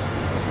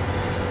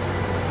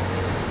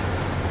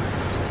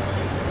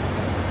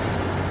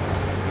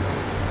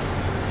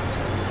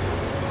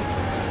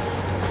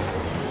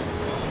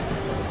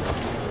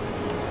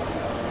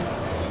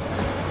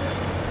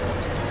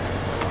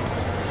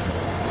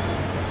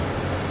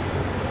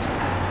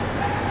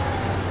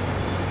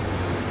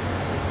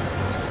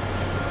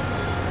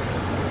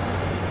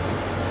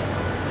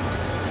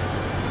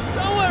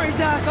 Don't worry,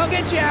 Doc. I'll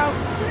get you out.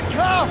 Be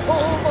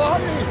careful,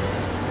 buddy!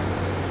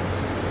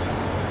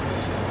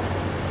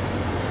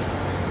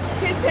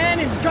 Kid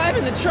Tannen's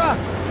driving the truck.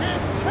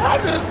 Kid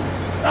Tannen?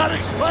 That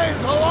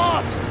explains a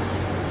lot!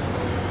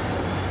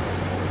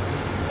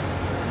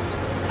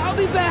 I'll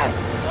be back.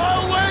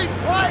 I'll wait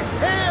right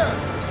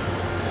here!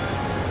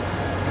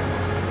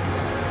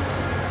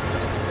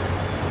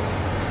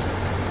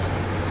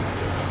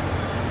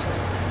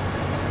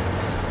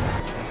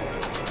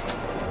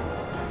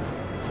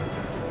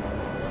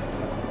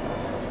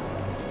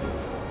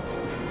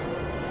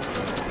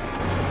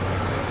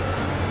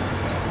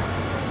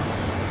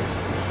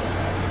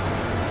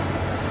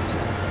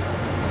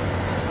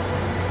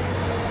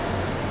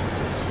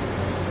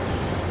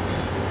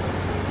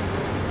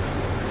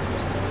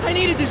 I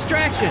need a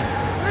distraction.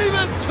 Leave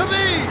it to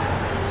me!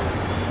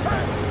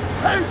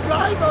 Hey,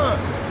 driver!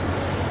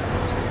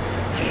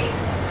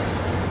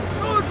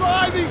 You're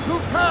driving too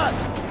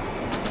fast!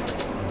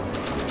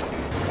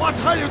 Watch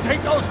how you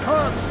take those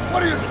curves!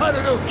 What are you trying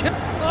to do, kid?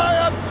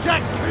 I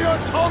object to your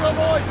tone of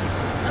voice,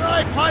 and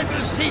I find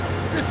this seat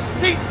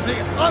distinctly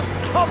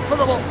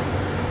uncomfortable.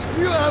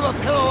 Do you have a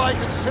pillow I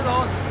can sit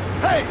on?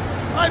 Hey,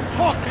 I'm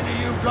talking to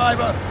you,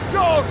 driver!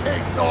 Don't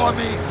ignore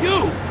me!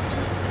 You!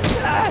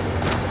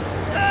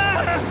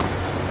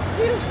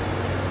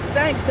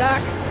 Thanks,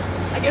 Doc.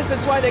 I guess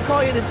that's why they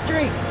call you the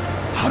Streak.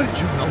 How did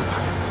you know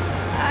that?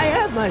 I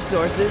have my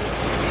sources.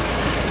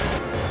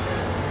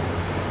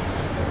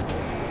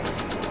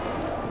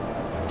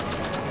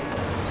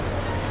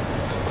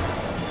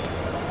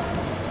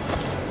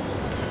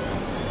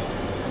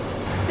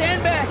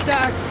 Stand back,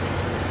 Doc.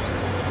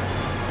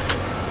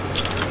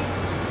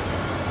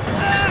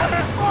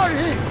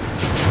 Marty!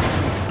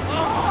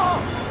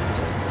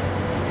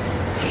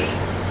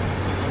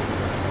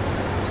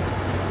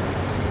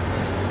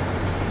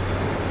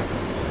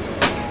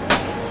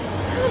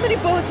 How many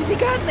bullets has he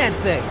got in that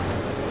thing?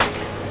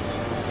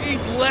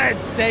 Eat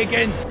lead,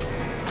 Sagan!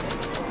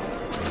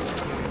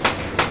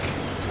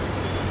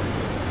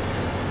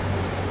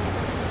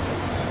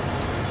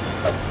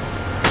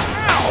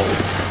 Ow!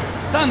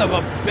 Son of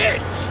a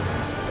bitch!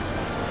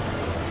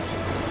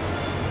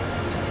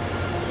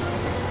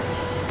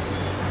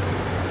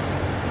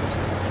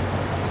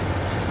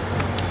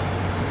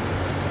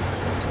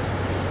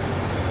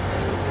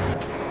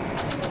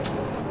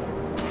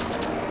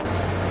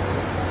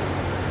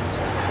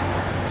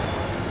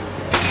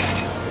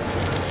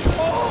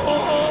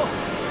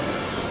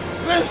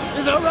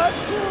 Is a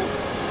rescue?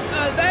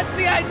 That's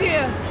the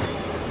idea.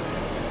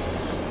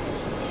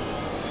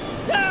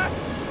 Doc!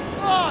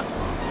 Look!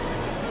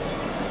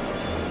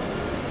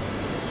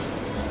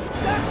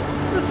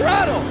 The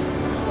throttle!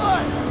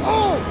 What?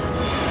 Oh!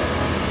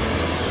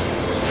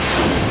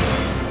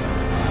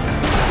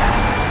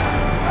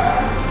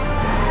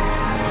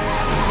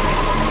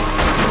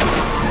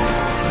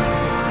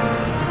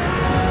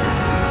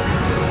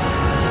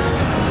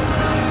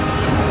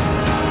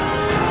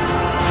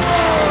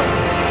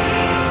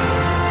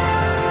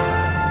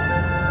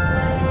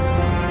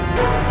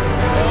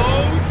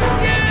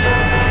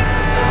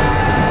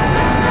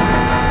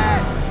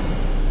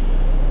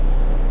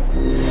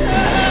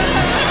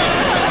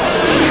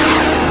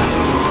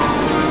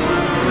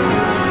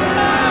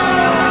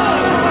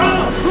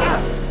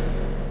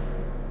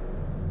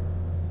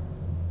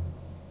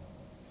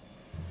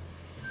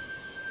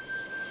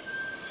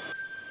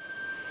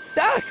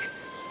 Doc!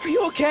 Are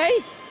you okay?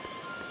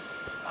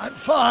 I'm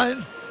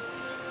fine.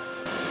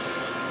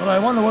 But I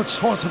wonder what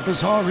sorts of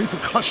bizarre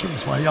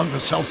repercussions my younger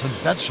self's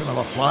invention of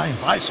a flying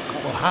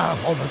bicycle will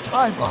have on the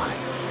timeline.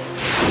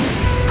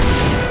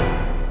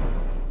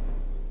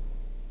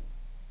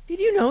 Did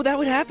you know that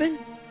would happen?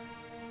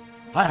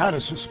 I had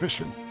a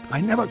suspicion.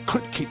 I never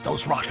could keep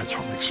those rockets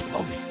from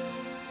exploding.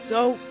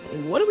 So,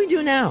 what do we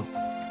do now?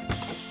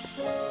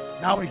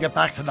 Now we get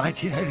back to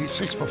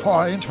 1986 before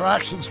our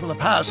interactions with the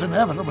past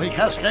inevitably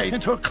cascade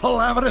into a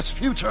calamitous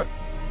future.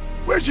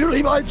 Where'd you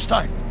leave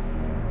Einstein?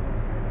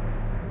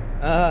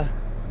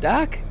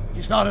 Doc?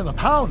 He's not in the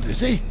pound, is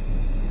he?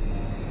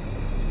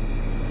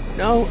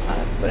 No,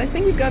 but I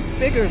think we've got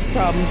bigger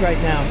problems right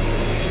now.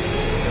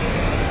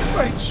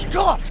 Great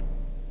Scott!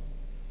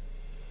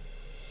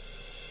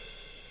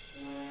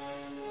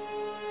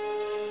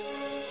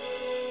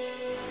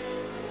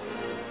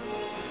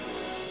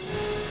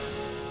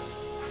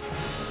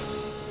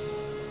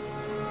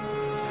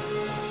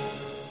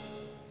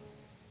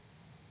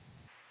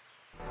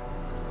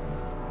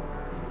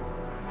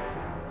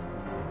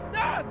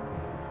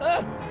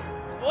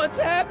 What's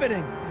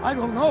happening? I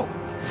don't know.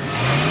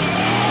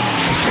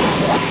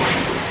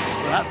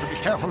 We'll have to be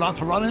careful not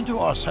to run into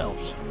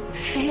ourselves.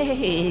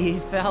 Hey,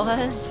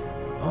 fellas.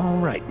 All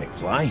right,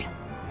 McFly.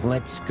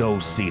 Let's go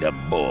see the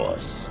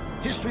boss.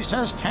 History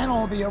says Tanner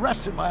will be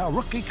arrested by a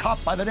rookie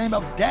cop by the name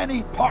of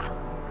Danny Parker.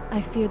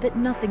 I fear that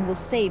nothing will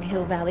save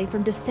Hill Valley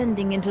from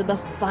descending into the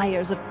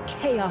fires of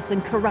chaos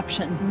and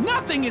corruption.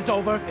 Nothing is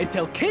over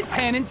until Kid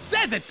Tannen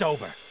says it's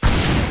over.